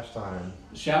American pastime.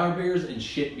 Shower beers and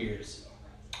shit beers.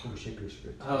 Ooh, shit beers are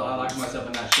good. Oh, I like myself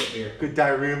a nice shit beer. Good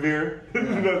diarrhea beer. Yeah.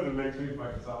 Nothing makes me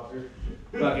fucking softer.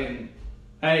 Fucking,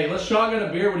 hey, let's shotgun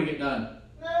a beer when you get done.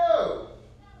 No!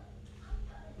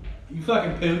 You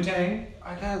fucking poontang.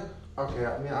 I can't. Okay,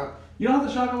 I mean, You don't have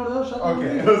to shotgun one of those. Shotgun one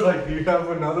of okay. I those. was like, do you have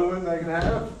another one I can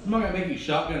have? I'm not gonna make you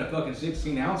shotgun a fucking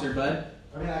 16 ouncer, bud.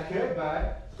 I mean, I could,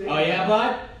 but. Oh yeah,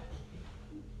 bud?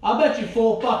 I'll bet you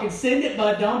full fucking send it,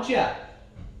 bud, don't ya?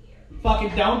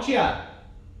 Fucking don't ya?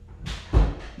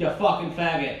 You fucking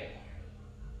faggot.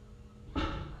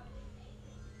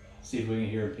 See if we can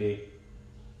hear him pee.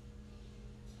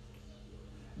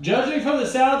 Judging from the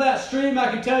sound of that stream, I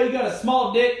can tell you got a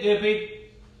small dick, Dippy.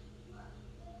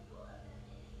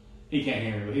 He can't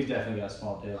hear me, but he's definitely got a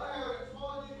small dick. I have a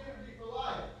small dick energy for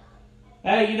life.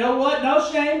 Hey, you know what? No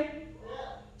shame.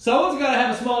 Someone's got to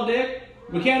have a small dick.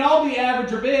 We can't all be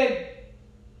average or big.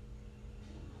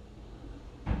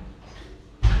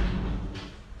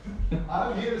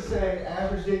 I'm here to say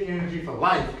average dick energy for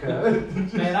life,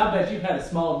 cuz. Man, I bet you've had a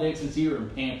small dick since you were in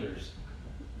Pampers.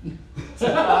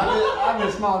 I've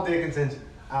been small dicking since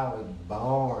I was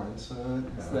born,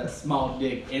 son. It's that small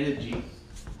dick energy.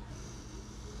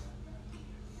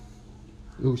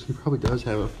 Ooh, she probably does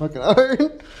have a fucking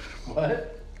iron.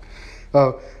 What?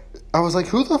 Oh, I was like,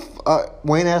 who the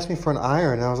Wayne asked me for an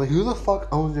iron, and I was like, who the fuck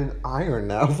owns an iron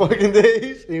now, fucking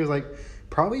days? And he was like,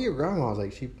 probably your grandma. I was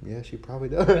like, she probably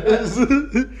does.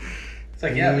 It's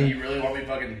like, yeah, but you really want me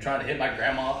fucking trying to hit my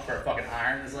grandma up for a fucking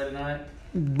iron this late at night?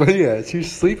 But yeah, she's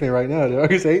sleeping right now,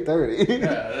 dog. It's 8:30.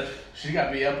 Yeah, she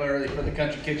got me up early for the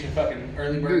Country Kitchen fucking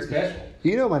early bird special.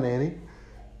 You know my nanny.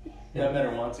 Yeah, I met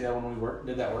her once, yeah, when we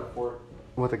did that work for her.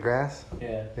 With the grass?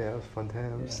 Yeah. Yeah, it was fun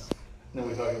times. Then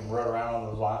we fucking rode around on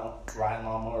those riding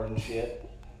lawnmowers and shit.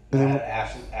 And I then- had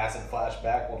acid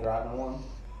flashback while driving one.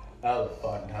 That was a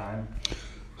fun time.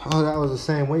 Oh, that was the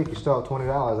same week you stole $20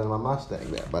 out of my Mustang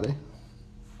there, buddy.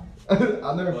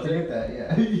 I'll never Was forget it? that,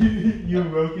 yeah. you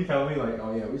and Roki told me, like,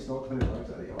 oh yeah, we stole $20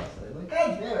 out of your Mustang. Like,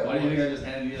 God damn it. Why do you think I just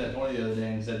handed you that 20 the other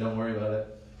day and said, don't worry about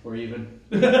it? We're even.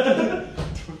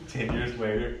 10 years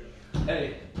later.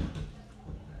 Hey.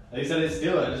 At least I didn't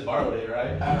steal it, I just borrowed it,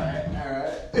 right?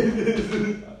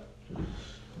 Alright.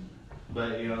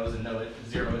 But, you know, it was a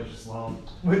zero interest loan.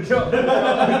 What'd y'all,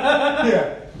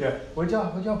 yeah. What'd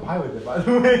y'all buy with it, by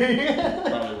the way?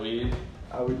 Probably weed.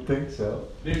 I would think so.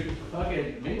 Dude,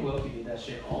 fucking, me and Wilkie did that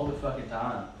shit all the fucking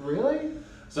time. Really?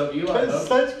 So Eli That's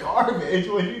Hubbard, such garbage.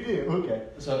 What do you do? Okay.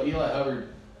 so Eli Hubbard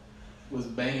was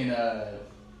banging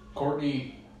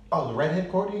Courtney, Oh, the redhead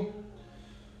Courtney?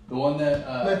 the one that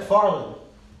McFarland.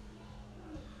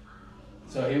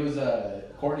 so he was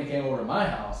Courtney came over to my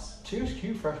house. She was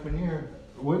cute freshman year.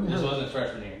 Wouldn't This her? wasn't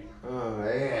freshman year. Oh,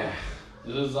 yeah.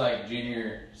 This was like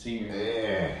junior, senior.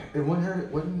 Yeah. It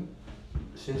wasn't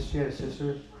she had a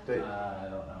sister that... I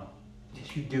don't know.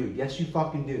 Yes, you do. Yes, you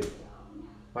fucking do.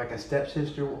 like a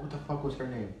stepsister. What the fuck was her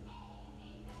name?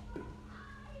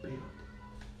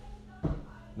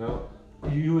 No,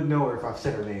 you would know her if I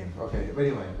said her name. Okay, but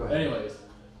anyway, go ahead. Anyways,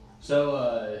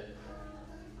 so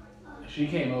she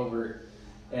came over,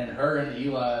 and her and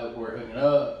Eli were hooking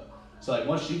up. So like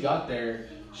once she got there,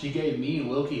 she gave me and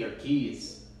Wilkie her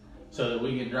keys, so that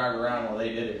we can drive around while they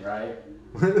did it, right?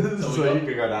 So you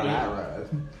could go down that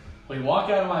road. We walk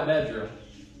out of my bedroom,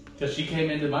 because she came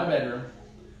into my bedroom,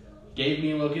 gave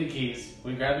me and Wilkie the keys.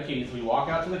 We grab the keys. We walk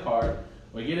out to the car.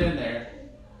 We get in there.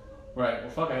 Right, well,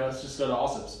 fuck it, let's just go to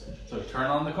Allsup's. So we turn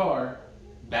on the car,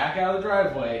 back out of the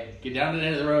driveway, get down to the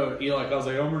end of the road. Eli calls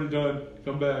like, I'm already done.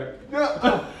 Come back.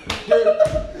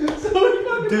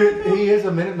 Dude, he is a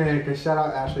Minuteman, because shout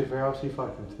out Ashley Farrell, she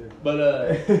fucked him too.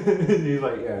 But, he's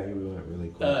like, yeah, he went really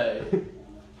quick.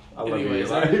 I love anyways,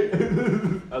 you, Eli.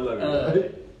 I love you, Eli.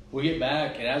 We get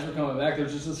back, and as we're coming back,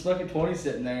 there's just this fucking 20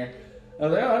 sitting there. I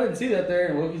was like, oh, I didn't see that there.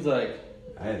 And Wilkie's like,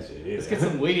 I didn't see it either. let's get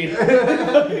some weed.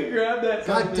 Grab that.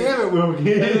 God damn it,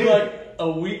 Wilkie. And then, like a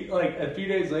week, like a few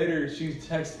days later, she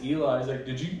texts Eli. He's like,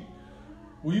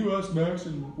 will you ask Max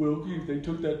and Wilkie if they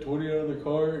took that 20 out of the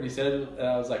car? And he said, and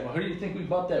I was like, well, who do you think we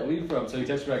bought that weed from? So he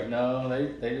texted me like, no,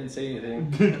 they didn't say anything.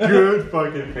 Good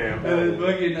fucking fam. And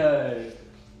then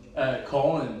fucking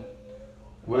Colin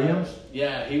Williams?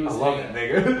 Yeah, he was. I love that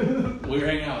nigga. We were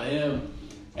hanging out with him,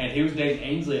 and he was dating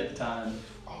Ainsley at the time.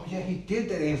 Oh yeah, he did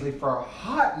that Ainsley for a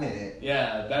hot minute.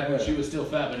 Yeah, back when she was still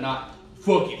fat, but not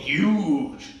fucking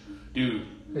huge, dude.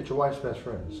 It's your wife's best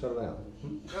friend. Settle down.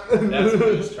 That's a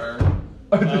loose term.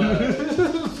 No,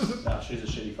 she's a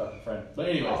shitty fucking friend. But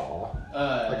anyways,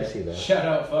 I can see that. Shout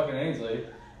out fucking Ainsley.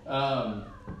 But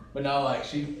no, like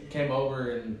she came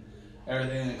over and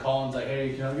everything, and Colin's like,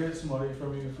 "Hey, can I get some money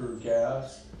from you for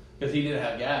gas?" Because he didn't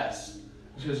have gas.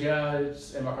 She goes, "Yeah,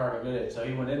 it's in my car. Go get it." So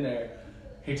he went in there.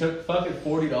 He took fucking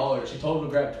 $40. She told him to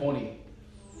grab 20.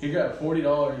 He grabbed $40,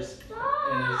 and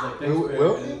he's like, "Thanks, babe."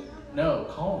 Wilkie? No,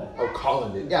 Colin. Oh,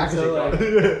 Colin did. Yeah, I can So, see like,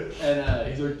 Colin. and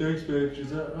he's like, "Thanks, babe."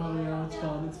 She's like, "Oh yeah, it's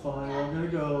fine. I'm gonna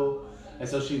go." And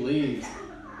so she leaves.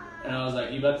 And I was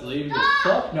like, "You about to leave?" He goes,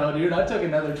 "Fuck no, dude. I took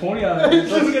another 20 out of it.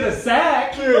 Let's get a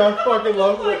sack." Dude, I fucking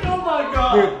love it. Like, oh my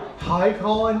god. Dude, High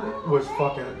Colin was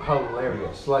fucking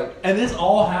hilarious. Like, And this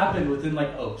all happened within like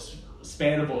a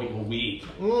span of like a week.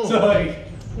 Mm. So like,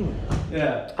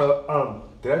 yeah.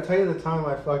 did I tell you the time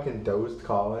I fucking dosed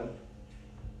Colin?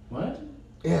 What?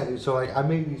 Yeah, dude. So like, I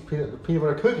made these peanut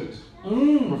butter cookies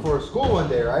Mm. before school one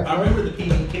day, right? I remember the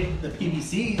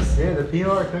PVCs. Yeah, the peanut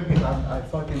butter cookies.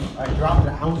 I dropped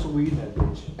an ounce of weed in that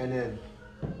bitch, and then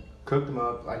cooked them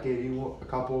up. I gave you a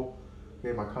couple,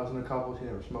 gave my cousin a couple. She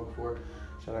never smoked before.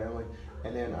 Shout out Emily.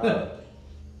 And then,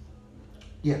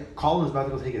 yeah, Colin was about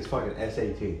to go take his fucking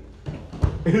SAT. You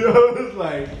know, it's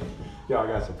like, yo, I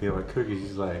got some peanut butter cookies.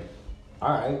 He's like,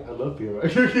 all right, I love peanut butter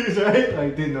cookies, right?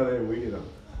 Like, didn't know they had weed in them.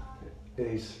 And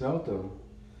he smelled them.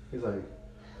 He's like,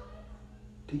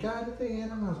 do you got anything in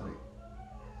them? I was like,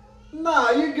 nah,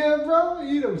 you good, bro.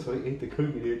 Eat them. So he ate the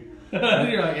cookie, dude. You're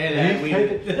like, "Hey, that weed."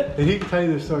 And he can tell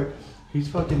you this story. He's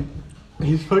fucking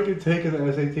taking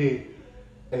the SAT,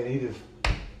 and he just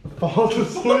falls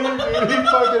asleep, dude. He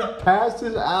fucking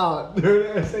passes out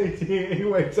during the SAT, and he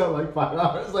wakes up like 5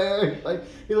 hours later. Like,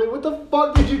 he's like, "What the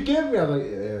fuck did you give me?" I was like,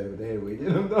 "Yeah, they had weed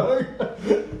in them, dog."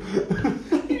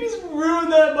 You just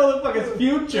ruined that motherfucker's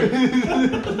future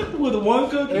with one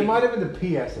cookie. It might have been the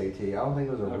PSAT. I don't think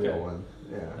it was a Okay. real one.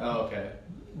 Yeah. Oh, okay.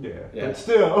 Yeah. Yeah. But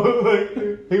still, like,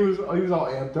 he was all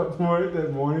amped up for it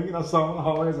that morning, and I saw him in the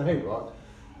hallway. I was like, "Hey, Rock."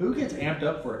 Who gets amped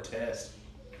up for a test?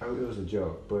 I mean, it was a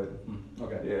joke, but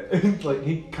Okay. yeah, like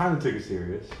he kind of took it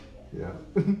serious. Yeah.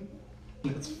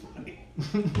 That's funny.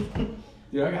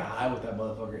 Dude, I got high with that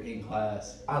motherfucker in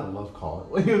class. I love Colin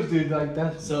Williams, dude. Like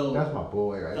that's So, my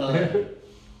boy right there.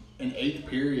 In 8th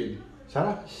period, Shout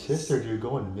out his sister, dude,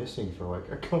 going missing for like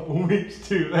a couple weeks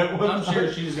too. That one. I'm time.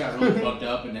 sure she just got really fucked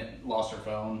up and lost her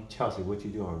phone. Chelsea, what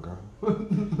you doing, girl?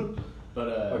 But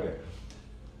Okay.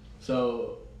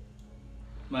 So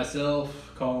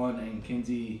myself, Colin, and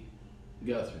Kinsey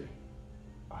Guthrie.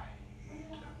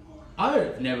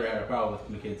 I've never had a problem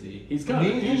with McKenzie. He's kind Me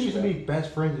of and him used to be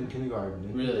best friends in kindergarten.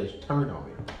 And Really? He just turned on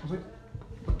me. I was like,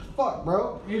 "What the fuck,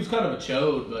 bro?" He was kind of a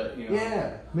chode, but you know.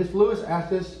 Yeah. Miss Lewis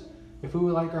asked us if we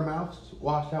would like our mouths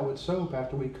washed out with soap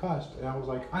after we cussed, and I was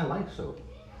like, "I like soap,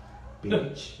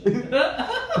 bitch."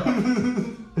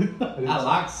 I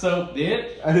like soap,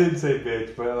 bitch. I didn't say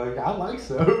bitch, but like, I like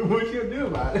soap. What you gonna do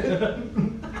about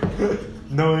it?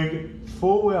 Knowing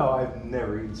full well I've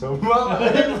never eaten soap in my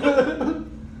life.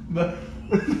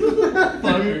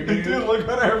 Fucker, dude. Dude, look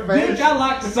at her face. Bitch, I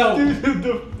like soap. Dude,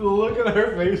 the look at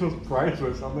her face was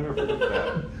priceless. I'll never forget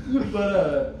that.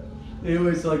 But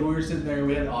anyways, so like we were sitting there,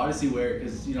 we had Odyssey wear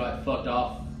because I fucked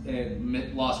off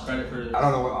and lost credit for this. I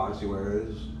don't know what Odyssey wear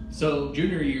is. So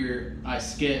junior year, I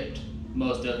skipped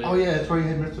most of it. Oh yeah, that's why you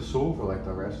had Mr. Sewell for like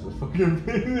the rest of the fucking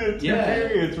two Yeah.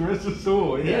 periods for Mr.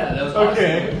 Sewell. Yeah, that was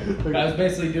okay. awesome. I was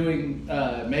basically doing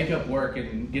makeup work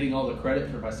and getting all the credit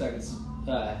for my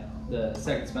the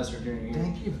second semester of junior I year.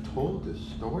 think you've told this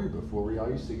story before. We all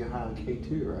used to get high on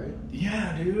K2, right?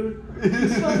 Yeah, dude.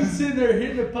 He's fucking sitting there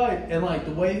hitting a pipe, and like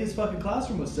the way his fucking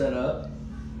classroom was set up,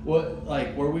 where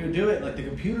we would do it, like the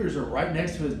computers are right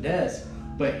next to his desk,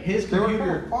 but his They were kind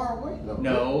computer. of far away though.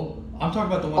 No, I'm talking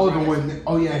about the one. Oh, right the next-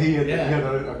 one. Oh yeah, he had. Yeah. He had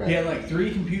okay. He had like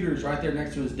 3 computers right there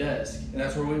next to his desk, and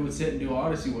that's where we would sit and do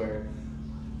Odyssey wear.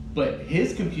 But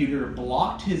his computer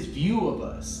blocked his view of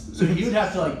us, so he would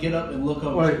have to like get up and look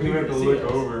over. Like his you computer have to see look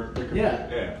us. over. The Yeah.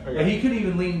 Yeah. But he couldn't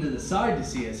even lean to the side to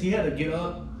see us. He had to get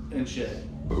up and shit.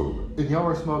 And y'all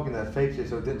were smoking that fake shit,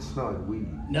 so it didn't smell like weed.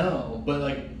 No, but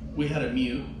like we had a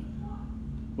mute,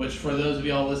 which for those of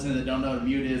y'all listening that don't know what a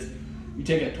mute is, you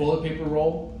take a toilet paper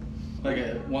roll, like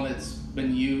one that's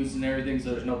been used and everything,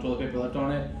 so there's no toilet paper left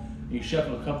on it. And you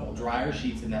shove a couple dryer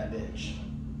sheets in that bitch.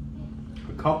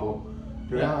 A couple.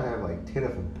 Dude, Yeah. I have like 10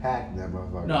 of them packed in that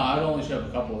motherfucker. No, I'd only shove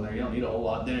a couple in there. You don't need a whole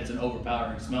lot. Then it's an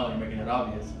overpowering smell. You're making it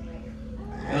obvious.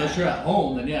 Unless you're at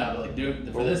home, then yeah. But like, dude,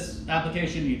 for this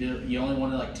application, you only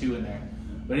wanted like 2 in there.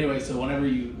 But anyway, so whenever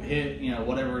you hit,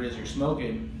 whatever it is you're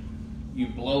smoking, you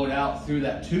blow it out through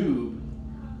that tube,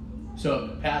 so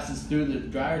it passes through the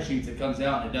dryer sheets. It comes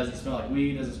out, and it doesn't smell like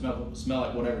weed. Doesn't smell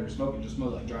like whatever you're smoking. It just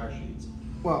smells like dryer sheets.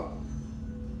 Well,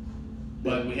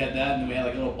 But we had that, and then we had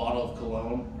like a little bottle of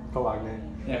cologne.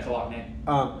 Cologne. Yeah, cologne.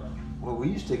 Well, we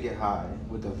used to get high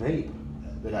with the vape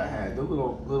that I had. The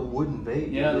little wooden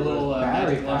vape. Yeah, the It was little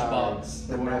battery Magic powered. Lunchbox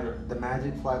The, or whatever. the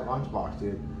Magic Flight Lunchbox,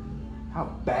 dude.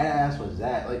 How badass was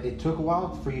that? Like, it took a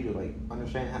while for you to like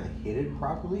understand how to hit it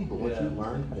properly, but once Yeah. you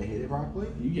learned how to hit it properly,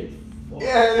 You get fucked.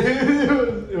 yeah,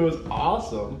 it was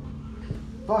awesome.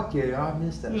 Fuck yeah, I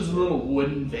missed that. It was a shit. little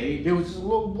wooden vape. It was just a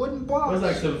little wooden It box. was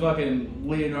like some fucking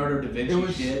Leonardo da Vinci it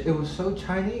was shit. it was so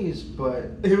Chinese,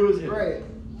 but it was It- great.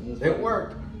 was It fucking-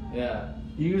 worked. Yeah.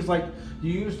 You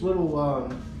used little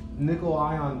nickel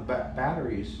ion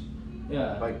batteries,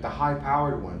 Yeah. like the high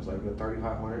powered ones, like the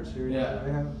 3500 series. Yeah. that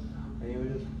they have, and you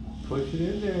would just push it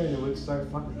in there, and it would start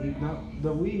fucking heating up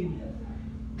the weed.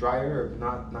 Dry herb,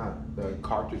 not the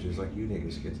cartridges like you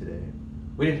niggas get today.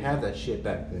 We didn't have that shit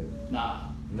back then. Nah.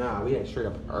 Nah, we had straight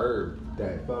up herb.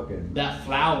 That fucking. That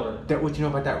flower. That what you know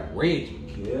about that ridge,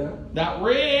 yeah? That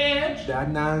ridge.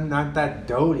 That not that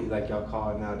doty like y'all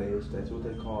call it nowadays. That's what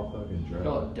they call fucking drug.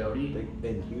 Call it doty.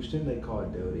 In Houston, they call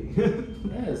it doty.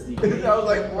 That is the. I was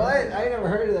like, what? I ain't never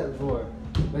heard of that before.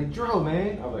 Like, dro,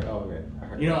 man. I was like, oh, okay. I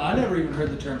heard I never even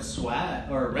heard the term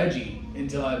swag or Reggie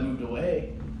until I moved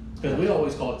away. Because we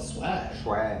always call it swag.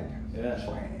 swag. Yeah.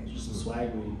 Swag. Just some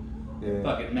swag weed. Yeah.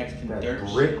 Fucking Mexican That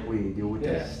dirt brick weed, dude, with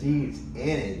Yeah. the seeds in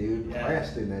it, dude. Yeah.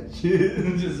 Pressed in that shit.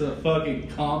 shit. Just a fucking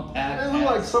compact. It looked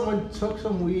like ass. someone took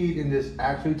some weed and just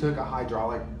actually took a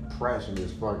hydraulic press and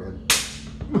just fucking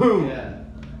boom. Yeah.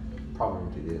 Probably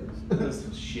what they did. That's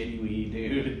some shitty weed,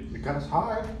 dude. It got us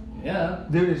high. Yeah.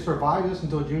 Dude, it survived us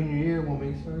until junior year when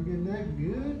we started getting that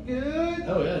good.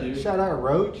 Oh yeah, dude. Shout out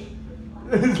Roach.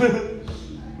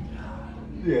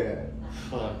 Yeah.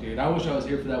 Fuck, dude. I wish I was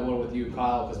here for that one with you,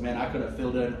 Kyle, because, man, I could have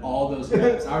filled in all those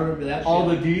gaps. I remember that shit. All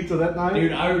the like, deeds of that night.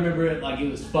 dude, I remember it like it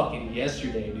was fucking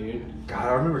yesterday, dude. God,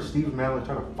 I remember Stephen Madlin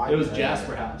trying to fight. It was that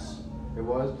Jasper night. House. It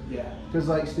was? Yeah. Because,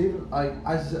 like, Stephen, I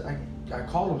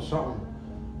called him something,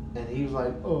 and he was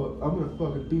like, oh, I'm going to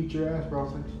fucking beat your ass, bro. I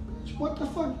was like, what the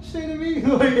fuck you say to me?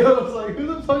 Like, I was like, who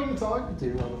the fuck are you talking to,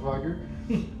 motherfucker?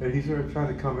 And he started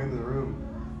trying to come into the room,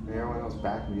 and everyone else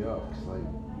backed me up. Cause, like,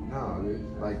 no, dude.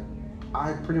 Like,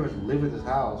 I pretty much live at this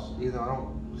house, even though I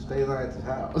don't stay there at this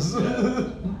house.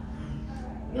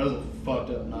 That was a fucked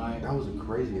up night. That was a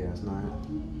crazy ass night.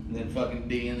 And then fucking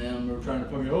D and them were trying to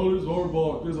fucking, oh, this is our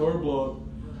block, this is our block.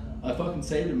 I fucking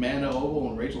saved Amanda Ogle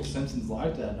and Rachel Simpson's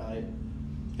life that night.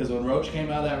 Because when Roach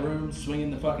came out of that room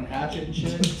swinging the fucking hatchet and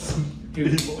shit,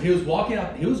 he was walking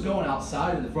out, he was going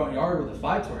outside in the front yard where the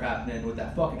fights were happening with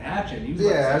that fucking hatchet. He was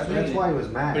like, Yeah, swinging that's it, why he was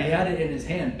mad. But he had it in his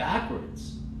hand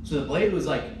backwards. So the blade was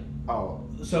like, Oh.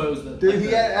 so it was the. Dude, like he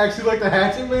the- had actually like the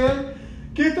hatchet man?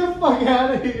 Get the fuck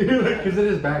out of here. Because it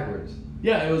is backwards.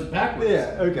 Yeah, it was backwards.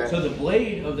 Yeah, okay. So the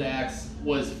blade of the axe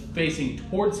was facing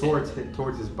towards him.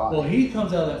 Towards his body. Well, he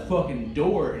comes out of that fucking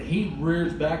door and he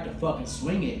rears back to fucking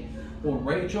swing it. Well,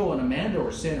 Rachel and Amanda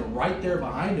were standing right there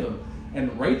behind him,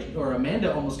 and Rachel or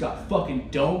Amanda almost got fucking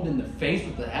domed in the face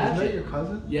with the hatchet. Is that your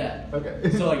cousin? Yeah.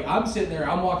 Okay. So like I'm sitting there,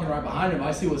 I'm walking right behind him.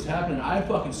 I see what's happening. I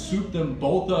fucking swoop them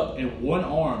both up in one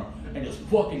arm and just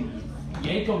fucking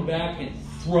yank them back and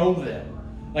throw them.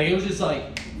 Like it was just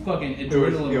like fucking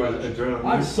adrenaline. It was rush. adrenaline.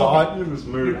 I You saw fucking- it was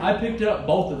moving. Dude, I picked up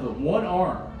both of them, one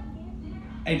arm,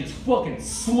 and just fucking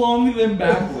slung them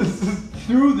backwards,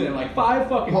 threw them like 5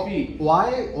 fucking feet.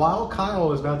 While Kyle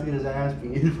was about to get his ass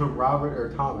beat from Robert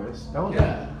or Thomas, that was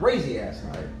Yeah. a crazy ass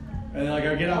night. And then, like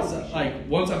I get outside, like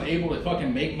once I'm able to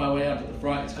fucking make my way out to the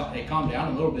front, it calmed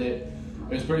down a little bit.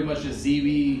 It was pretty much just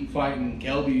ZB fighting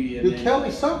Kelby. And Dude, then,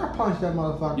 Kelby sucker punched that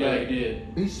motherfucker. Yeah, he did.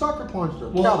 He sucker punched her.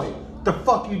 Well- Kelby, the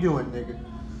fuck you doing, nigga?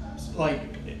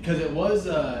 Like, cause it was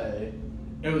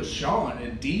Sean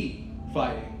and D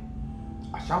fighting.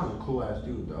 Sean was a cool ass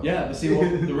dude though. Yeah, but see, well,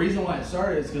 the reason why it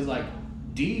started is because like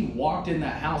D walked in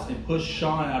that house and pushed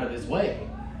Sean out of his way,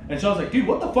 and Sean's like, "Dude,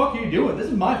 what the fuck are you doing? This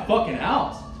is my fucking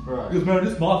house." Right. He goes, "Man,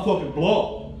 this is my fucking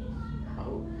blow."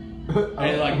 Oh.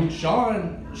 And like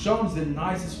Sean's the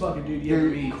nicest fucking dude you ever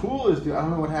Dude, meet. coolest dude. I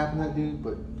don't know what happened to that dude,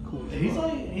 but cool. as He's fuck.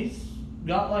 like he's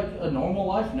got like a normal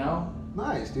life now.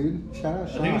 Nice, dude. Shout out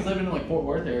I Sean. think he's living in like Fort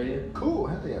Worth area, Cool,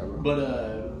 hell yeah, bro.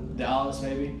 but Dallas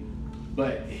maybe.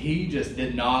 But he just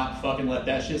did not fucking let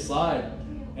that shit slide,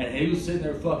 and he was sitting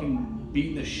there fucking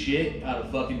beating the shit out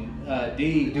of fucking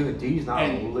D. Dude, D's not a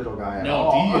And- little guy at No,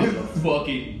 all. D is a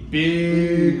fucking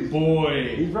big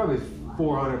boy. He's probably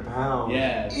 400 pounds.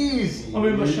 Yeah. Easy. I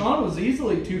mean, but dude. Sean was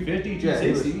easily 250, Yeah,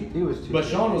 he was- 260. he was But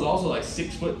 250. Sean was also like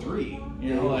 6'3". You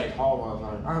He know, was like tall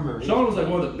motherfucker. I remember. Sean was like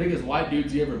one of the biggest white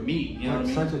dudes you ever meet. You know what I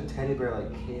mean? Such a teddy bear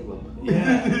like Caleb.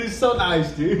 Yeah. He's so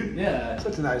nice, dude. Yeah.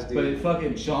 Such a nice dude. But it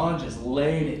fucking Sean just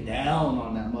laying it down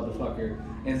on that motherfucker.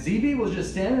 And ZB was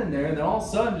just standing there, and then all of a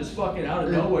sudden, just fucking out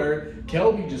of Yeah. nowhere,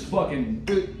 Kelby just fucking.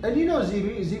 Dude, and you know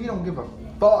ZB don't give a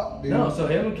fuck, dude. No, so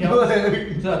him and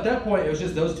Kelby. So at that point, it was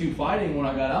just those two fighting when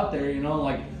I got out there, you know,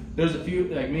 like there's a few,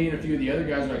 like me and a few of the other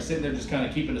guys were like sitting there just kind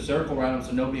of keeping a circle around them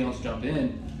so nobody else jumped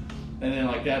in. And then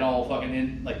like that all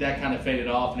fucking like that kind of faded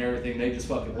off and everything. They just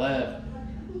fucking left.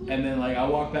 And then like I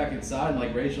walked back inside and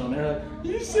like Rachel and they're like,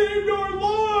 "You saved our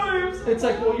lives." It's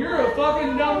like, well, you're a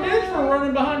fucking dumb bitch for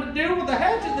running behind a dude with a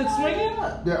hatchet that's swinging.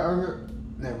 Yeah, I remember.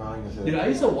 Never mind, I said. Dude, I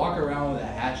used to walk around with a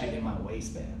hatchet in my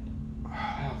waistband.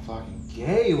 How fucking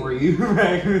gay were you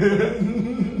back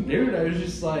then? Dude, I was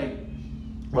just like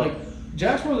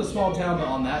Jacksboro is a small town, but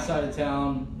on that side of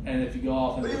town, and if you go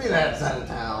off, What do you mean that side of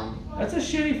town? that's a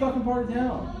shitty fucking part of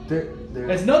town. There.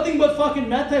 It's nothing but fucking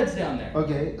meth heads down there.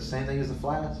 Okay, same thing as the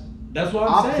flats. That's what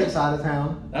I'm Opposite saying. side of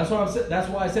town. That's what I'm saying. That's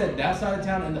why I said that side of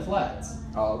town and the flats.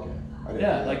 Oh, okay. I didn't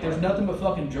Yeah, know like that there's part. nothing but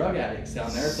fucking drug addicts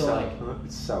down there. So like,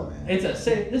 it's so bad. it's a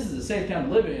safe. This is a safe town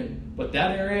to live in. But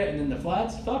that area and then the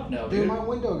flats, fuck no, Dude, dude. my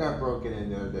window got broken in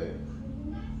the other day.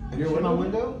 Have Your you seen my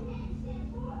window?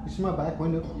 window? You see my back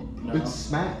window? No. It's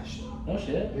smashed. No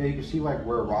shit. Yeah, you can see like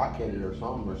where a rock hit it or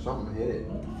something hit it.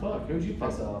 What the fuck? Who'd you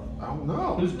piss off? I don't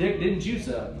know. Whose dick didn't you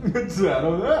suck? I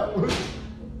don't know.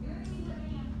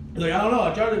 Like I don't know.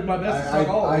 I tried my best to suck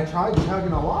all of I it. tried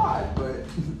tugging a lot, but.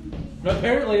 But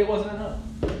apparently it wasn't enough.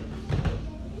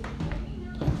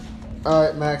 All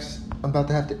right, Max. I'm about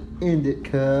to have to end it,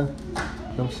 cuh.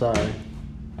 I'm sorry.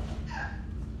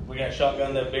 We got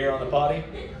shotgun the beer on the potty.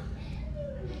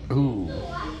 Ooh.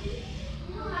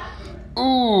 Ooh.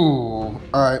 All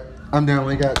right, I'm down.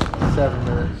 We got 7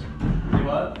 minutes. You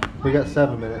what? We got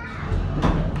 7 minutes.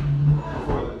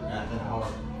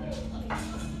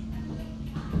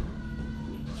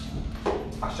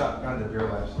 I shotgunned the beer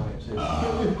last night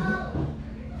too.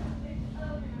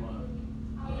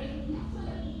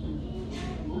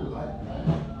 Ooh, I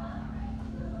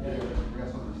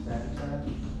got something static side.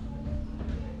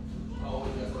 Oh,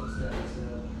 that's what it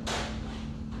said.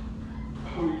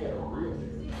 Oh, you got a real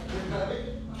beer.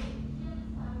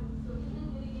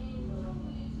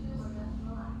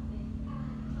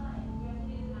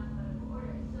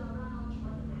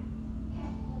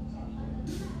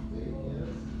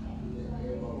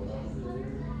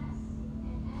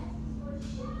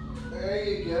 There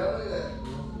you go.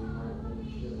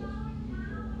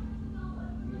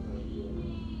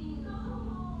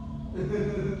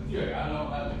 Yeah, I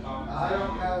don't have the confidence. I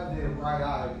don't have the right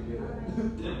eye to do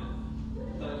it.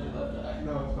 That's your left eye.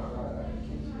 No, it's not right eye. I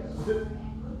can't see it.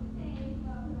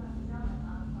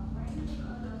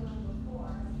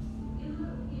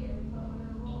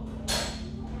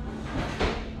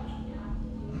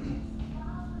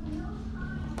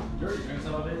 George, you drink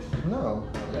some of it? No,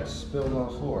 it's spilled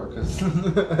on the floor because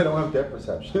I don't have depth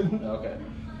perception. Okay.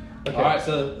 Okay. All right,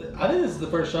 so I think this is the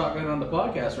first shotgun on the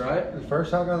podcast, right? The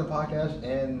first shotgun on the podcast,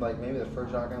 and like maybe the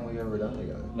first shotgun we've ever done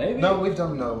together. Maybe. No, we've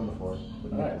done another one before.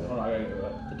 All right, hold on, I gotta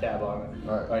get the tab on it.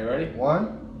 All right. Are you ready?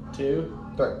 1, 2,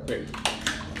 3. 3.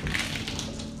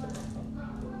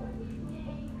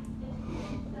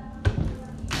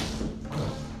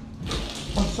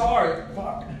 I'm sorry.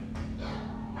 Fuck.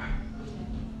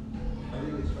 I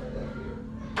didn't expect that beer.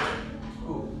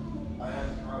 Ooh, I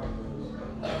have to try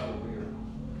beer.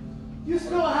 You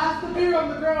spill half the beer on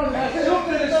the ground and I still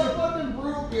finished the fucking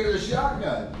brutal beer, the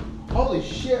shotgun. Holy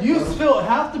shit. You bro. spilled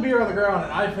half the beer on the ground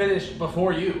and I finished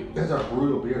before you. That's a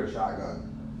brutal beer, shotgun.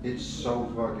 It's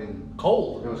so fucking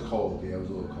Cold. It was cold. Yeah, it was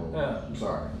a little cold. Yeah. I'm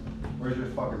sorry. Where's your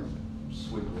fucking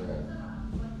sweeper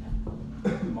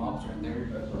at? Mom's right there.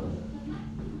 That's what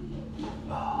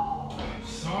I'm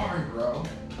sorry, bro.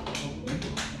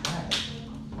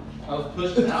 I was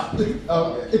pushing out.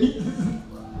 Okay.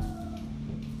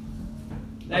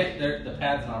 Hey, the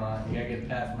pad's not on. You gotta get the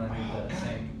pad from underneath the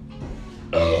sink.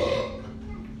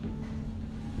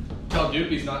 Tell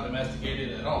Doopy's not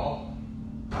domesticated at all.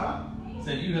 Huh?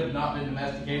 Said you have not been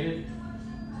domesticated.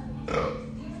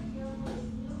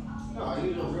 No, I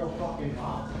use a real fucking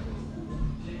mop.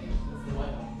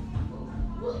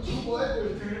 What?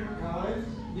 There's 2 different kinds?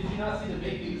 Did you not see the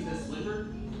big thing that says Slipper?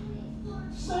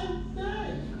 Same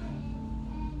thing.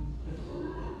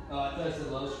 Oh, I thought it said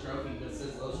low stroking, but it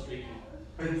says low streaking.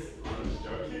 It's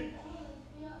joking.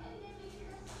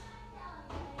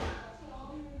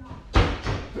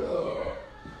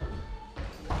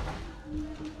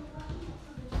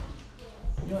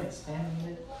 You like standing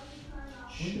it?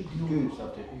 Good.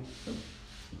 Yourself, Dippy.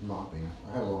 Mopping.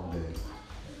 I had a long day.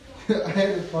 I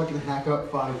had to fucking hack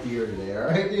up 5 deer today,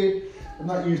 alright, dude? I'm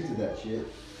not used to that shit.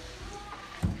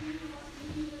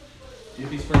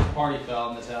 Dippy's first party foul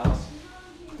in this house.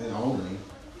 And only.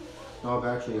 No, I've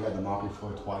actually had the mopping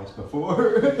floor twice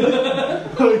before.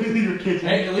 Your kitchen.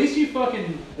 Hey, at least you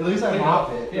fucking. At least I clean mop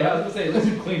up. it. Yeah, I was gonna say, at least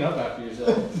you clean up after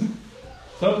yourself.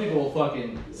 Some people will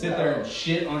fucking sit there and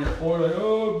shit on your floor like,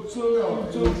 oh, I'm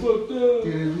so fucked up.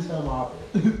 Dude, at least I mop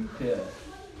it. Yeah.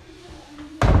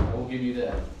 We'll give you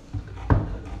that.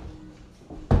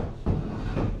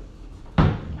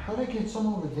 How did I get some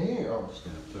over there? Oh, I'm just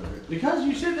gonna throw it. Because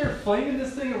you sit there flinging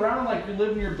this thing around like you're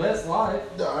living your best life.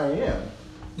 I am.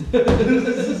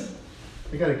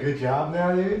 You got a good job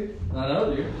now, dude? I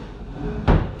know, dude.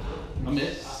 I'm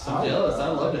jealous. I'd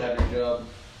love to have your job.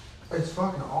 It's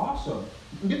fucking awesome.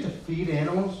 You get to feed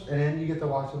animals, and then you get to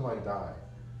watch them like die.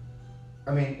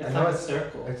 I mean, It's I know like a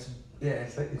circle. It's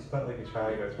it's not like a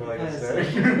triangle. It's more like Kinda a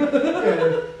circle.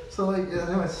 Yeah. So like, I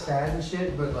know it's sad and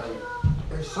shit, but like,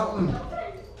 there's something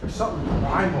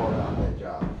primal about that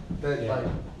job. That Yeah. like,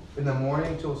 in the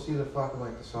morning you'll see the fucking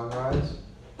like the sunrise,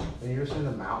 and you're just in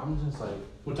the mountains. It's like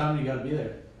What time do you gotta be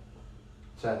there?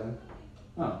 7.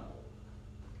 Oh,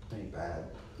 Ain't bad.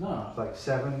 no. It's like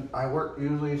 7. I work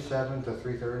usually 7 to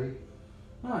 3:30.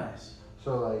 Nice.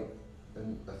 So like,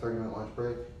 a 30-minute lunch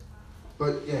break.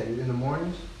 But yeah, dude, in the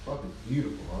mornings, fucking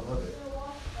beautiful. I love it.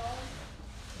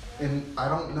 And I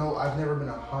don't know. I've never been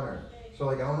a hunter, so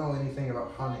like I don't know anything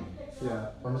about hunting. Yeah.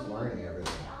 I'm just learning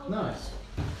everything. Nice.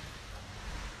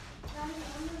 I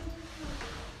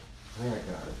think I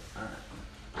got it.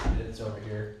 Alright. It's over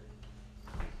here.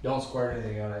 Don't squirt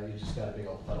anything on it. You just got a big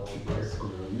old puddle over here.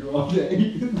 You all day.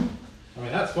 I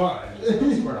mean, that's fine. Just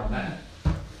don't squirt on that.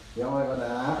 You don't want to go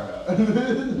down that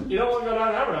road. You don't want to go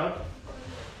down that road.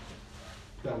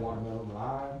 Got watermelon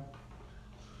lime.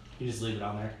 You just leave it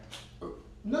on there.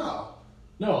 No.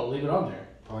 No, leave it on there.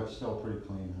 Oh, it's still pretty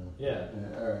clean, huh? Yeah.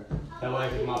 Yeah, alright. That way I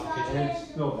can mop the kitchen.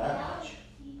 It's not that much.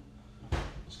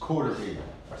 It's quarter beer.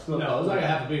 No, it's like a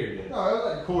half a beer, dude. No, it's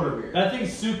like quarter beer. That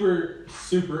thing's super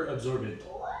absorbent.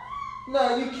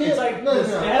 No, you can't. It's like no, this,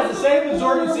 no. it has the same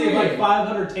absorbency of like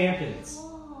 500 tampons.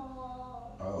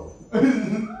 Oh.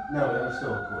 No, that was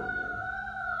still a quarter beer.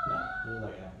 No, it was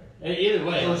like half a beer. Either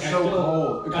way, It was like, so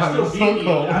cold. I still was beat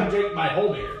you. I drink my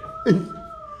whole beer.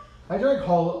 I drank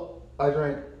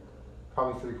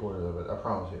probably 3/4 of it. I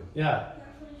promise you. Yeah,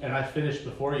 and I finished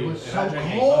before you, It was and I so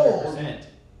drank cold. 100%.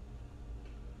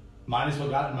 Mine is what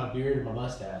got in my beard and my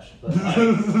mustache. But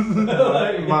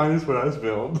like, Mine is what I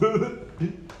spilled.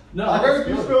 no, I heard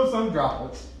you spilled. spilled some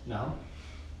droplets. No.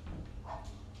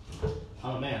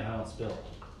 I'm a man. I don't spill.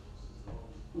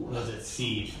 Was it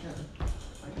seed?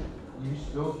 You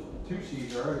spilled 2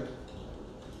 seeds already.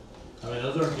 I mean,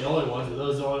 those aren't the only ones, but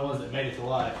those are the only ones that made it to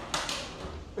life.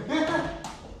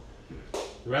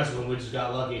 The rest of them, we just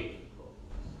got lucky.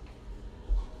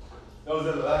 Those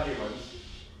are the lucky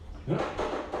ones.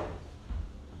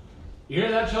 You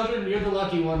hear that, children? You're the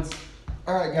lucky ones.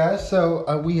 All right, guys.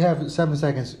 So we have 7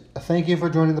 seconds. Thank you for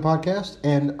joining the podcast,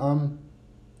 and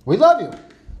we love you.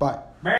 Bye.